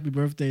saying happy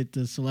birthday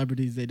to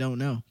celebrities they don't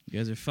know? You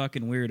guys are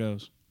fucking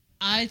weirdos.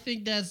 I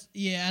think I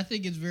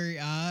think it's very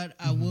odd.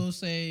 I will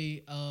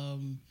say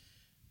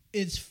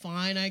it's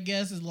fine, I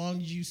guess, as long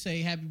as you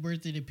say happy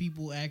birthday to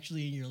people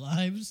actually in your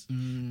lives.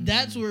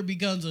 That's where it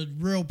becomes a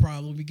real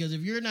problem because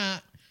if you're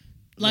not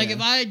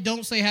if I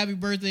don't say happy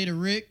birthday to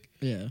Rick,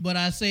 Yeah. but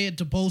I say it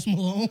to Post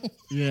Malone,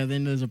 Yeah,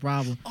 then there's a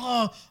problem.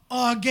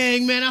 oh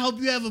gang, man, I hope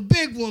you have a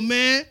big one,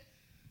 man.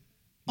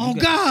 Oh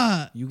got-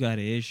 God. You got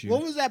an issue.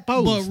 What was that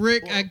post? But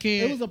Rick, I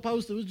can't. It was a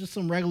post. It was just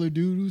some regular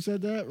dude who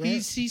said that, right?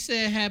 He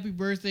said happy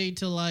birthday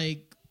to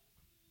like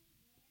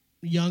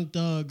Young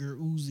Thug or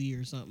Uzi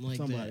or something like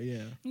Somebody,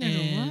 that. yeah.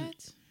 And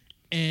what?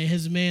 And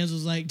his man's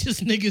was like,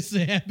 this nigga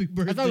said happy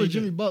birthday. I thought it was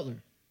Jimmy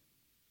Butler.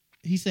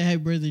 He said happy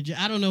birthday.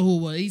 I don't know who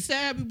it was. He said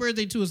happy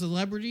birthday to a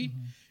celebrity,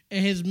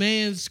 and his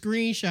man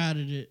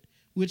screenshotted it,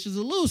 which is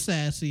a little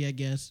sassy, I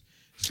guess.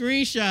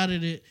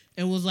 Screenshotted it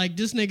and was like,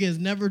 this nigga has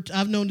never,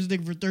 I've known this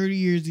nigga for 30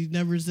 years. He's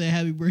never said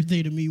happy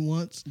birthday to me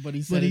once. But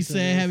he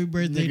said happy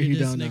birthday to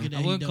this nigga that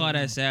I he wouldn't don't call know.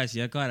 that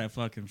sassy. I call that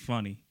fucking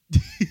funny.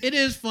 It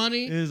is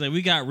funny. It was like,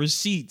 we got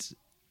receipts.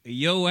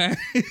 Yo ass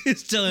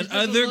is telling Just a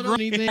other little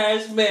grown anything.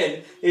 Ass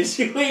men. Is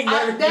you ain't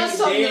never That's been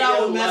something dead that I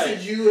in would your life.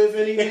 message you if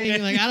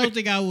anything. Like, I don't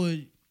think I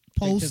would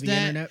post the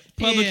that. internet?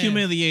 public Yeah,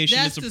 humiliation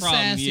that's is a the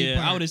problem. sassy Yeah,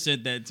 part. I would have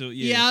said that too.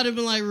 Yeah, I'd have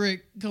been like,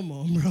 Rick, come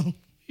on, bro.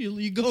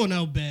 You're going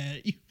out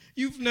bad.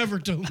 You've never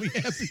told me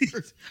happy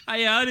birthday.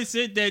 I would have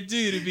said that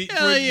too to be, Hell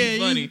for it to yeah, be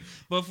funny. you-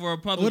 But for a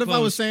public What if I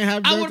was post, saying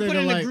happy I would birthday put to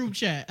it in like? a group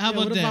chat. How Yeah, about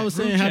what if that? I was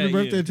saying Group happy chat,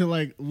 birthday yeah. to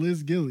like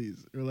Liz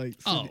Gillies or like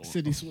Oh.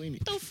 Sydney Sweeney?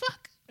 the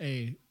fuck?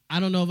 Hey, I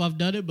don't know if I've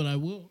done it, but I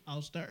will.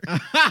 I'll start.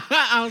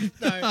 I'll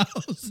start.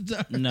 I'll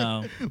start.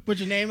 no, Put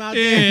your name out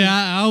there.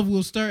 Yeah, I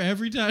will start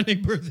every time their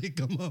birthday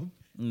come up.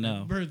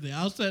 no, Birthday.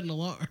 I'll set an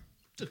alarm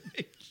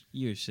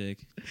you're sick.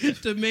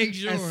 to make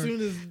sure. As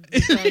soon as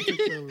the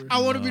project's over.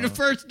 I want to be the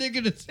first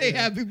nigga to say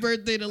happy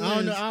birthday to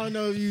Liz. I don't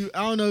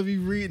know if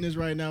you reading this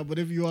right now, but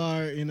if you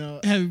are, Happy you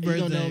don't know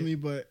birthday. me,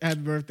 but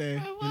happy birthday.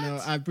 What? You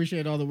know, I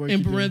appreciate all the work In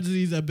you do.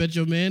 parentheses, I bet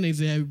your man ain't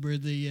say happy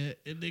birthday yet.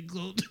 And they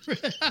close.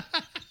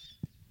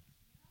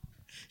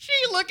 She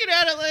looking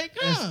at it like,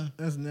 huh?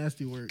 That's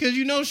nasty work. Because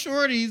you know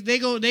shorties, they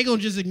gonna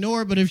just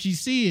ignore it, but if she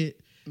see it,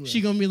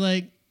 she gonna be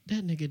like,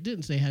 that nigga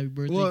didn't say happy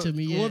birthday to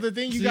me yet. Well, the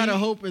thing you See? gotta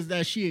hope is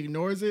that she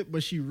ignores it,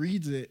 but she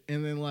reads it,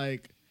 and then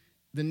like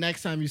the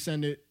next time you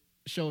send it,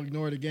 she'll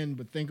ignore it again,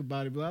 but think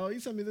about it. Be like, oh, you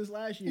sent me this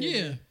last year.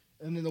 Yeah.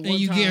 And then the one And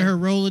you time, get her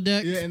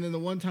Rolodex. Yeah, and then the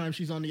one time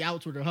she's on the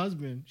outs with her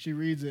husband, she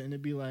reads it, and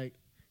it'd be like,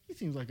 he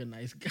seems like a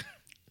nice guy.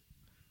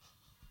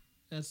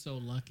 That's so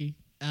lucky.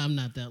 I'm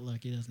not that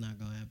lucky. That's not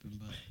gonna happen.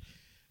 But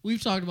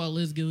we've talked about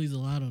Liz Gillies a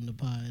lot on the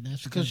pod. And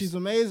that's Because she's That's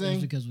amazing.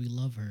 because we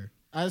love her.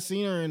 I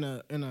seen her in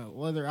a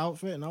leather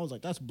outfit, and I was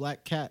like, that's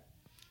Black Cat.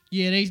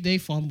 Yeah, they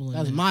fumbling.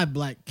 That's that. my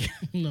Black Cat.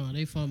 No,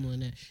 they fumbling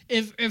that.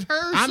 If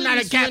her, I'm not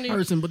a Sydney cat Sweeney-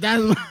 person, but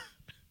that's my.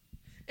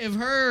 If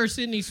her or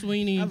Sydney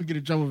Sweeney, I would get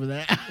in trouble for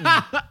that.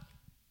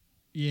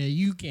 yeah,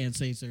 you can't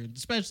say certain,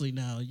 especially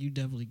now. You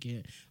definitely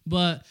can't.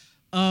 But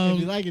If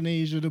you like it, then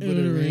you should have put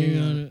a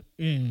ring on it.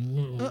 Yeah.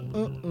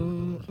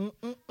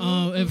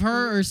 If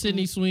her or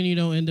Sydney Sweeney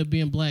don't end up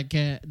being Black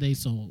Cat, they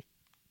sold.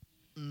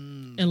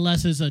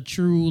 Unless it's a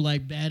true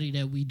like baddie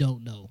that we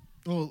don't know.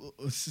 Well,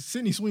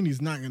 Sydney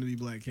Sweeney's not going to be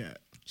Black Cat.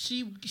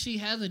 She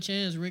has a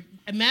chance, Rick.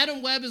 And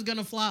Madam Web is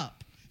gonna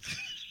flop.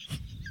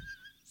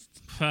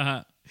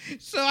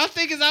 So I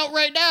think it's out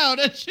right now.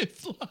 That shit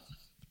flopped.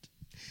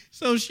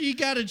 So she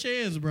got a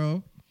chance,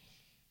 bro.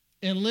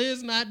 And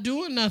Liz not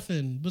doing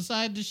nothing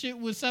besides the shit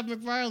with Seth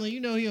MacFarlane. You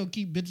know he don't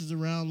keep bitches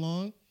around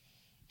long.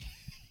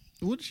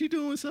 What's she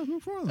doing with Seth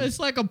MacFarlane? It's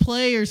like a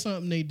play or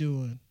something they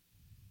doing.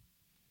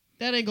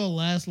 That ain't gonna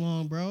last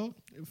long, bro.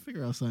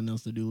 Figure out something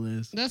else to do,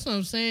 Liz. That's what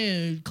I'm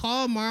saying.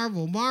 Call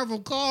Marvel. Marvel,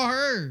 call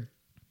her.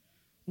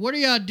 What are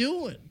y'all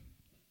doing?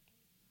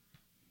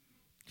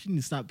 She need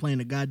to stop playing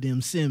the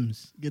goddamn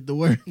Sims. Get the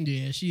word.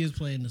 Yeah, she is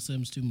playing The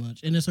Sims too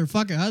much. And it's her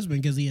fucking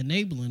husband because he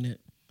enabling it.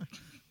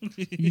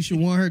 You should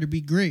want her to be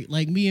great.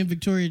 Like me and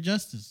Victoria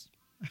Justice.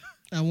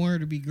 I want her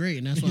to be great,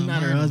 and that's why He's I'm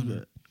not her hard on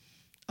husband.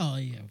 Oh,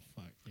 yeah.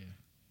 Fuck, yeah.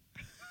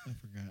 I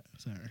forgot.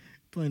 Sorry.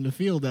 Playing the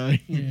field out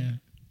here. Yeah.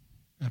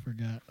 I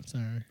forgot.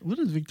 Sorry. What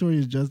is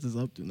Victoria's Justice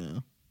up to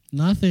now?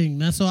 Nothing.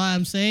 That's why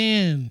I'm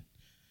saying.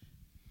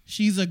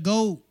 She's a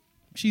goat.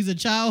 She's a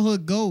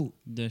childhood goat.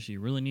 Does she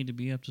really need to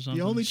be up to something?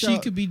 The only She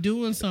child, could be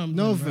doing something.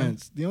 no bro.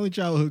 offense, the only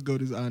childhood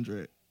goat is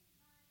Andre.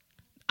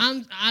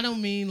 I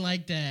don't mean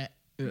like that.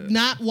 Yeah.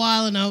 Not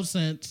wilding out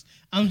sense.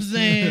 I'm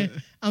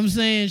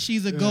saying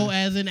she's a goat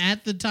as in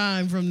at the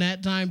time from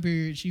that time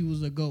period she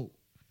was a goat.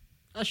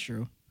 That's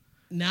true.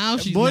 Now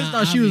she's Boys not,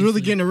 thought she was really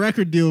obviously. getting a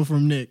record deal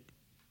from Nick.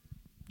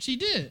 She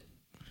did.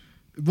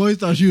 Boys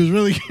thought she was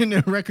really getting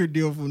a record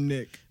deal from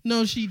Nick.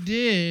 No, she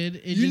did.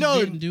 It You just know,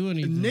 didn't do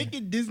anything. Nick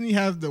and Disney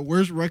have the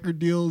worst record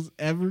deals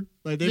ever.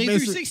 Like They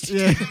basically- 360.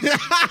 Yeah.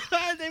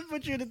 They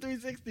put you in the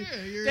 360.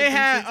 Yeah, you're They in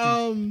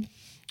had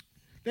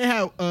they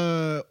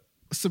had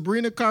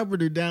Sabrina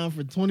Carpenter down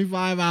for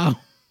 25 hours.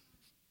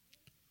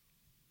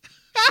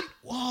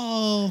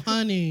 Whoa,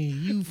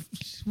 honey,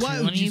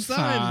 why would you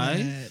sign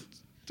 25? that?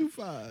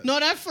 25. No,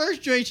 that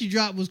first joint she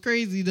dropped was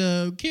crazy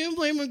though. Can't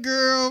blame a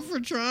girl for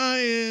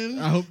trying.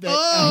 I hope that.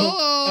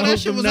 Oh, I that hope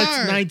shit the was next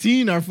hard.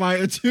 19 are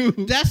fire too.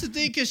 That's the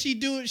thing, cause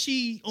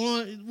she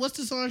on what's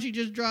the song she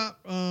just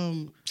dropped?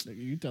 Nigga,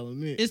 you telling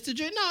me? It's the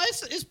joint. No,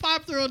 it's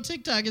popular on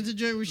TikTok. It's a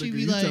joint where she Nigga,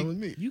 be you like, telling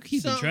me? You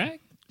keep the So- track?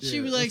 she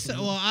Yeah, be like, that's so,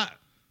 what well,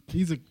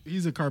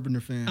 He's a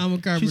Carpenter fan. I'm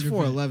a Carpenter She's fan.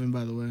 4'11",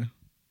 by the way.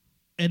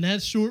 and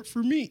that's short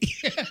for me.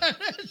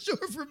 That's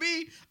short for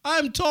me.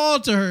 I'm tall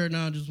to her. No,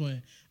 I'm just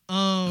playing.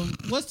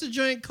 What's the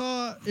joint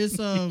called? It's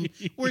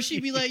where she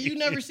be like, you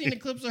never seen the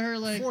clips of her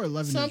like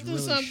 4'11" is something,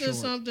 really something, short.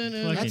 something.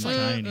 Fucking That's like-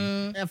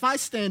 tiny. If I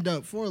stand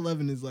up,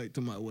 4'11" is like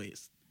to my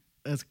waist.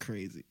 That's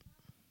crazy.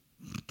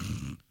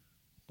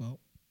 Well,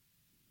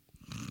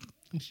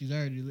 she's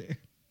already there.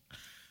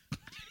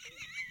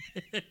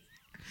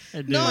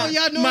 No,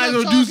 y'all know Might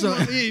what as I'm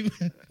well do talking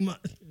about. But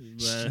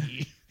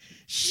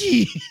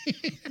She.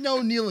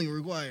 No kneeling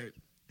required.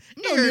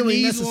 No Her kneeling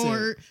knees won't necessary.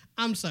 hurt.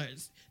 I'm sorry.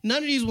 None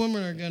of these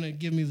women are gonna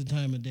give me the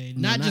time of day.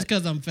 No, Not not- just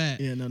because I'm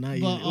fat. Yeah, no, not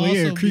you. But Well,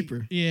 you're a also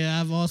creeper.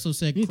 I've also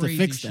said You need to crazy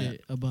fix that.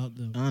 shit about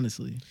them.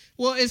 Honestly,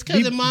 Well, it's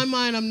because Be- in my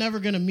mind I'm never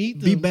gonna meet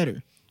them. be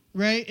better.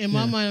 Right? In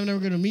my Yeah. mind I'm never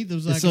gonna meet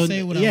them, so I can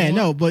say what I want.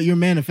 no, but you're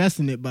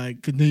manifesting it by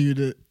continue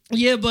to.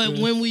 Yeah, but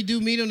when we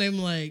do meet them, they're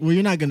like, Well,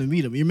 you're not gonna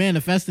meet them. You're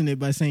manifesting it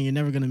by saying you're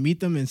never gonna meet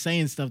them and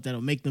saying stuff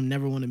that'll make them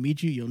never want to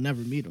meet you. You'll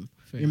never meet them.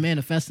 Fair. You're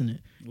manifesting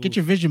it. Get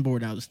your vision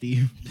board out,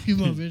 Steve. "You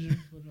my vision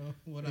for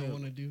what I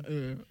want to do."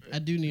 I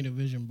do need a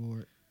vision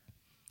board.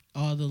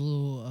 All the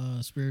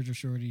little spiritual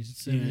shorties.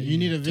 send Yeah, me you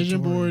need a vision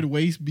tutorial. board,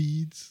 waist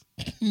beads.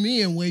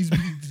 Me and waist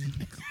beads.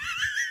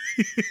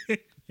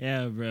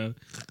 yeah, bro.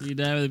 You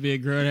not supposed to be a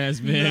grown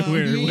ass man Nah,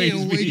 wearing me waist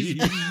and waist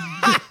beads.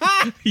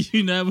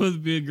 You not supposed to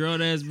be a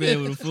grown ass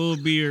man with a full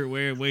beard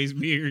wearing waist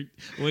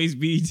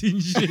beads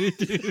and shit.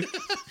 Dude.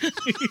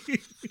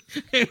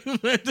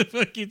 What the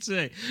fuck you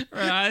say?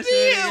 Right, I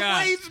swear to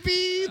God. waist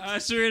beads. I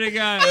swear to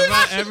God, if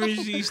I ever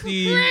see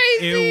Steve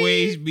in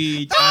waist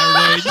beads,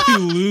 I'm going to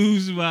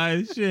lose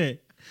my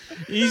shit.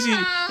 You see,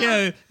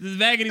 yeah, the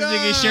back of these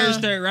niggas' shirt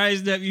start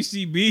rising up. You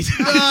see beads.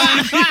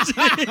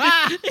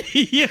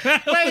 Yeah,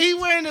 Wait, he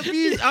wearing the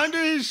beads under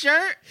his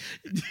shirt?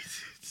 he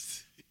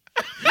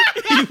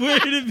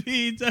wearing the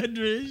beads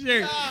under his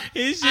shirt.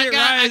 His shit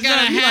I rises got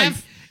up. a He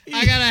half.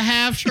 I got a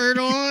half shirt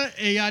on,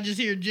 and y'all just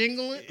hear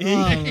jingling. Oh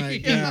my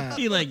god!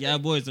 He like, yeah,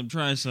 boys, I'm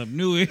trying something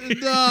new here.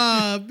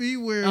 Nah,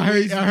 beware. I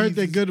heard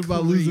they're good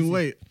about losing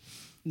weight.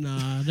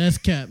 Nah, that's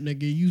cap,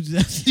 nigga. You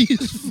nasty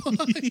as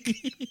fuck.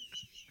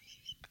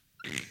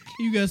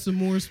 You got some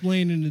more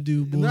explaining to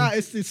do, boy. Nah,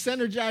 it's to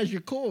synergize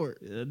your core.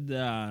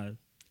 Nah,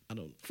 I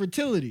don't.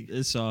 Fertility.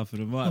 it's soften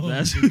him up. Oh,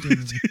 That's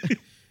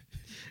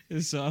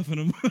it's soften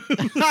him up.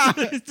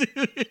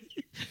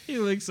 He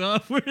looks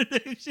soft for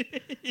that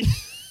shit.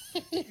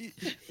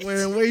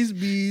 Wearing waist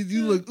beads,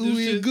 you look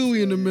ooey and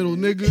gooey in the middle,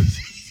 nigga.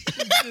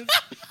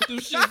 Them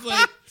shit's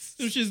like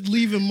them shit's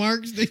leaving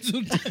marks. They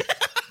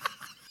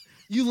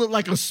You look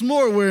like a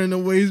s'more wearing a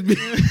waist bead.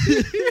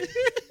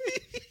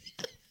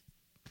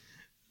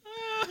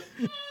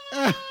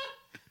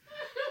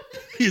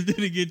 Then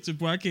it gets to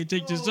I can't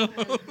take this off.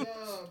 bro.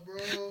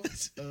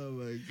 Oh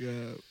my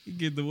god! You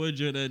get the one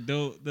joint that's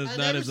I not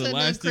never as said nothing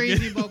elastic.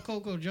 crazy about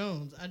Coco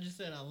Jones. I just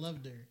said I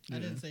loved her. I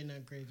didn't say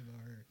nothing crazy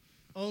about her.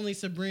 Only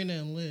Sabrina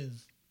and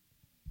Liz.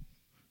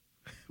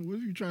 What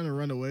if you trying to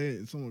run away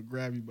and someone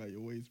grab you by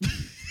your waist?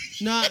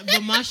 Nah,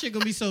 but my shit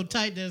gonna be so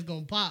tight that it's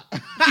gonna pop. So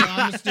I'm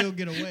gonna still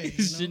get away.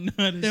 This You shit know?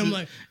 not as Then I'm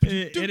like,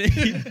 it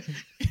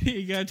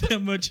ain't got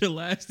that much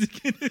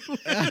elastic in it.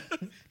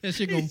 that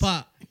shit gonna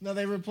pop. Now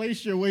they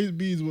replace your waist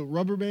beads with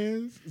rubber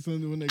bands, so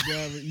when they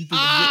grab it, you think you're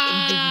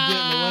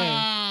getting away,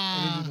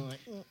 and they're just like,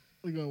 oh,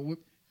 we're gonna whip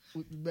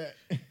you back.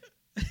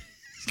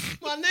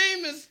 My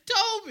name is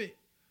Toby.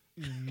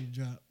 And you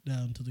drop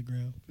down to the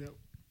ground. Yep.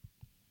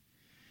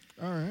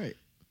 All right.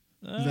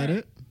 Is that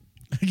it?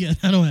 Again,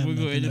 I don't have. We're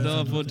gonna nothing end it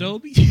else off on to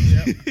Toby.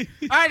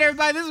 All right,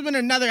 everybody. This has been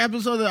another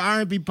episode of the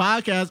R&B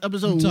Podcast,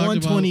 episode We talked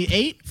about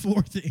 128.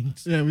 4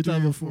 things. Yeah, we talked Three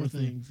or about four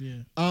things.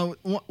 Yeah.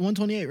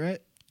 128, right?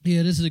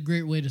 Yeah, this is a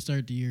great way to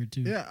start the year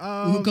too.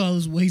 Yeah. We'll call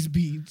this waist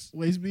beads.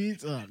 Waist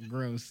beads? Oh,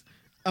 gross.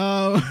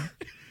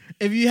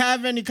 If you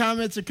have any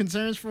comments or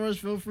concerns for us,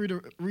 feel free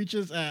to reach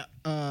us at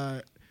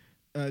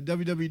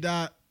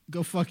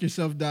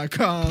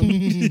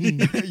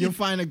www.gofuckyourself.com. You'll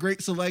find a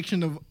great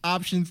selection of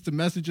options to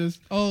message us.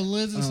 Oh,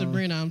 Liz and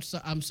Sabrina,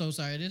 I'm so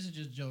sorry. This is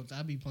just jokes.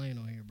 I be playing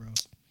on here, bro.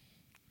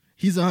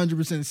 He's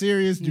 100%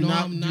 serious. Do No,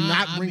 not I'm do not.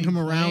 not I bring be him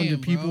around to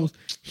playing, people. bro.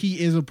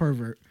 He is a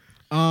pervert.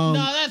 No,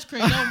 that's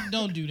crazy.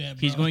 Don't do that, bro.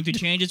 He's going to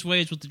change his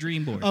ways with the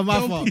dream board. Oh, my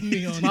Don't fault. put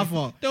me on It's my there.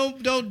 fault.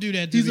 Don't do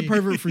that to He's me. a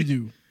pervert for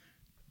you.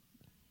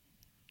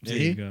 There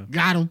See? you go.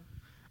 Got him.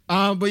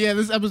 But yeah,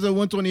 this is episode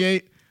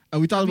 128.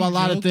 We talked about a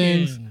lot of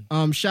joking.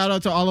 things. Shout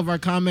out to all of our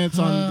comments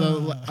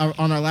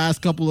on our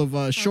last couple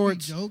of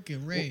shorts.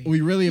 Joking, Ray.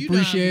 We really You know I be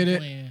appreciate it.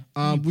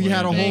 playing. We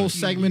had a playing. whole Thank you.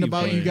 segment You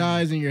about you playing.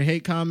 guys and your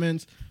hate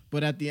comments,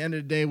 but at the end of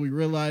the day, we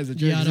realized that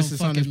your Y'all don't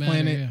existence on this fucking matter,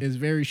 planet yeah. is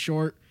very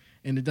short,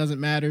 and it doesn't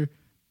matter.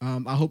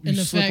 I hope you And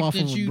the slip fact off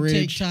that of a you take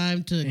bridge.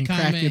 time to and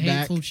crack comment your back.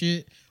 hateful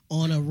shit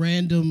on a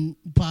random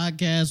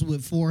podcast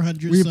with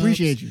 400 We subs.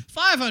 appreciate you.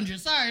 500.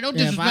 Sorry, don't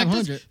Yeah, disrespect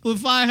 500. us. With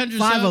 500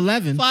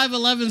 511.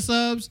 511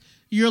 subs,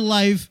 your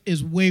life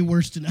is way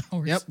worse than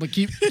ours. Yep, but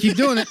keep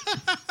doing it.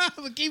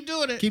 But keep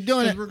doing it. Keep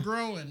doing 'cause it. We're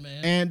growing,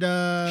 man. And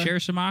Share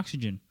some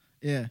oxygen.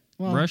 yeah,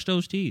 well, Brush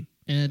those teeth.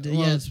 And well,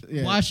 yes,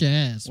 yeah. wash your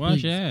ass. Wash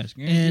please. your ass.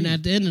 And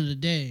at the end of the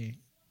day,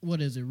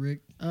 what is it,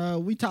 Rick?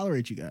 we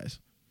tolerate you guys.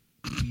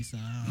 Peace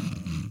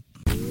out.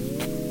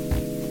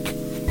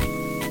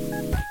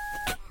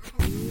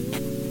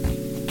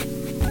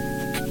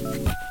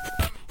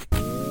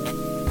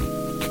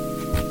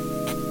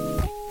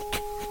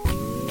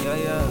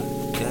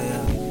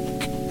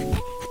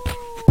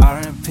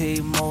 R&P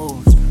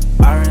moves,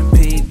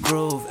 R&P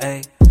groove,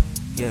 ayy.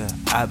 Yeah,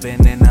 I've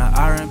been in the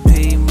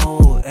R&P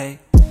mood, ayy.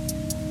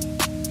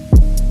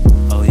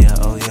 Oh yeah,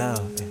 oh yeah.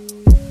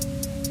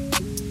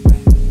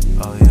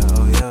 Oh yeah,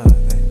 oh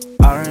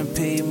yeah.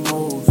 R&P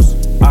moves,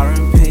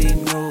 R&P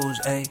news,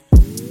 ayy.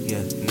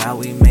 Yeah, now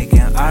we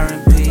making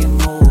R&P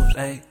moves,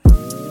 ayy.